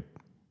kind of weird.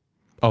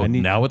 Oh,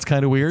 need- now it's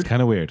kind of weird.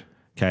 Kind of weird.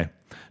 Okay.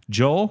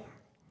 Joel,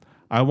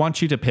 I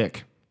want you to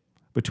pick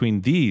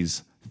between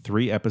these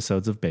 3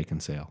 episodes of Bacon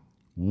Sale.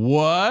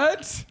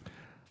 What?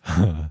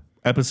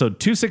 Episode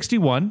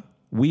 261,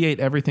 We Ate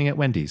Everything at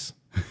Wendy's.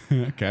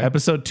 Okay.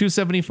 Episode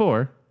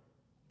 274,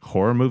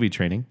 Horror Movie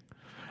Training.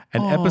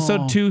 And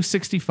episode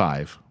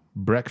 265,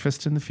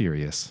 Breakfast in the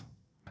Furious.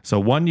 So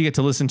one you get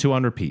to listen to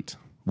on repeat.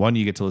 One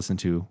you get to listen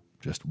to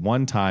just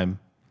one time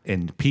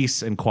in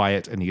peace and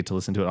quiet, and you get to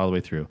listen to it all the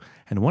way through.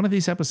 And one of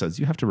these episodes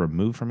you have to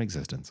remove from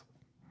existence.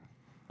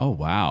 Oh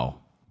wow.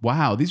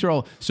 Wow, these are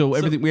all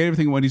everything. We ate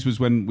everything at Wendy's was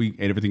when we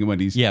ate everything at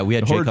Wendy's. Yeah, we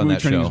had the horror Jake on movie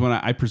that training show. was when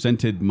I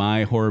presented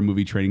my horror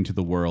movie training to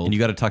the world. And you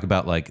got to talk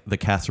about like the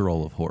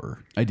casserole of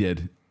horror. I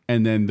did,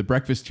 and then the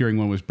breakfast hearing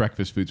one was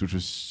breakfast foods, which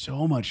was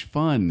so much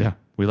fun. Yeah,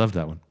 we loved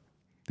that one.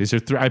 These are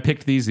 3. I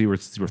picked these.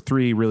 These were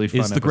 3 really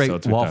fun It's the great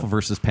episodes we've waffle done.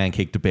 versus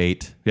pancake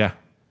debate. Yeah.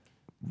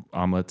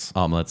 Omelets.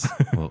 Omelets.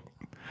 Well,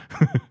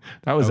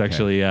 That was Okay.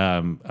 actually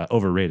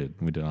overrated.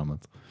 We did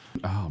omelets.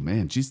 Oh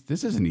man, geez,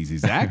 this isn't easy,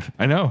 Zach.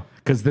 I know,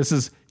 because this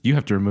is, you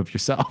have to remove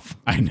yourself.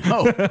 I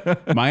know.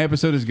 My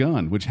episode is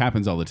gone, which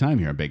happens all the time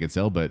here on Bacon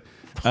Sale. But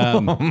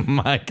oh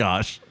my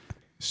gosh.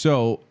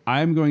 so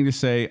I'm going to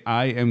say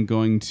I am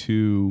going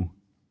to.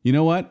 You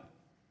know what?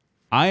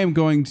 I am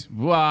going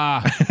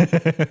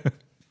to.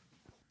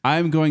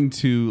 I'm going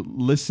to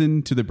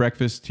listen to the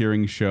breakfast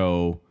hearing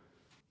show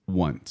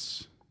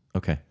once.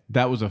 Okay.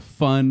 That was a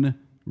fun,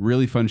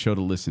 really fun show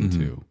to listen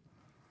to.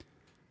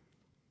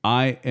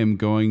 I am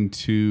going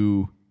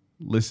to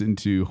listen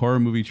to horror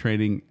movie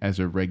training as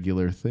a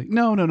regular thing.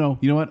 No.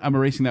 You know what? I'm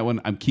erasing that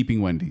one. I'm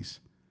keeping Wendy's.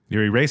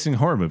 You're erasing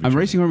horror movies. I'm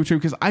erasing horror movie training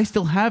because I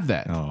still have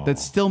that. Oh.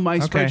 That's still my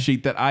Okay.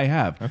 spreadsheet that I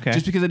have. Okay.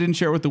 Just because I didn't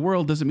share it with the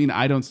world doesn't mean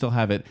I don't still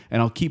have it.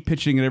 And I'll keep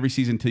pitching it every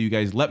season until you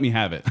guys let me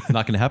have it. It's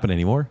not going to happen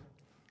anymore.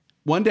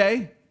 One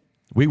day.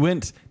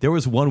 There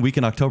was one week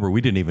in October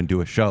we didn't even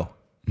do a show.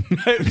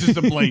 Just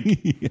a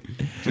blank.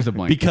 Just a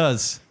blank.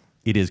 because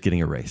it is getting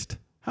erased.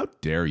 How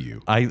dare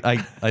you?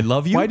 I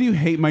love you. Why do you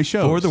hate my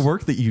shows? for the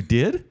work that you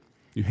did?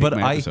 You hate but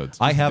my episodes.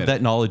 I Just have admit that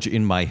it. knowledge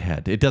in my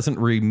head. It doesn't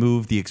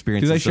remove the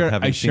experiences Because of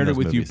having I seen shared it those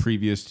with you movies.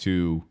 previous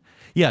to.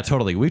 Yeah,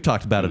 totally. We've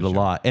talked about it a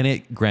lot. And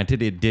it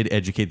did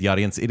educate the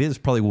audience. It is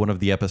probably one of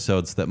the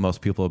episodes that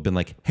most people have been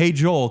like, hey,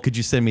 Joel, could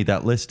you send me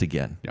that list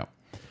again? Yeah.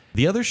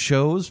 The other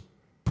shows,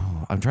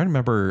 I'm trying to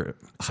remember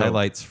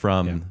highlights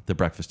from the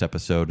breakfast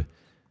episode.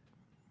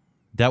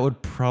 That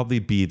would probably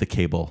be the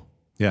cable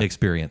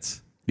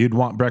experience. You'd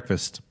want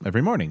breakfast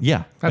every morning.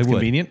 Yeah, That's I would.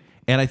 convenient.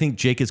 And I think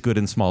Jake is good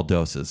in small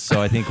doses.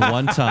 So I think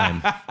one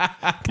time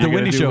the gonna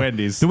Wendy do show,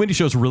 Wendy's. the Wendy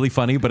show is really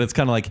funny, but it's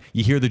kind of like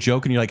you hear the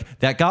joke and you're like,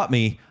 that got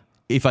me.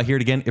 If I hear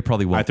it again, it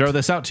probably won't. I throw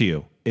this out to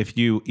you. If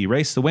you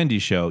erase the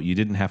Wendy's show, you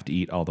didn't have to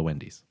eat all the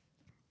Wendy's.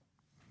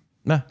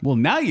 Nah, Well,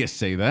 now you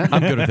say that.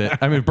 I'm good with it.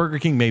 I mean, Burger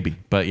King maybe,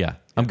 but yeah,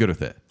 I'm good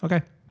with it.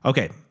 Okay.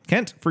 Okay.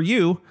 Kent, for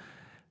you,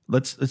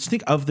 let's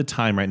think of the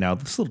time right now.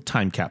 This little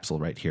time capsule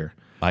right here.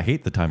 I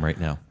hate the time right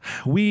now.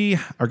 We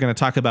are going to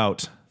talk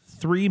about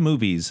 3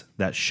 movies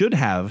that should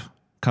have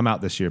come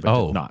out this year,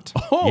 but did not.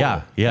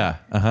 Yeah.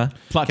 Uh-huh.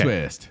 Plot Okay.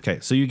 twist. Okay.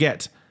 So you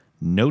get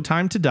No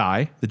Time to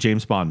Die, the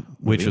James Bond movie.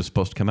 Which was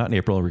supposed to come out in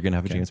April. We're going to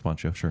have a James Bond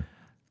show, sure.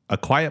 A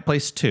Quiet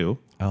Place 2,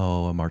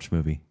 Oh, a March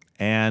movie.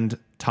 and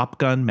Top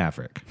Gun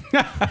Maverick.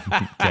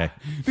 Okay.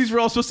 These were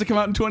all supposed to come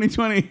out in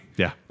 2020.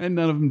 Yeah. And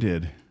none of them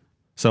did.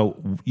 So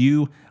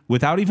you,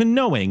 without even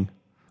knowing,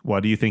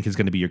 what do you think is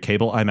going to be your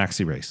cable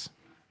IMAX erase?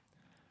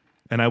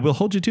 And I will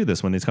hold you to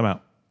this when these come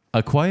out.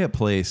 A Quiet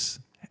Place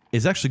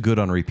is actually good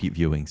on repeat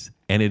viewings.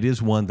 And it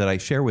is one that I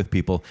share with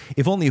people.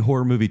 If only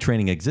horror movie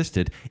training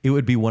existed, it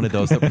would be one of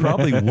those that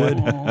probably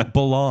would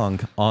belong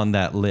on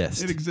that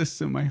list. It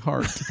exists in my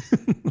heart.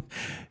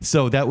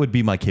 So that would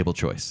be my cable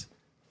choice.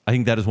 I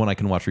think that is one I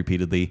can watch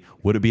repeatedly.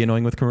 Would it be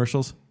annoying with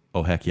commercials?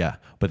 Oh, heck yeah.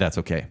 But that's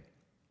okay.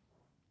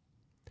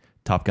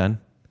 Top Gun,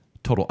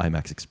 total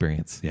IMAX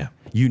experience. Yeah.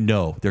 You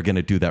know they're going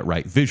to do that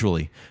right.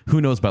 Visually,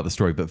 who knows about the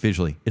story, but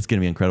visually, it's going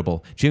to be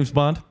incredible. James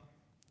Bond,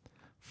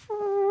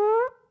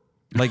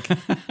 like,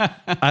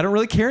 I don't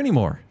really care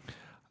anymore.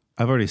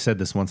 I've already said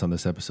this once on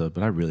this episode,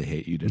 but I really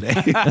hate you today.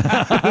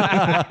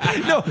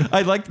 No,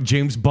 I like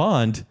James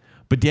Bond,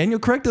 but Daniel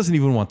Craig doesn't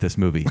even want this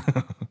movie.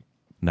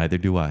 Neither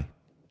do I.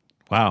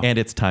 Wow. And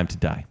it's time to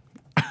die.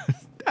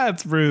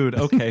 That's rude.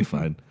 Okay,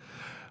 fine.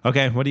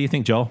 Okay, what do you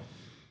think, Joel?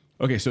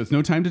 Okay, so it's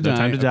No Time to Die,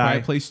 Time to A Die.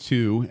 Quiet Place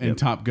 2, and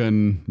Top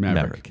Gun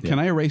Maverick. Maverick, Can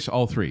I erase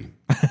all 3?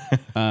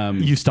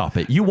 You stop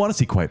it. You want to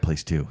see Quiet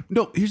Place too.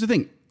 No, here's the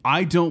thing.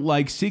 I don't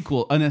like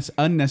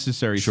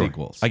unnecessary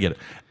sequels. I get it.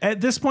 At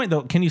this point,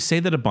 though, can you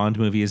say that a Bond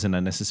movie is an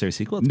unnecessary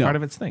sequel? It's No. part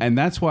of its thing. And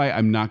that's why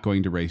I'm not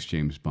going to erase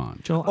James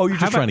Bond. Joel, Oh, you're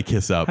just have trying to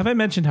kiss up. Have I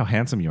mentioned how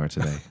handsome you are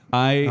today?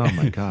 Oh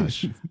my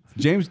gosh.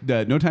 James,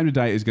 No Time to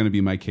Die is going to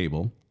be my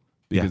cable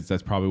because Yeah.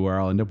 that's probably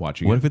where I'll end up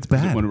watching What it. if it's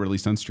because bad? When it's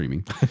released on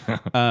streaming.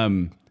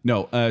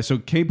 So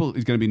cable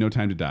is going to be No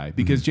Time to Die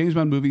because Mm-hmm. James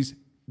Bond movies,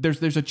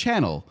 there's a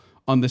channel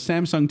on the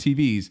Samsung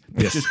TVs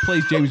that just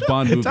plays James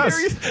Bond movies.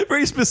 Very,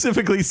 very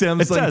specifically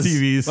Samsung does.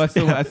 TVs.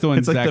 Well, that's the one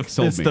It's like Zach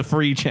sold it's me. the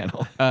free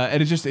channel.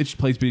 And it just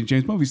plays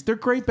James movies. They're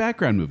great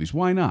background movies.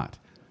 Why not?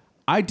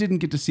 I didn't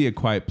get to see A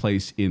Quiet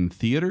Place in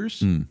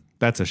theaters.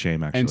 That's a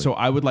shame, actually. And so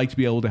I would like to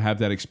be able to have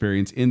that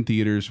experience in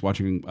theaters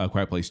watching A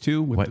Quiet Place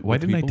 2. Why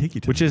didn't I take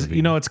you to which the is, movie?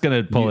 you know, it's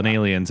going to pull in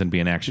Aliens and be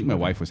an action. My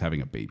movie. wife was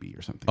having a baby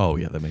or something. Oh,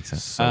 yeah, that makes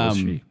sense. So is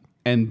she.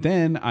 And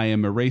then I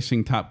am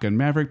erasing Top Gun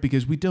Maverick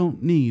because we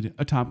don't need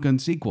a Top Gun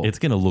sequel. It's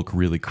going to look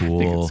really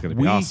cool. it's gonna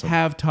be we awesome.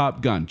 have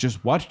Top Gun.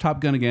 Just watch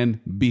Top Gun again.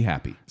 Be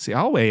happy. See,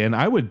 I'll weigh in.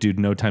 I would do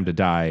No Time to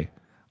Die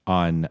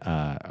on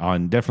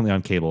definitely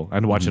on cable.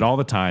 I'd watch it all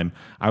the time.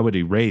 I would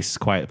erase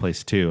Quiet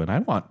Place 2, and I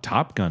want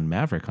Top Gun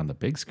Maverick on the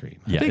big screen.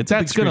 I Yeah, think it's a big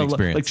that's screen gonna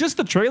experience. like just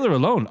the trailer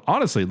alone.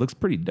 Honestly, it looks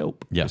pretty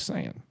dope. Yeah. Just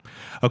saying.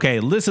 Okay,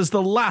 this is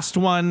the last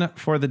one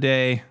for the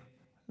day.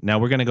 Now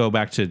we're gonna go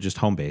back to just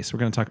home base. We're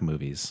gonna talk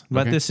movies,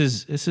 but Okay. this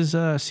is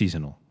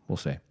seasonal. We'll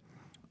say.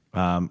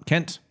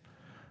 Kent,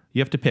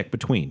 you have to pick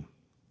between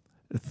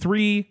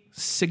 3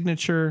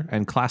 signature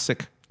and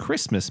classic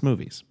Christmas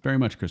movies. Very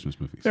much Christmas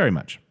movies. Very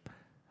much.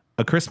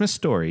 A Christmas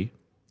Story,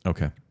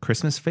 Okay.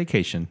 Christmas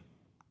Vacation,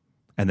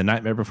 and The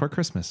Nightmare Before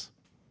Christmas.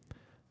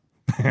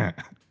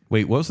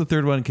 Wait, what was the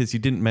third one? Because you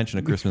didn't mention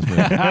a Christmas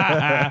movie.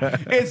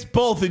 It's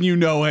both and you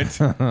know it.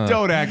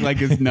 Don't act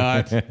like it's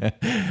not.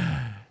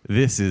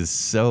 This is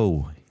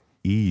so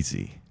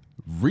easy.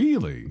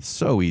 Really?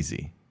 So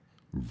easy.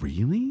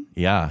 Really?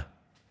 Yeah.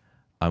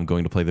 I'm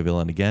going to play the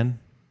villain again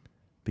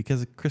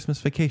because a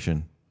Christmas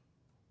Vacation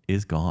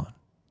is gone,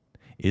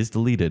 is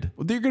deleted.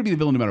 Well, they're going to be the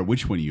villain no matter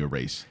which one you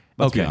erase.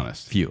 Let's be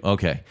honest. Few.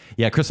 Okay.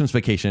 Yeah, Christmas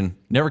Vacation.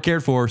 Never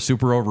cared for.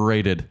 Super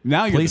overrated.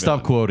 Now you're Please the stop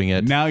villain. quoting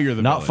it. Now you're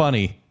the Not villain.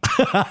 funny.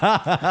 Do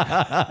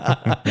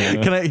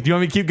you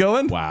want me to keep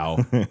going? Wow.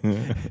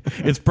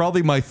 It's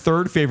probably my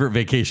third favorite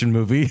vacation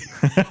movie.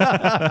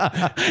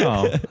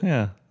 Oh,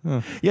 yeah.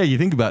 Yeah, you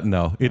think about it,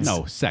 no. It's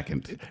No,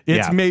 second.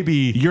 It's Yeah. maybe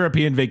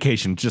European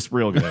Vacation, just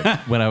real good.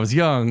 when I was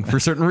young, for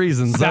certain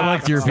reasons, I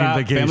liked European Stop.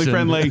 Vacation.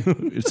 Family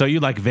friendly. So you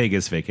like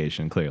Vegas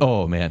Vacation, clearly.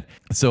 Oh man!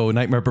 So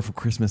Nightmare Before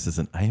Christmas is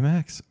an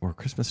IMAX or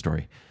Christmas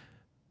Story?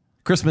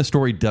 Christmas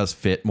Story does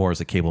fit more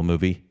as a cable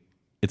movie.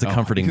 It's a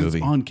comforting Because movie.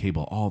 It's on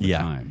cable all the yeah,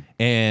 time.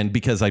 and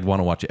because I'd want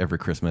to watch it every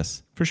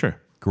Christmas. for sure.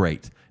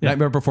 Great.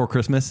 Nightmare Before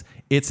Christmas,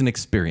 it's an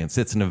experience.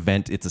 It's an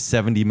event. It's a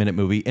 70-minute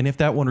movie. And if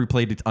that one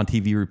replayed it on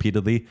TV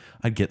repeatedly,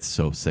 I'd get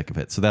so sick of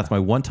it. So that's my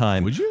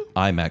one-time Would you?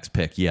 IMAX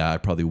pick. Yeah, I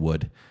probably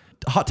would.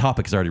 Hot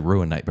Topic has already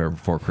ruined Nightmare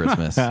Before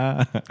Christmas.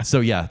 So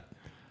yeah,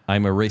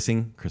 I'm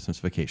erasing Christmas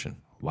Vacation.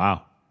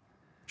 Wow.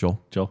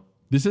 Joel? Joel?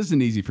 This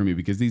isn't easy for me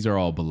because these are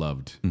all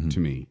beloved Mm-hmm. to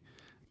me.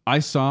 I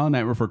saw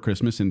Nightmare Before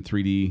Christmas in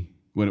 3D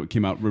when it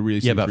came out.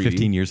 Released Yeah, in about 3D.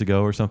 15 years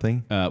ago or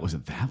something. Was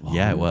it that long?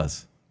 Yeah, it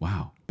was.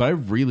 Wow. But I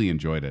really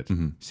enjoyed it,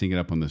 Mm-hmm. seeing it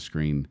up on the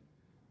screen.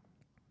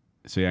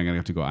 So yeah, I'm going to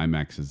have to go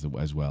IMAX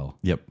as well.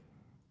 Yep.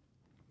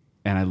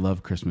 And I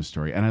love Christmas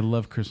Story. And I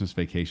love Christmas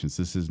Vacations.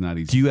 This is not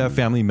easy. Do you for have me.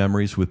 family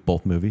memories with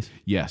both movies?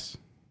 Yes.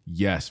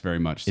 Yes, very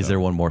much so. Is there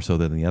one more so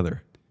than the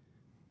other?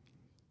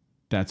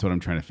 That's what I'm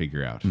trying to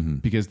figure out. Mm-hmm.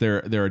 Because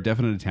there are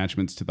definite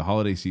attachments to the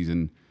holiday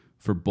season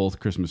for both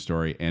Christmas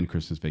Story and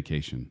Christmas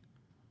Vacation.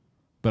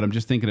 But I'm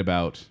just thinking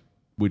about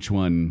which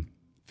one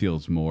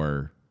feels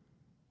more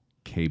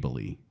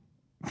cable-y.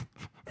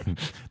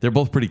 They're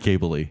both pretty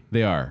cable-y.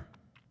 They are.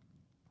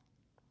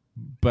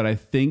 But I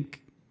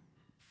think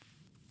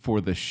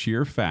for the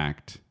sheer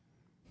fact,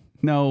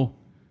 no,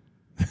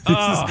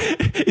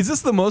 Is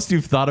this the most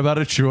you've thought about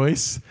a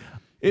choice?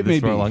 it This may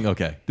far be. along?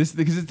 Okay. This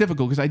because it's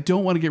difficult because I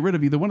don't want to get rid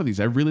of either one of these.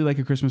 I really like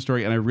A Christmas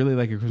Story and I really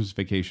like A Christmas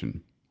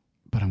Vacation.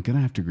 But I'm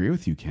gonna have to agree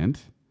with you,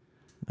 Kent.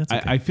 That's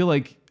okay. I feel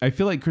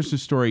like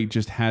Christmas Story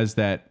just has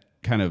that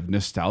kind of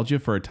nostalgia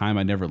for a time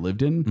I never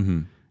lived in. Mm-hmm.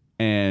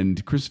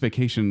 And Christmas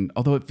Vacation,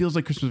 although it feels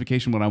like Christmas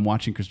Vacation when I'm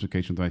watching Christmas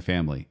Vacation with my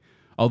family.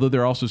 Although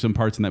there are also some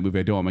parts in that movie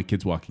I don't want my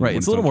kids walking. Right. when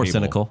It's a little on more cable.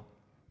 cynical.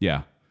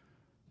 Yeah.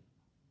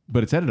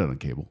 But it's edited on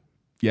cable.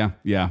 Yeah.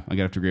 I'm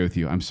gonna have to agree with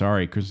you. I'm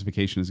sorry. Christmas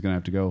Vacation is gonna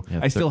have to go. Yeah,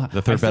 I still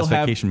the third I still best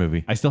have- vacation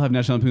movie. I still have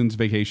National Lampoon's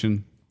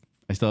Vacation.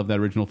 I still have that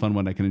original fun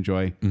one I can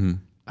enjoy. Mm-hmm.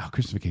 Oh,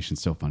 Christmas Vacation's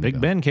so fun.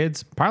 Big Ben,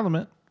 kids.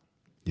 Parliament.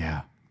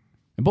 Yeah.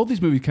 And both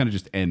these movies kind of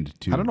just end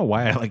too. I don't know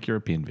why I like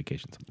European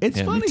Vacations. It's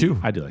Yeah, me funny. too.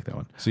 I do like that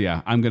one. So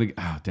yeah, I'm gonna get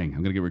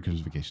rid of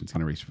Christmas Vacation. It's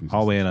gonna erase from.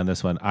 I'll weigh in on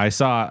this one. I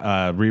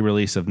saw a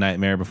re-release of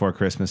Nightmare Before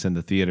Christmas in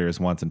the theaters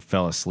once and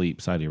fell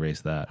asleep, so I'd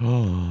erase that.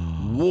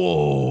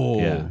 Whoa.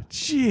 Yeah.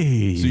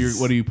 Jeez.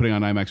 So what are you putting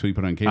on IMAX? What do you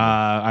put on cable?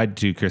 I'd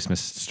do Christmas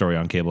Story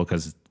on cable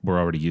because we're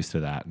already used to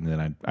that, and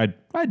then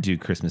I'd do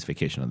Christmas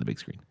Vacation on the big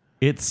screen.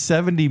 It's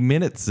 70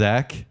 minutes,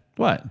 Zach.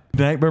 What?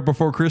 Nightmare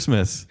Before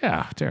Christmas.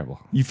 Yeah, terrible.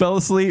 You fell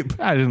asleep.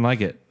 I didn't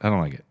like it. I don't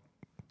like it.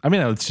 I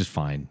mean, it's just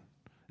fine.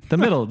 The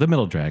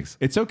middle drags.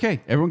 It's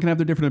okay. Everyone can have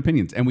their different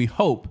opinions, and we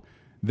hope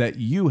that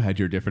you had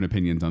your different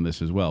opinions on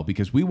this as well,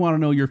 because we want to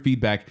know your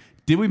feedback.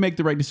 Did we make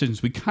the right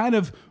decisions? We kind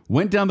of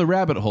went down the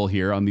rabbit hole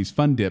here on these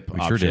fun dip sure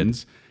did.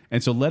 options.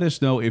 And so let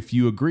us know if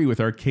you agree with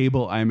our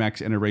cable,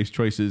 IMAX, and erase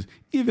choices,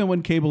 even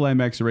when cable,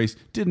 IMAX, erase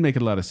didn't make a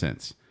lot of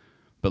sense.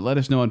 But let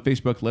us know on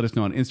Facebook, let us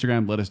know on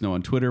Instagram, let us know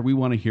on Twitter. We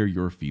want to hear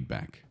your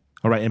feedback.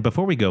 All right, and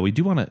before we go, we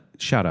do want to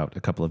shout out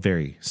a couple of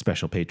very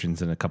special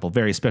patrons in a couple of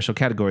very special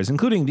categories,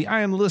 including the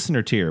I Am the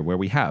Listener tier, where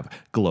we have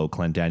Glow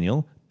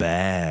Clendaniel,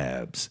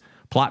 Babs,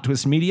 Plot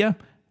Twist Media,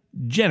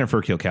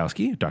 Jennifer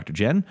Kilkowski, Dr.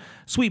 Jen,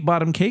 Sweet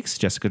Bottom Cakes,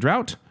 Jessica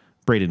Drought,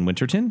 Braden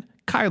Winterton,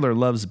 Kyler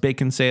Loves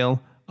Bacon Sale,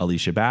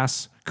 Alicia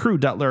Bass, Crew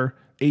Dutler,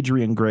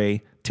 Adrian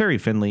Gray, Terry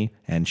Finley,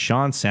 and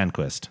Sean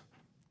Sandquist.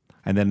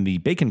 And then the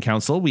Bacon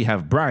Council, we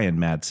have Brian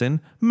Madsen,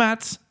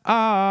 Mats,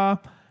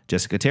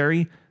 Jessica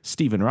Terry,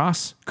 Stephen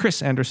Ross,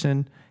 Chris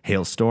Anderson,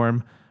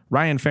 Hailstorm,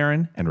 Ryan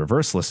Farron, and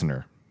Reverse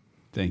Listener.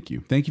 Thank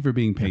you. Thank you for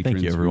being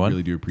patrons. you, everyone. We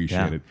really do appreciate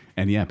Yeah. it.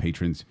 And yeah,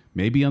 patrons,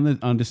 maybe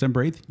on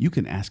December 8th, you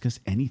can ask us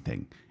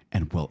anything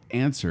and we'll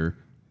answer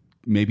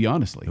maybe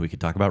honestly. We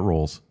could talk about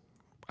rolls.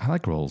 I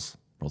like rolls.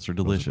 Rolls are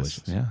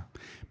delicious. Yeah.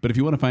 But if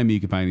you want to find me,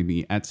 you can find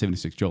me at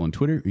 76Joel on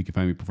Twitter, or you can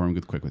find me performing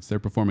with Quickwits. They're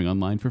performing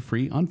online for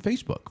free on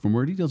Facebook. For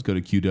more details, go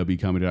to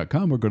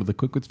qwcomedy.com or go to the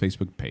Quickwits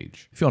Facebook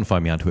page. If you want to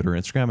find me on Twitter or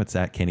Instagram, it's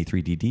at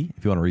Kenny3DD.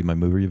 If you want to read my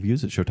movie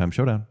reviews, it's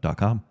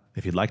ShowtimeShowdown.com.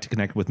 If you'd like to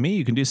connect with me,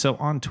 you can do so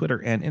on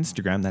Twitter and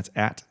Instagram. That's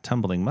at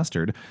Tumbling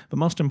Mustard. But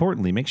most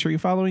importantly, make sure you're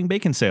following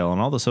Bacon Sale on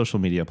all the social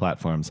media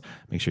platforms.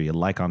 Make sure you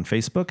like on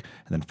Facebook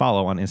and then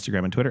follow on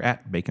Instagram and Twitter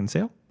at Bacon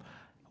Sale.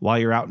 While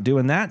you're out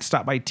doing that,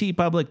 stop by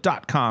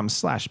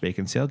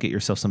tpublic.com/Bacon Sale. Get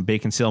yourself some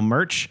Bacon Sale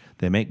merch.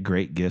 They make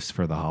great gifts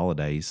for the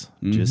holidays.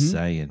 Just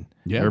saying.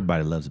 Yeah.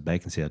 Everybody loves a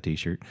Bacon Sale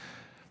t-shirt.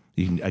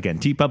 You can, again,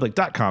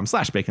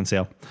 tpublic.com/Bacon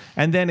Sale.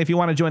 And then if you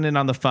want to join in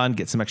on the fun,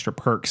 get some extra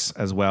perks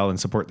as well, and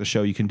support the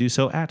show, you can do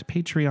so at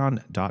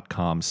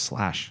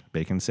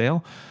patreon.com/Bacon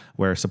Sale,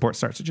 where support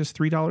starts at just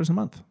 $3 a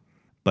month.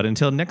 But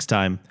until next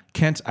time,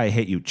 Kent, I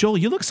hate you. Joel,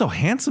 you look so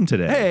handsome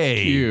today.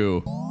 Hey!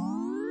 You.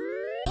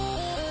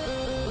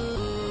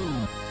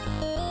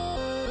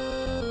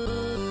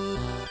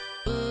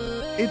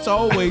 It's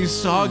always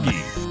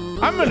soggy.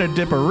 I'm going to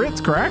dip a Ritz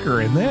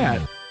cracker in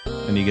that.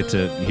 And you get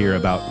to hear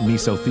about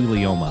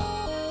mesothelioma.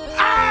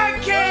 I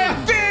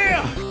can't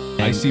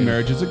feel! I see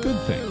marriage as a good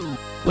thing.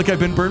 Look, I've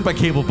been burned by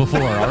cable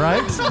before, all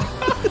right?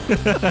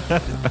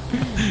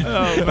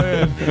 Oh,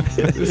 man.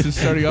 This is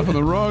starting off on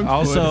the wrong foot.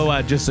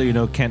 Also, just so you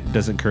know, Kent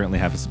doesn't currently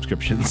have a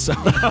subscription, so...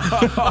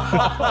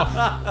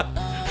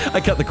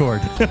 I cut the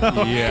cord.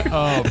 Yeah.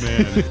 Oh,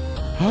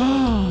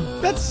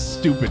 man. That's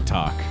stupid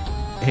talk.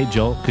 Hey,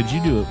 Joel, could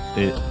you do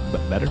it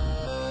better?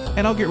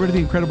 And I'll get rid of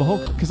the Incredible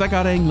Hulk because I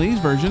got Ang Lee's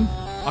version.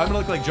 I'm going to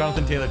look like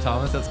Jonathan Taylor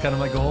Thomas. That's kind of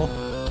my goal.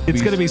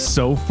 It's going to be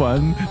so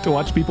fun to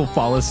watch people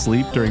fall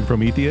asleep during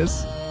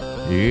Prometheus.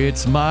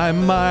 It's my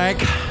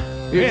mic.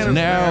 It's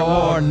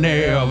now or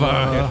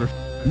never.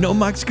 No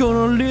mic's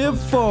gonna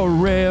live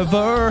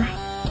forever.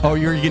 Oh,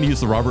 you're gonna use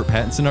the Robert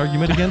Pattinson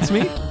argument against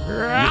me?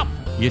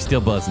 You're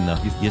still buzzing though.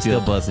 You're still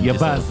buzzing. You're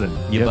buzzing.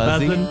 You're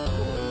buzzing.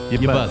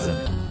 You're You're buzzing.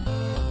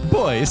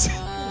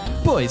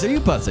 buzzing. Boys, are you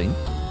buzzing?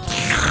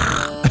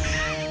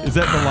 Is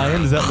that the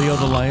lion? Is that Leo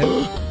the lion?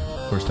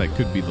 Of course, that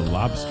could be the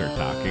lobster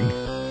talking.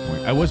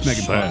 I was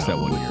Megan Fox that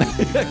 1 year.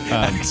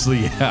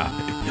 Actually, yeah.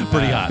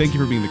 Pretty hot. Thank you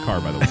for being the car,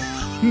 by the way.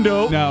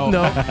 No. No.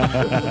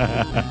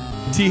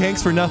 T.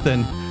 Hanks for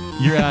nothing.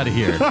 You're out of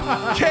here.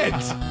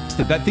 Kent!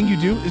 That thing you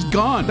do is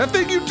gone. That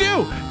thing you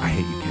do. I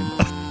hate you,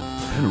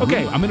 Kent.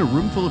 Okay. I'm in a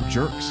room full of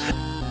jerks.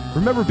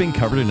 Remember being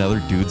covered in other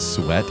dude's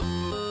sweat?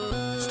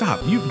 Stop.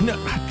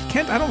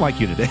 Kent, I don't like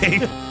you today.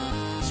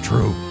 It's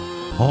true.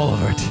 All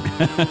of it.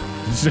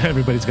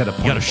 Everybody's got a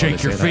point. You gotta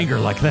shake your finger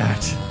like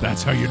that.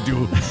 That's how you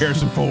do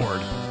Harrison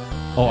Ford.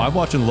 Oh, I'm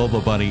watching Lobo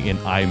Bunny in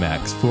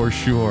IMAX for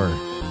sure.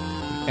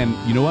 And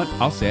you know what?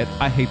 I'll say it.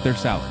 I hate their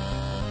salad.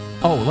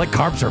 Oh, like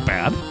carbs are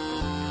bad?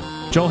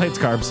 Joel hates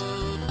carbs.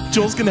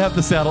 Joel's gonna have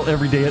the saddle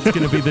every day. It's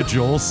gonna be the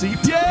Joel seat.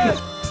 Yeah!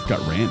 It's got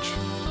ranch.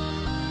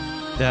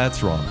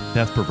 That's wrong.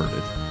 That's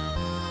perverted.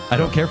 I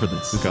don't care for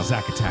this. This is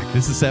Zack Attack.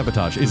 This is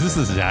sabotage. Is this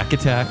a Zack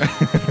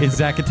Attack? Is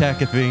Zack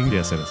Attack a thing?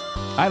 Yes, it is.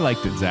 I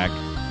liked it, Zach.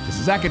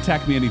 Zack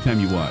Attack me anytime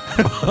you want.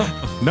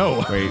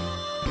 No. Wait.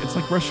 It's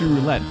like Russian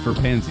roulette for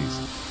pansies.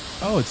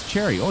 Oh, it's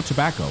cherry. Oh,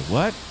 tobacco.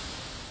 What?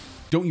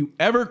 Don't you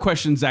ever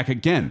question Zach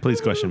again.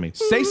 Please question me.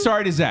 Say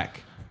sorry to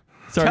Zach.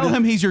 Sorry Tell to-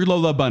 him he's your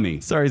Lola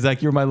Bunny. Sorry,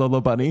 Zach. You're my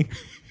Lola Bunny.